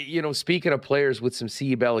 Speaking of players with some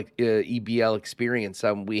EBL experience,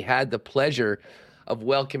 we had the pleasure of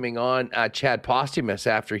welcoming on Chad Posthumous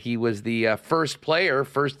after he was the first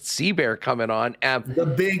Sea Bear coming on.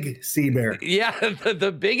 The big Sea Bear. Yeah,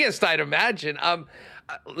 the biggest, I'd imagine.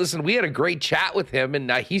 Listen, we had a great chat with him,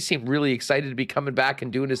 and he seemed really excited to be coming back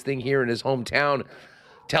and doing his thing here in his hometown.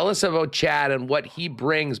 Tell us about Chad and what he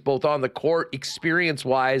brings both on the court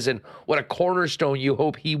experience-wise and what a cornerstone you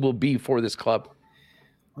hope he will be for this club.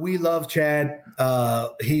 We love Chad.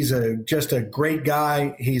 He's just a great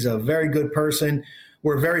guy. He's a very good person.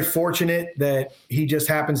 We're very fortunate that he just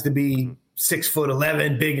happens to be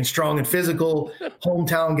 6'11", big and strong and physical,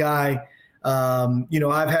 hometown guy.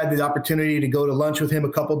 I've had the opportunity to go to lunch with him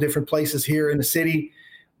a couple different places here in the city.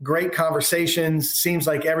 Great conversations. Seems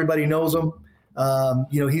like everybody knows him.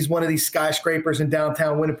 He's one of these skyscrapers in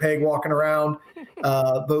downtown Winnipeg walking around.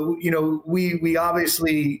 But we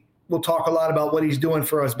obviously will talk a lot about what he's doing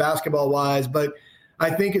for us basketball-wise, but I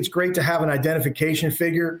think it's great to have an identification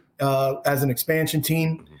figure as an expansion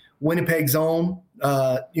team. Winnipeg's own,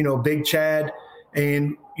 Big Chad,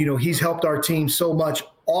 and, he's helped our team so much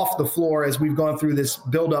off the floor as we've gone through this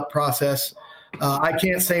build-up process. I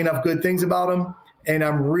can't say enough good things about him, and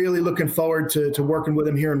I'm really looking forward to working with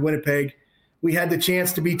him here in Winnipeg. We had the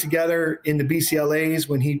chance to be together in the BCLAs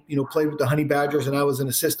when he, played with the Honey Badgers, and I was an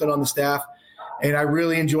assistant on the staff. And I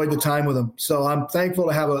really enjoyed the time with him. So I'm thankful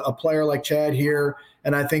to have a player like Chad here,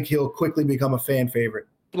 and I think he'll quickly become a fan favorite.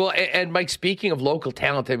 Well, and Mike, speaking of local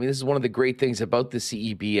talent, this is one of the great things about the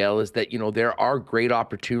CEBL is that, there are great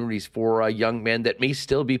opportunities for young men that may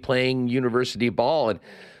still be playing university ball. And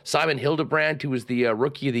Simon Hildebrand, who was the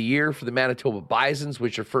Rookie of the Year for the Manitoba Bisons,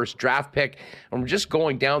 was your first draft pick. And we're just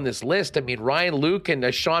going down this list. Ryan Luke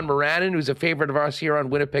and Sean Moranin, who's a favorite of ours here on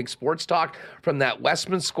Winnipeg Sports Talk from that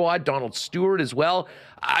Westman squad, Donald Stewart as well.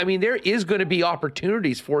 There is going to be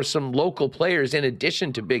opportunities for some local players in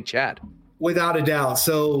addition to Big Chad. Without a doubt.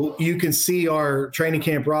 So you can see our training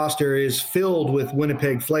camp roster is filled with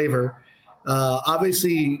Winnipeg flavor.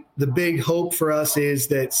 Obviously, the big hope for us is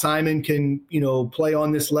that Simon can, play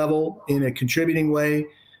on this level in a contributing way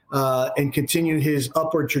and continue his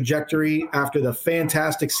upward trajectory after the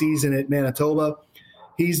fantastic season at Manitoba.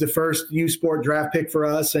 He's the first U Sport draft pick for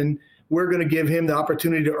us, and we're going to give him the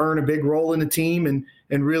opportunity to earn a big role in the team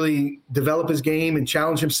and really develop his game and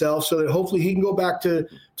challenge himself so that hopefully he can go back to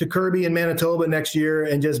Kirby and Manitoba next year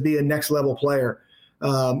and just be a next-level player.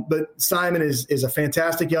 But Simon is a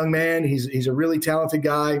fantastic young man. He's a really talented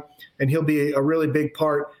guy, and he'll be a really big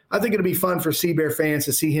part. I think it'll be fun for Sea Bear fans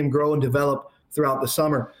to see him grow and develop throughout the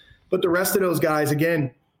summer. But the rest of those guys,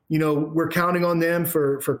 again, we're counting on them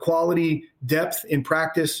for quality depth in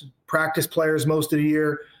practice players most of the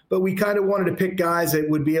year. But we kind of wanted to pick guys that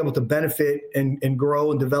would be able to benefit and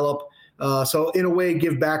grow and develop. So in a way,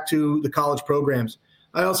 give back to the college programs.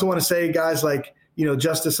 I also want to say guys like,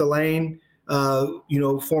 Justice Elaine,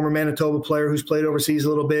 former Manitoba player who's played overseas a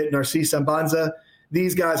little bit, Narcisse Ambanza.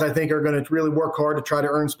 These guys, I think, are going to really work hard to try to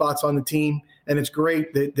earn spots on the team. And it's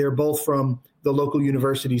great that they're both from the local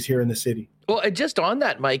universities here in the city. Well, and just on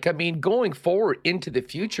that, Mike, going forward into the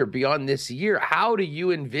future beyond this year, how do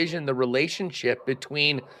you envision the relationship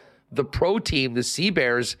between the pro team, the Sea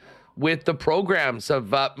Bears, with the programs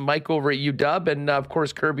of Mike over at UW and, of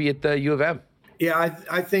course, Kirby at the U of M? Yeah,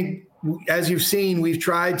 I think, as you've seen, we've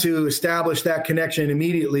tried to establish that connection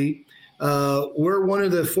immediately. We're one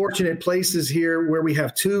of the fortunate places here where we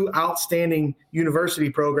have 2 outstanding university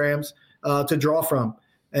programs to draw from.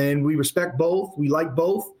 And we respect both. We like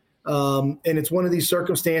both. And it's one of these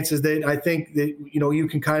circumstances that I think that, you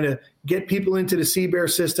can kind of get people into the Sea Bear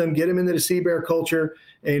system, get them into the Sea Bear culture,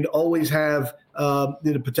 and always have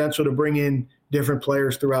the potential to bring in different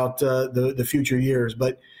players throughout the future years.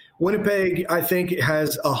 But Winnipeg, I think,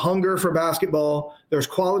 has a hunger for basketball. There's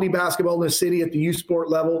quality basketball in the city at the youth sport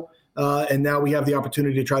level. And now we have the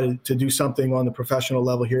opportunity to try to do something on the professional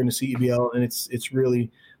level here in the CEBL. And it's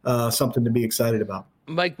really something to be excited about.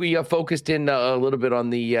 Mike, we focused in a little bit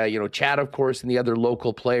on the, Chad, of course, and the other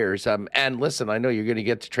local players. And listen, I know you're going to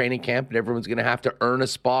get to training camp and everyone's going to have to earn a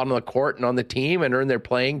spot on the court and on the team and earn their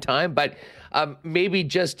playing time. But maybe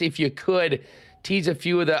just if you could tease a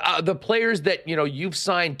few of the players that, you've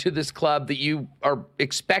signed to this club that you are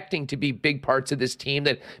expecting to be big parts of this team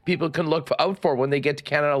that people can look out for when they get to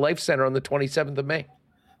Canada Life Center on the 27th of May.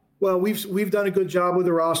 Well, we've done a good job with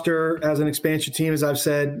the roster as an expansion team, as I've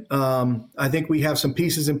said. I think we have some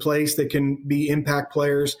pieces in place that can be impact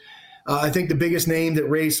players. I think the biggest name that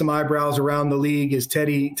raised some eyebrows around the league is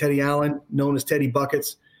Teddy Allen, known as Teddy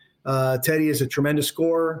Buckets. Teddy is a tremendous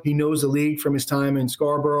scorer. He knows the league from his time in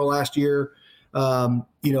Scarborough last year.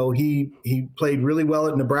 He played really well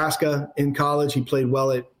at Nebraska in college. He played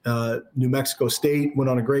well at New Mexico State, went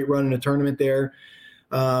on a great run in a tournament there.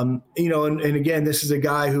 And again, this is a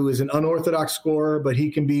guy who is an unorthodox scorer, but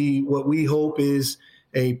he can be what we hope is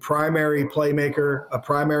a primary playmaker, a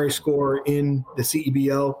primary scorer in the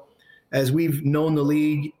CEBL. As we've known the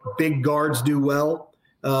league, big guards do well.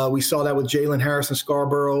 We saw that with Jalen Harris in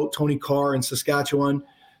Scarborough, Tony Carr in Saskatchewan.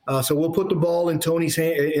 So we'll put the ball in Teddy's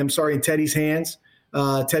hands.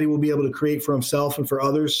 Teddy will be able to create for himself and for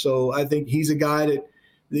others. So I think he's a guy that,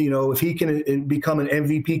 if he can become an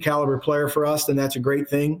MVP caliber player for us, then that's a great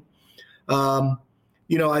thing.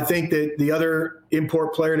 I think that the other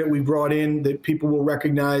import player that we brought in that people will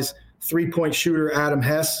recognize, 3-point shooter Adam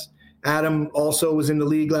Hess. Adam also was in the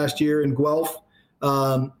league last year in Guelph.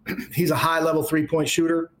 He's a high-level 3-point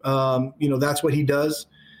shooter. That's what he does.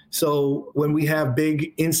 So when we have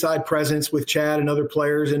big inside presence with Chad and other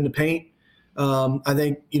players in the paint, I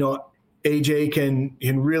think, AJ can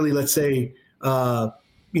really, let's say,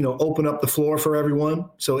 open up the floor for everyone.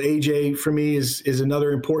 So AJ, for me, is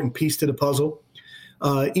another important piece to the puzzle.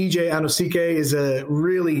 EJ Anosike is a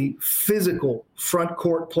really physical front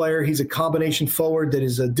court player. He's a combination forward that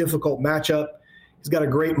is a difficult matchup. He's got a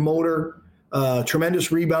great motor, tremendous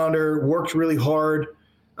rebounder, works really hard.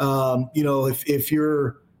 If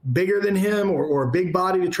you're bigger than him or a big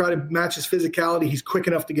body to try to match his physicality, he's quick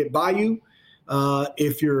enough to get by you.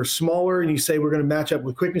 If you're smaller and you say we're going to match up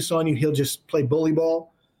with quickness on you, he'll just play bully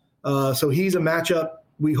ball. So he's a matchup.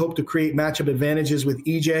 We hope to create matchup advantages with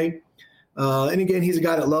EJ. And again, he's a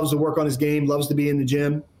guy that loves to work on his game, loves to be in the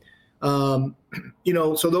gym. So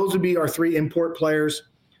those would be our 3 import players.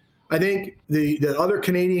 I think the other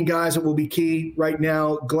Canadian guys that will be key right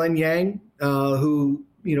now, Glenn Yang, who,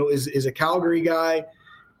 is a Calgary guy,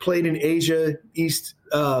 played in Asia, East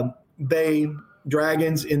Bay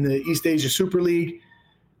Dragons in the East Asia Super League.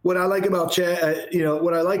 What I like about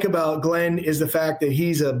what I like about Glenn is the fact that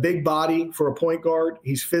he's a big body for a point guard.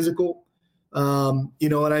 He's physical, and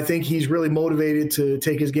I think he's really motivated to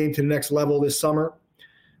take his game to the next level this summer.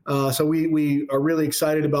 So we are really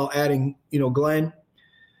excited about adding, Glenn.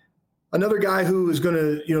 Another guy who is going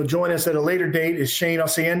to, join us at a later date is Shane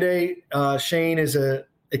Ossiende. Shane is a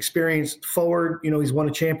experienced forward. He's won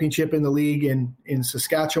a championship in the league in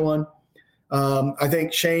Saskatchewan. I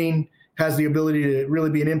think Shane has the ability to really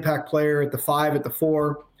be an impact player at the 5, at the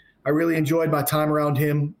 4. I really enjoyed my time around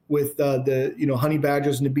him with the Honey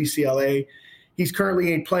Badgers and the BCLA. He's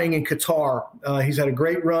currently playing in Qatar. He's had a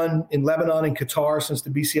great run in Lebanon and Qatar since the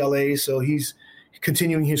BCLA, so he's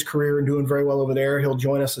continuing his career and doing very well over there. He'll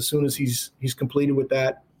join us as soon as he's completed with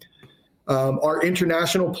that. Our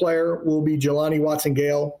international player will be Jelani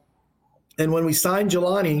Watson-Gale. And when we signed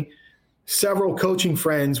Jelani, several coaching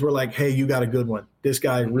friends were like, hey, you got a good one. This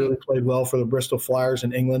guy really played well for the Bristol Flyers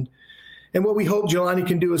in England. And what we hope Jelani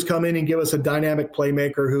can do is come in and give us a dynamic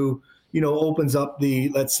playmaker who, opens up the,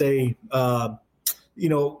 let's say,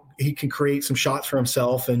 he can create some shots for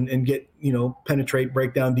himself and get, penetrate,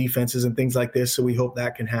 break down defenses and things like this. So we hope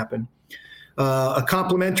that can happen. A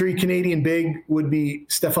complementary Canadian big would be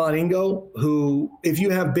Stefan Ingo, who, if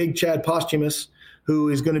you have big Chad Posthumus, who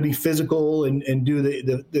is going to be physical and do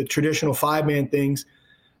the traditional 5-man things,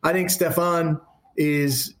 I think Stefan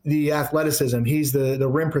is the athleticism. He's the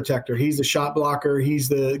rim protector. He's the shot blocker. He's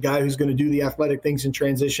the guy who's going to do the athletic things in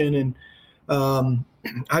transition. And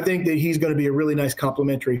I think that he's going to be a really nice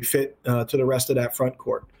complementary fit to the rest of that front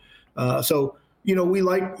court. So we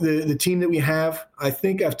like the team that we have. I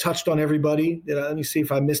think I've touched on everybody. Let me see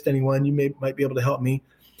if I missed anyone. You might be able to help me.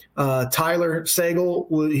 Tyler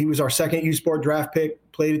Sagal, he was our second U Sport draft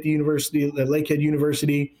pick, played at the university, at Lakehead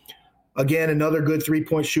University. Again, another good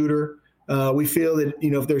 3-point shooter. We feel that,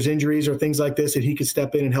 if there's injuries or things like this, that he could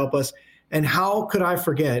step in and help us. And how could I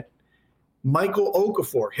forget Michael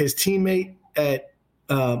Okafor, his teammate at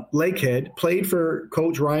Lakehead, played for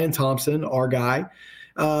Coach Ryan Thompson, our guy.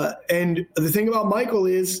 And the thing about Michael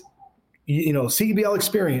is, CBL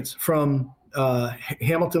experience from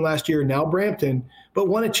Hamilton last year, now Brampton, but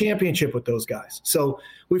won a championship with those guys. So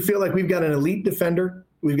we feel like we've got an elite defender.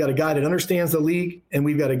 We've got a guy that understands the league, and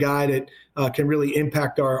we've got a guy that can really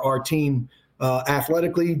impact our team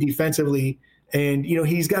athletically, defensively. And,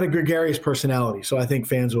 he's got a gregarious personality. So I think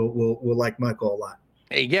fans will like Michael a lot.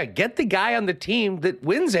 Hey, yeah, get the guy on the team that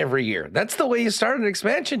wins every year. That's the way you start an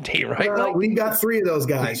expansion team, right? We got 3 of those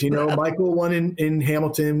guys. Michael won in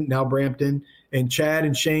Hamilton, now Brampton, and Chad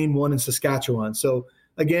and Shane won in Saskatchewan. So,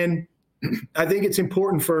 again, I think it's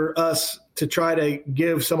important for us to try to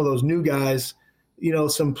give some of those new guys,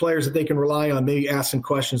 some players that they can rely on, maybe ask some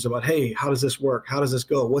questions about, hey, how does this work? How does this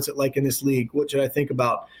go? What's it like in this league? What should I think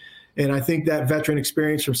about? And I think that veteran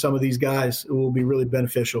experience from some of these guys will be really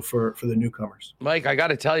beneficial for the newcomers. Mike, I got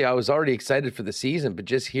to tell you, I was already excited for the season, but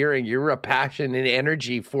just hearing your passion and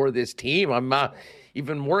energy for this team, I'm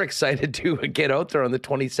even more excited to get out there on the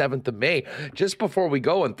 27th of May. Just before we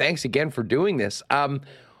go, and thanks again for doing this,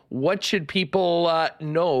 what should people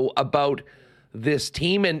know about this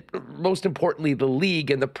team and, most importantly, the league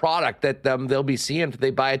and the product that they'll be seeing if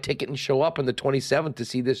they buy a ticket and show up on the 27th to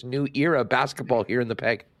see this new era of basketball here in the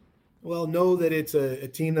Peg? Well, know that it's a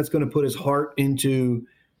team that's going to put his heart into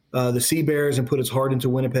the Sea Bears and put his heart into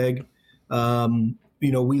Winnipeg.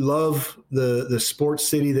 We love the sports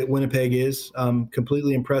city that Winnipeg is. I'm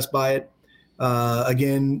completely impressed by it.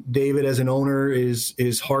 Again, David, as an owner,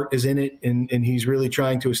 his heart is in it, and he's really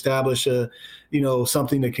trying to establish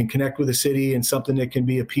something that can connect with the city and something that can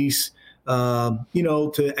be a piece,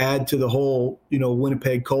 to add to the whole,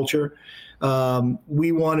 Winnipeg culture.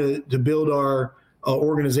 We want to build our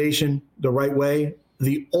organization the right way.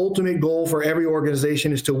 The ultimate goal for every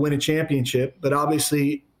organization is to win a championship, but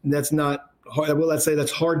obviously that's not hard. Well, let's say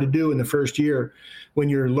that's hard to do in the first year when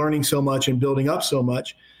you're learning so much and building up so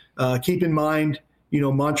much. Keep in mind,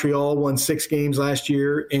 Montreal won 6 games last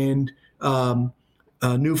year, and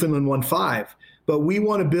Newfoundland won 5. But we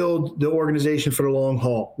want to build the organization for the long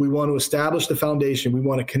haul. We want to establish the foundation. We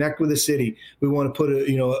want to connect with the city. We want to put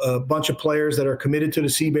a bunch of players that are committed to the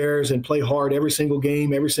Sea Bears and play hard every single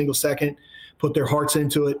game, every single second, put their hearts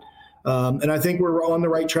into it. And I think we're on the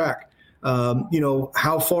right track.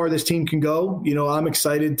 How far this team can go, I'm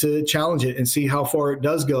excited to challenge it and see how far it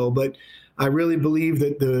does go. But I really believe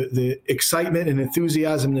that the excitement and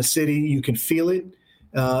enthusiasm in the city, you can feel it.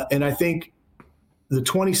 And I think the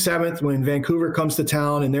 27th, when Vancouver comes to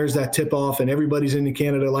town and there's that tip-off and everybody's in the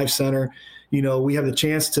Canada Life Center, we have the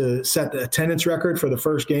chance to set the attendance record for the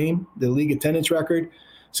first game, the league attendance record.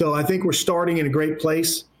 So I think we're starting in a great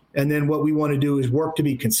place. And then what we want to do is work to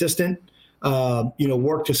be consistent,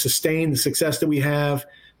 work to sustain the success that we have,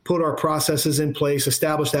 put our processes in place,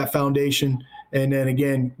 establish that foundation, and then,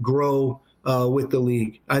 again, grow with the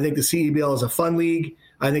league. I think the CEBL is a fun league.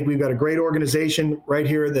 I think we've got a great organization right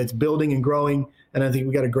here that's building and growing, and I think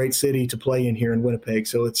we've got a great city to play in here in Winnipeg.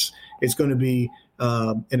 So it's going to be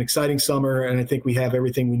an exciting summer, and I think we have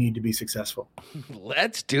everything we need to be successful.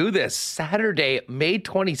 Let's do this. Saturday, May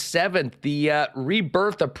 27th, the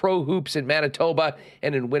rebirth of Pro Hoops in Manitoba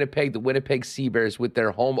and in Winnipeg, the Winnipeg Sea Bears with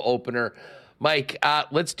their home opener. Mike,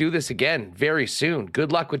 let's do this again very soon.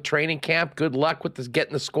 Good luck with training camp. Good luck with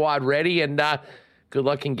getting the squad ready, and good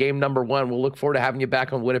luck in game number 1. We'll look forward to having you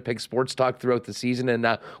back on Winnipeg Sports Talk throughout the season,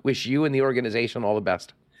 and wish you and the organization all the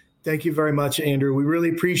best. Thank you very much, Andrew. We really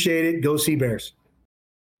appreciate it. Go Sea Bears.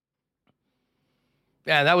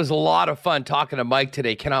 Yeah, that was a lot of fun talking to Mike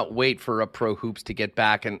today. Cannot wait for Pro Hoops to get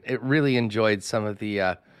back, and it really enjoyed some of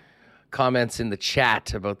the comments in the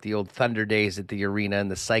chat about the old Thunder days at the arena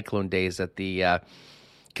and the Cyclone days at the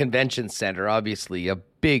convention center. Obviously, a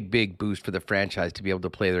big boost for the franchise to be able to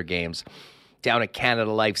play their games down at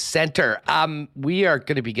Canada Life Center. We are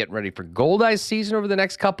going to be getting ready for Goldeyes season over the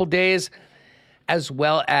next couple days, as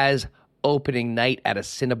well as opening night at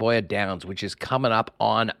Assiniboia Downs, which is coming up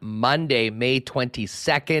on Monday, May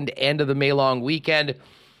 22nd, end of the May long weekend.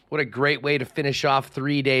 What a great way to finish off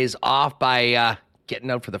 3 days off by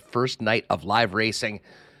getting out for the first night of live racing.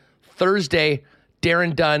 Thursday,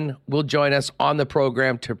 Darren Dunn will join us on the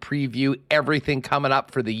program to preview everything coming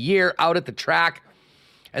up for the year out at the track.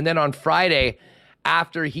 And then on Friday,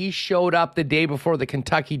 after he showed up the day before the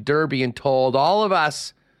Kentucky Derby and told all of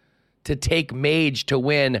us to take Mage to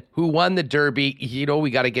win, who won the Derby. We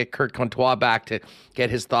got to get Kurt Comtois back to get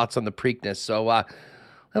his thoughts on the Preakness. So have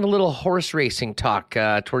a little horse racing talk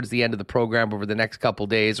towards the end of the program over the next couple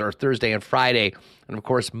days, or Thursday and Friday. And, of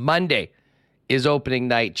course, Monday is opening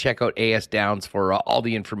night. Check out AS Downs for all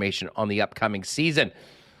the information on the upcoming season.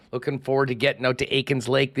 Looking forward to getting out to Aikens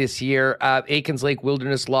Lake this year. Aikens Lake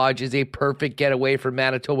Wilderness Lodge is a perfect getaway for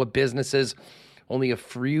Manitoba businesses. Only a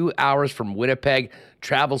few hours from Winnipeg.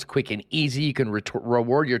 Travel's quick and easy. You can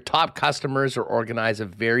reward your top customers or organize a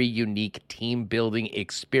very unique team-building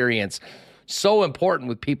experience. So important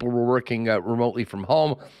with people who are working remotely from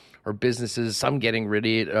home or businesses, some getting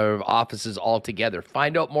rid of offices altogether.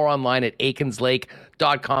 Find out more online at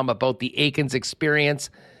aikenslake.com about the Aikens experience.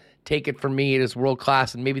 Take it from me, it is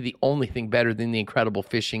world-class, and maybe the only thing better than the incredible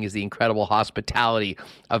fishing is the incredible hospitality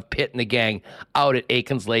of Pitt and the gang out at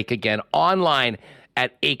Aikens Lake. Again, online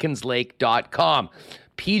at aikenslake.com.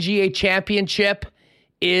 PGA Championship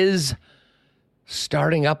is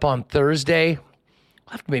starting up on Thursday.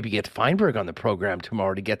 We'll have to maybe get Feinberg on the program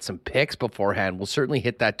tomorrow to get some picks beforehand. We'll certainly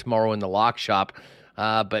hit that tomorrow in the lock shop.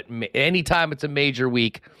 But anytime it's a major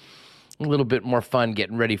week, a little bit more fun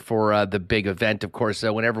getting ready for the big event. Of course,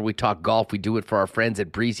 whenever we talk golf, we do it for our friends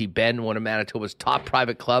at Breezy Bend, one of Manitoba's top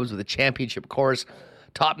private clubs with a championship course,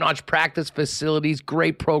 top-notch practice facilities,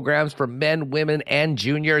 great programs for men, women, and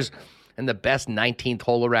juniors, and the best 19th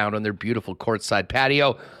hole around on their beautiful courtside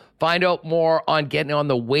patio. Find out more on getting on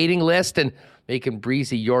the waiting list and making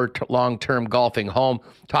Breezy your long-term golfing home.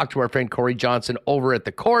 Talk to our friend Corey Johnson over at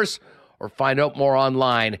the course, or find out more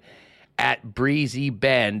online at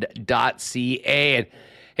breezybend.ca. And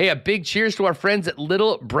hey, a big cheers to our friends at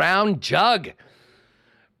Little Brown Jug.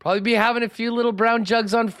 Probably be having a few Little Brown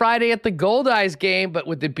Jugs on Friday at the Gold Eyes game, but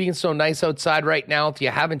with it being so nice outside right now, if you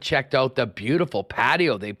haven't checked out the beautiful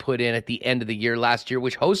patio they put in at the end of the year last year,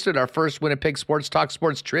 which hosted our first Winnipeg Sports Talk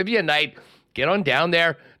Sports Trivia Night, get on down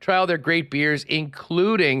there, try all their great beers,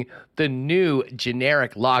 including the new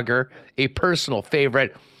generic lager, a personal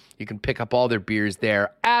favorite. You can pick up all their beers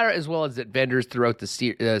there, as well as at vendors throughout the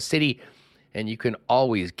city, and you can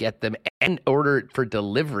always get them and order for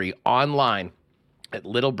delivery online at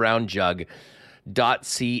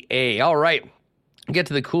littlebrownjug.ca. All right, we'll get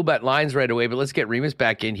to the Cool Bet lines right away, but let's get Remus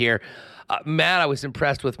back in here. Man, I was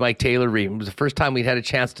impressed with Mike Taylor. Remus. It was the first time we'd had a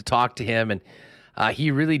chance to talk to him, and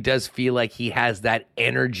he really does feel like he has that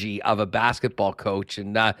energy of a basketball coach,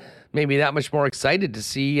 and made me that much more excited to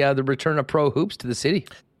see the return of pro hoops to the city.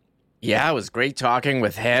 Yeah, it was great talking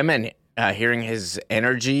with him and hearing his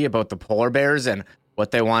energy about the Polar Bears and what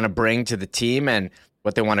they want to bring to the team and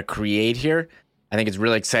what they want to create here. I think it's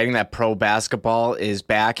really exciting that pro basketball is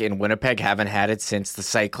back in Winnipeg. Haven't had it since the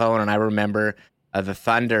Cyclone, and I remember the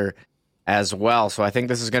Thunder as well. So I think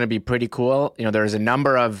this is going to be pretty cool. There's a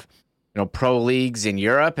number of pro leagues in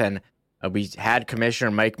Europe, and we had Commissioner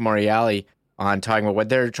Mike Moriali on talking about what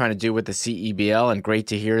they're trying to do with the CEBL, and great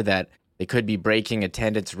to hear that they could be breaking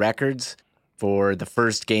attendance records for the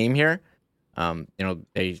first game here. I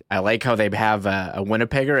like how they have a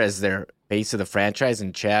Winnipegger as their face of the franchise,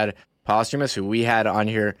 and Chad Posthumus, who we had on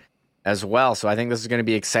here as well. So I think this is going to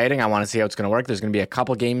be exciting. I want to see how it's going to work. There's going to be a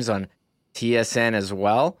couple games on TSN as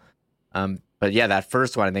well. But yeah, that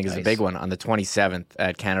first one I think is a big one on the 27th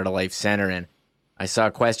at Canada Life Center. And I saw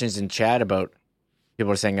questions in chat about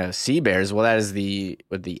people are saying sea bears. Well, that is the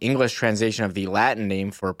English translation of the Latin name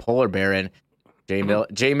for polar bear. And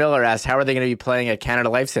Jay Miller asked, how are they going to be playing at Canada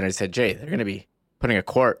Life Center? I said, Jay, they're going to be putting a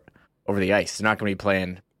court over the ice. They're not going to be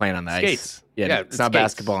playing on the skates. Ice. Yeah, it's not skates.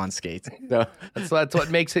 Basketball on skates. So that's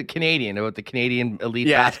what makes it Canadian about the Canadian Elite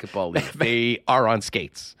Basketball League. They are on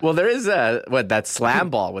skates. Well, there is that slam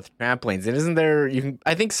ball with trampolines, and isn't there?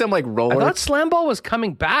 I think some like roller. I thought slam ball was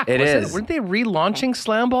coming back. Weren't they relaunching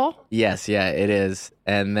slam ball? Yes, yeah, it is,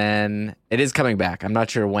 and then it is coming back. I'm not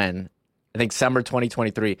sure when. I think summer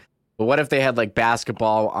 2023. But what if they had like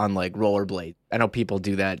basketball on like rollerblades? I know people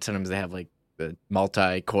do that. Sometimes they have like the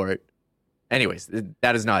multi-court. Anyways,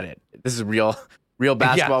 that is not it. This is real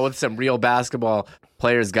basketball with some real basketball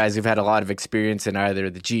players, guys who've had a lot of experience in either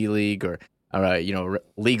the G League or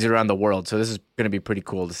leagues around the world. So this is going to be pretty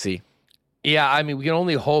cool to see. Yeah, I mean, we can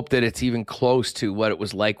only hope that it's even close to what it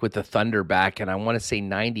was like with the Thunder back, and I want to say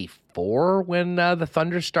 94 when the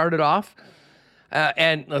Thunder started off.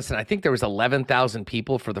 And listen, I think there was 11,000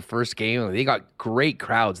 people for the first game. They got great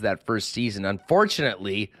crowds that first season.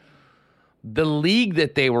 Unfortunately, the league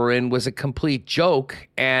that they were in was a complete joke,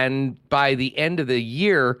 and by the end of the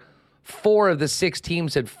year, 4 of the 6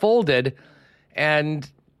 teams had folded, and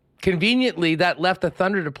conveniently that left the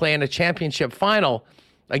Thunder to play in a championship final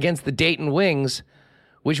against the Dayton Wings,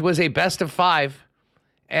 which was a best of 5,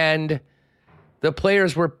 and the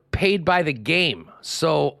players were paid by the game.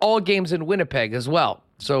 So all games in Winnipeg as well.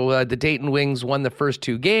 So the Dayton Wings won the first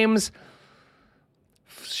 2 games.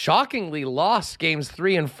 Shockingly lost games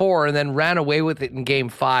 3 and 4 and then ran away with it in game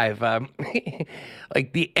 5.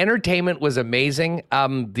 Like the entertainment was amazing.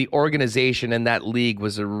 The organization in that league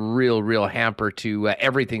was a real hamper to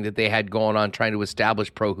everything that they had going on trying to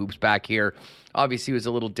establish pro hoops back here. Obviously, it was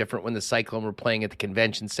a little different when the Cyclone were playing at the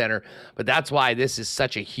convention center, but that's why this is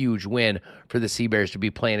such a huge win for the Sea Bears to be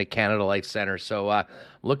playing at Canada Life Center. So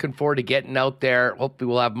looking forward to getting out there. Hopefully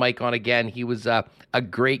we'll have Mike on again. He was a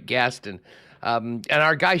great guest. And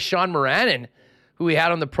our guy Sean Moranin, who we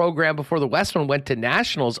had on the program before the West one went to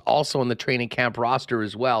Nationals, also on the training camp roster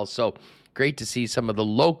as well. So great to see some of the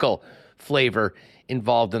local flavor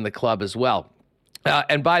involved in the club as well.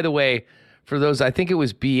 And by the way, for those, I think it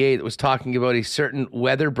was BA that was talking about a certain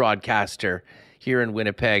weather broadcaster here in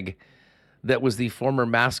Winnipeg that was the former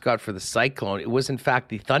mascot for the Cyclone. It was, in fact,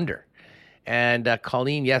 the Thunder. And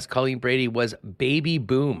Colleen Brady was Baby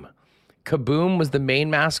Boom. Kaboom was the main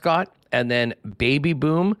mascot, and then Baby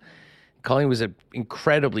Boom. Colleen was an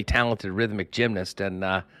incredibly talented rhythmic gymnast and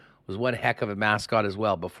was one heck of a mascot as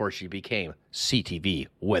well before she became CTV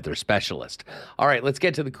weather specialist. All right, let's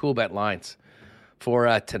get to the Cool Bet lines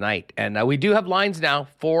for tonight. And we do have lines now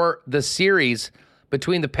for the series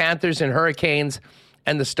between the Panthers and Hurricanes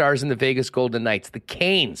and the Stars and the Vegas Golden Knights. The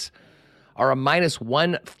Canes are a minus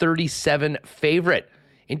 137 favorite.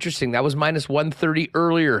 Interesting. That was minus 130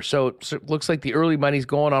 earlier. So it looks like the early money's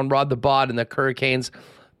going on Rod the Bod and the Hurricanes.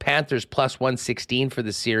 Panthers plus 116 for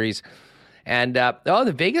the series. And,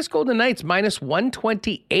 the Vegas Golden Knights minus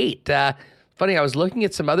 128. Funny, I was looking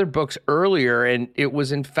at some other books earlier, and it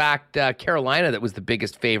was, in fact, Carolina that was the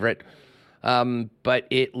biggest favorite. But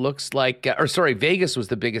it looks like, Vegas was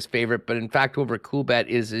the biggest favorite, but in fact, over at Cool Bet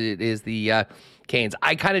is the Canes.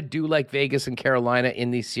 I kind of do like Vegas and Carolina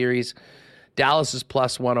in these series. Dallas is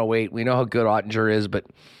plus 108. We know how good Ottinger is, but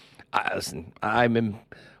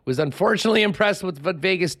was unfortunately impressed with what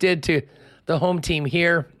Vegas did to the home team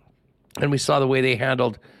here, and we saw the way they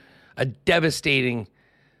handled a devastating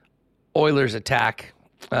Oilers attack.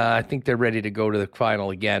 I think they're ready to go to the final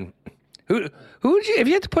again. Who would you, if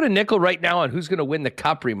you had to put a nickel right now on who's going to win the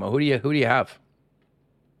Cup, Remo? Who do you have?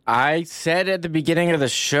 I said at the beginning of the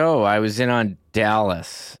show I was in on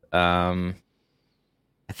Dallas. I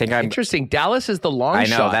think I'm interesting. Dallas is the long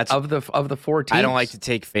shot of the 4 teams. I don't like to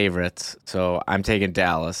take favorites, so I'm taking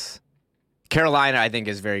Dallas. Carolina, I think,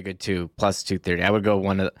 is very good too. Plus 230. I would go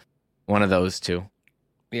one of those two.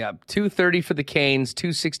 Yeah, 230 for the Canes,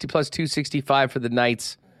 260 plus 265 for the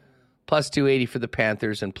Knights, plus 280 for the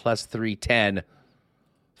Panthers, and plus 310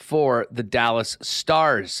 for the Dallas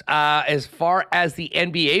Stars. As far as the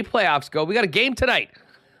NBA playoffs go, we got a game tonight.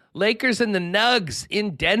 Lakers and the Nugs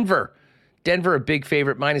in Denver. Denver, a big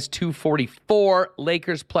favorite, minus 244.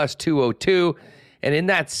 Lakers plus 202. And in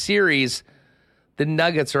that series, the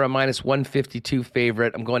Nuggets are a minus 152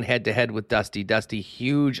 favorite. I'm going head-to-head with Dusty. Dusty,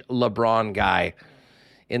 huge LeBron guy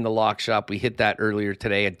in the lock shop. We hit that earlier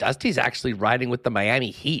today. And Dusty's actually riding with the Miami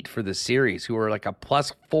Heat for the series, who are like a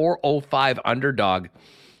plus 405 underdog.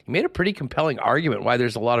 He made a pretty compelling argument why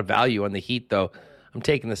there's a lot of value on the Heat, though. I'm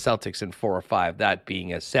taking the Celtics in 4 or 5, that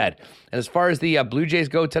being said. And as far as the Blue Jays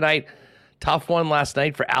go tonight, tough one last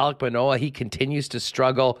night for Alek Manoah. He continues to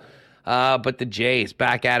struggle. But the Jays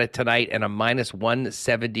back at it tonight and a minus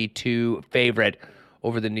 172 favorite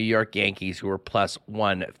over the New York Yankees, who are plus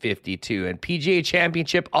 152. And PGA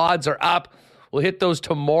Championship odds are up. We'll hit those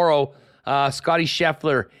tomorrow. Scotty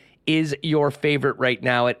Scheffler is your favorite right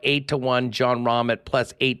now at 8-1. John Rahm at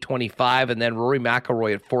plus 825. And then Rory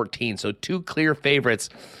McIlroy at 14. So 2 clear favorites.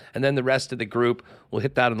 And then the rest of the group, we'll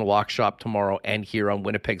hit that in the lock shop tomorrow and here on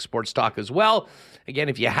Winnipeg Sports Talk as well. Again,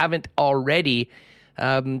 if you haven't already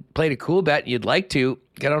played a Cool Bet and you'd like to,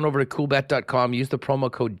 get on over to coolbet.com. Use the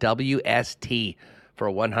promo code WST for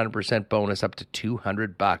a 100% bonus up to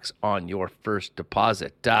 $200 on your first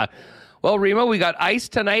deposit. Well, Remo, we got ice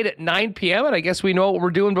tonight at 9 p.m., and I guess we know what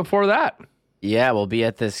we're doing before that. Yeah, we'll be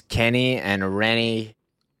at this Kenny and Rennie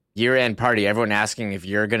year-end party. Everyone asking if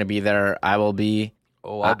you're going to be there. I will be.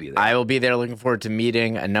 Oh, I'll be there. I will be there. Looking forward to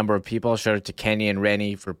meeting a number of people. Shout out to Kenny and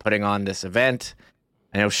Rennie for putting on this event.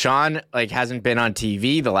 I know Sean hasn't been on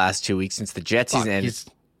TV the last 2 weeks since the Jet season ended.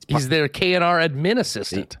 He's their K&R admin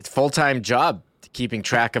assistant. It's a full-time job keeping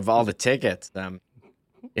track of all the tickets. When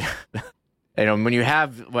you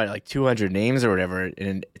have 200 names or whatever,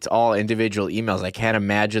 and it's all individual emails, I can't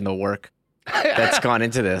imagine the work that's gone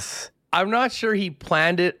into this. I'm not sure he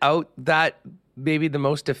planned it out that maybe the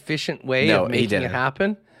most efficient way of making it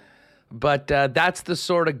happen. But that's the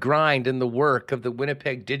sort of grind and the work of the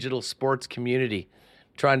Winnipeg digital sports community,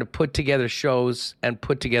 trying to put together shows and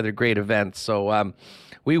put together great events. So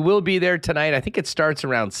we will be there tonight. I think it starts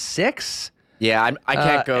around 6. Yeah, I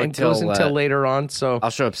can't go and goes until later on. So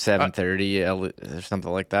I'll show up 7:30 or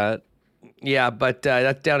something like that. Yeah, but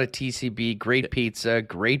that's down at TCB. Great pizza,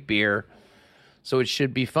 great beer. So it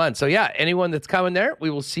should be fun. So yeah, anyone that's coming there, we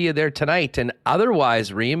will see you there tonight. And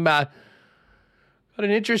otherwise, Reem, got an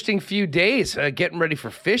interesting few days. Getting ready for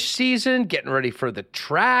fish season, getting ready for the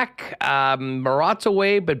track. Marat's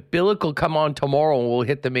away, but Billick will come on tomorrow and we'll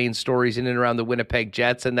hit the main stories in and around the Winnipeg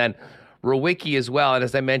Jets. And then Rowicki as well. And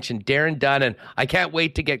as I mentioned, Darren Dunn. And I can't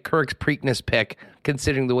wait to get Kirk's Preakness pick,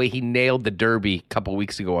 considering the way he nailed the Derby a couple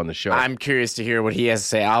weeks ago on the show. I'm curious to hear what he has to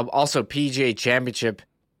say. Also, PGA Championship,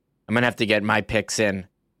 I'm going to have to get my picks in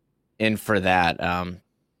for that.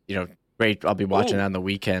 Great. I'll be watching on the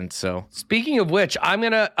weekend. So speaking of which, I'm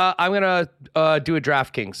gonna do a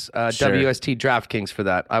DraftKings, WST DraftKings for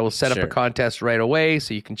that. I will set up a contest right away,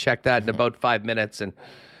 so you can check that in about 5 minutes and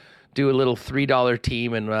do a little $3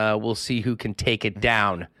 team, and we'll see who can take it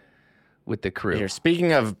down with the crew. Here,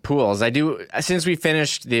 speaking of pools, since we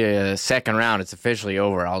finished the second round, it's officially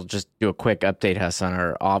over. I'll just do a quick update, Huss, on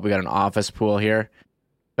we got an office pool here.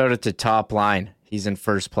 Go to the top line. He's in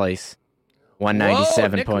first place.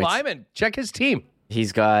 197 Nick points. Lyman, check his team.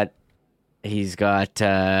 He's got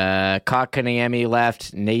Kotkaniemi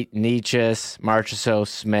left, Nietzsche, Marchessault,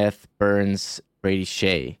 Smith, Burns, Brady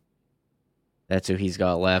Shea. That's who he's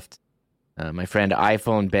got left. My friend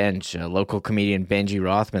iPhone Benj, local comedian Benji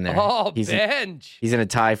Rothman there. Oh, Benj. He's in a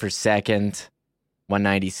tie for second,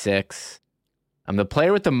 196. The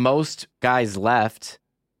player with the most guys left,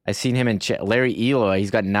 I've seen him in Larry Eloy.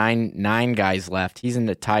 He's got nine guys left. He's in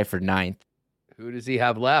the tie for 9th. Who does he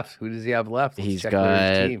have left? Let's He's check got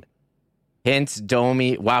his team. Hintz,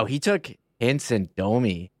 Domi. Wow, he took Hintz and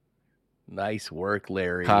Domi. Nice work,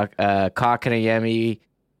 Larry. Kotkaniemi,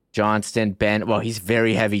 Johnston, Ben. Well, he's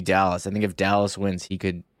very heavy Dallas. I think if Dallas wins, he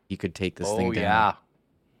could take this thing down. Oh, yeah.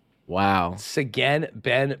 Wow. Seguin,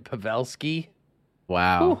 Ben Pavelski.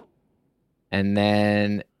 Wow. Whew. And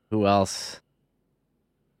then who else?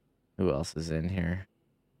 Who else is in here?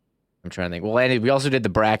 I'm trying to think. Well, anyway, we also did the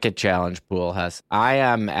bracket challenge pool, Huss. I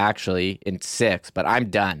am actually in 6th, but I'm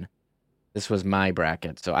done. This was my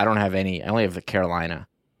bracket, so I don't have any. I only have the Carolina.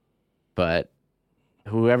 But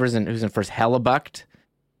who's in first, Hellebucht,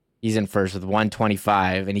 he's in first with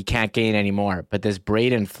 125, and he can't gain any more. But this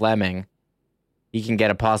Braden Fleming, he can get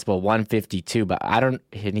a possible 152, but and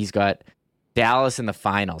he's got Dallas in the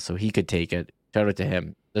final, so he could take it. Shout out to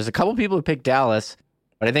him. There's a couple people who picked Dallas,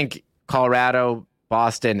 but I think Colorado,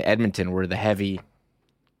 Boston, Edmonton were the heavy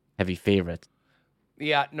favorites.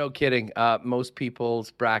 Yeah, no kidding. Most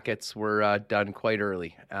people's brackets were done quite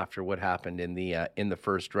early after what happened in the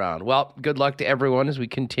first round. Well, good luck to everyone as we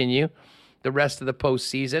continue the rest of the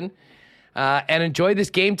postseason. And enjoy this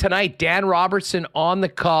game tonight. Dan Robertson on the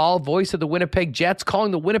call, voice of the Winnipeg Jets,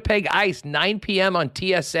 calling the Winnipeg Ice, 9 p.m. on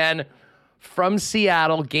TSN from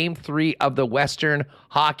Seattle, Game 3 of the Western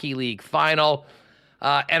Hockey League Final.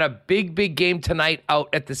 And a big game tonight out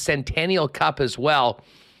at the Centennial Cup as well.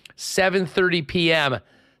 7:30 p.m.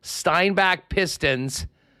 Steinbach Pistons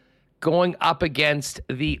going up against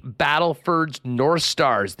the Battleford's North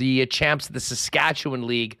Stars, the champs of the Saskatchewan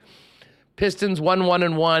League. Pistons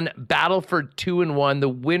 1-1-1, Battleford 2-1. The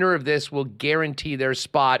winner of this will guarantee their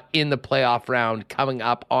spot in the playoff round coming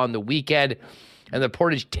up on the weekend. And the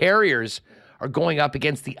Portage Terriers are going up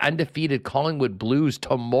against the undefeated Collingwood Blues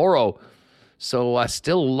tomorrow. So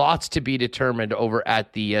still lots to be determined over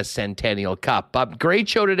at the Centennial Cup. Great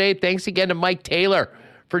show today. Thanks again to Mike Taylor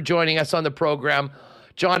for joining us on the program.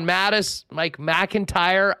 John Mattis, Mike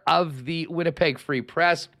McIntyre of the Winnipeg Free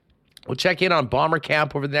Press. We'll check in on Bomber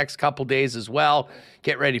Camp over the next couple days as well.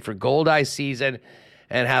 Get ready for Goldeye season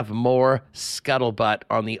and have more scuttlebutt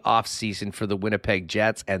on the offseason for the Winnipeg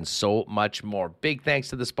Jets and so much more. Big thanks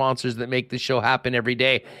to the sponsors that make this show happen every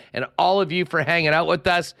day and all of you for hanging out with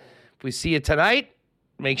us. If we see you tonight,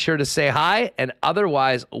 make sure to say hi, and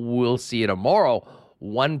otherwise, we'll see you tomorrow,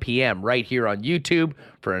 1 p.m. right here on YouTube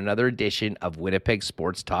for another edition of Winnipeg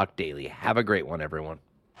Sports Talk Daily. Have a great one, everyone.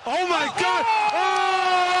 Oh, my God!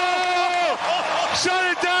 Oh!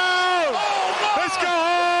 Shut it down! Let's go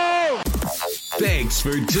home! Thanks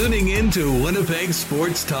for tuning in to Winnipeg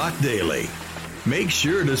Sports Talk Daily. Make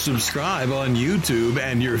sure to subscribe on YouTube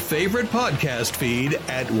and your favorite podcast feed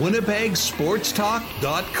at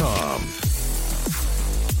winnipegsportstalk.com.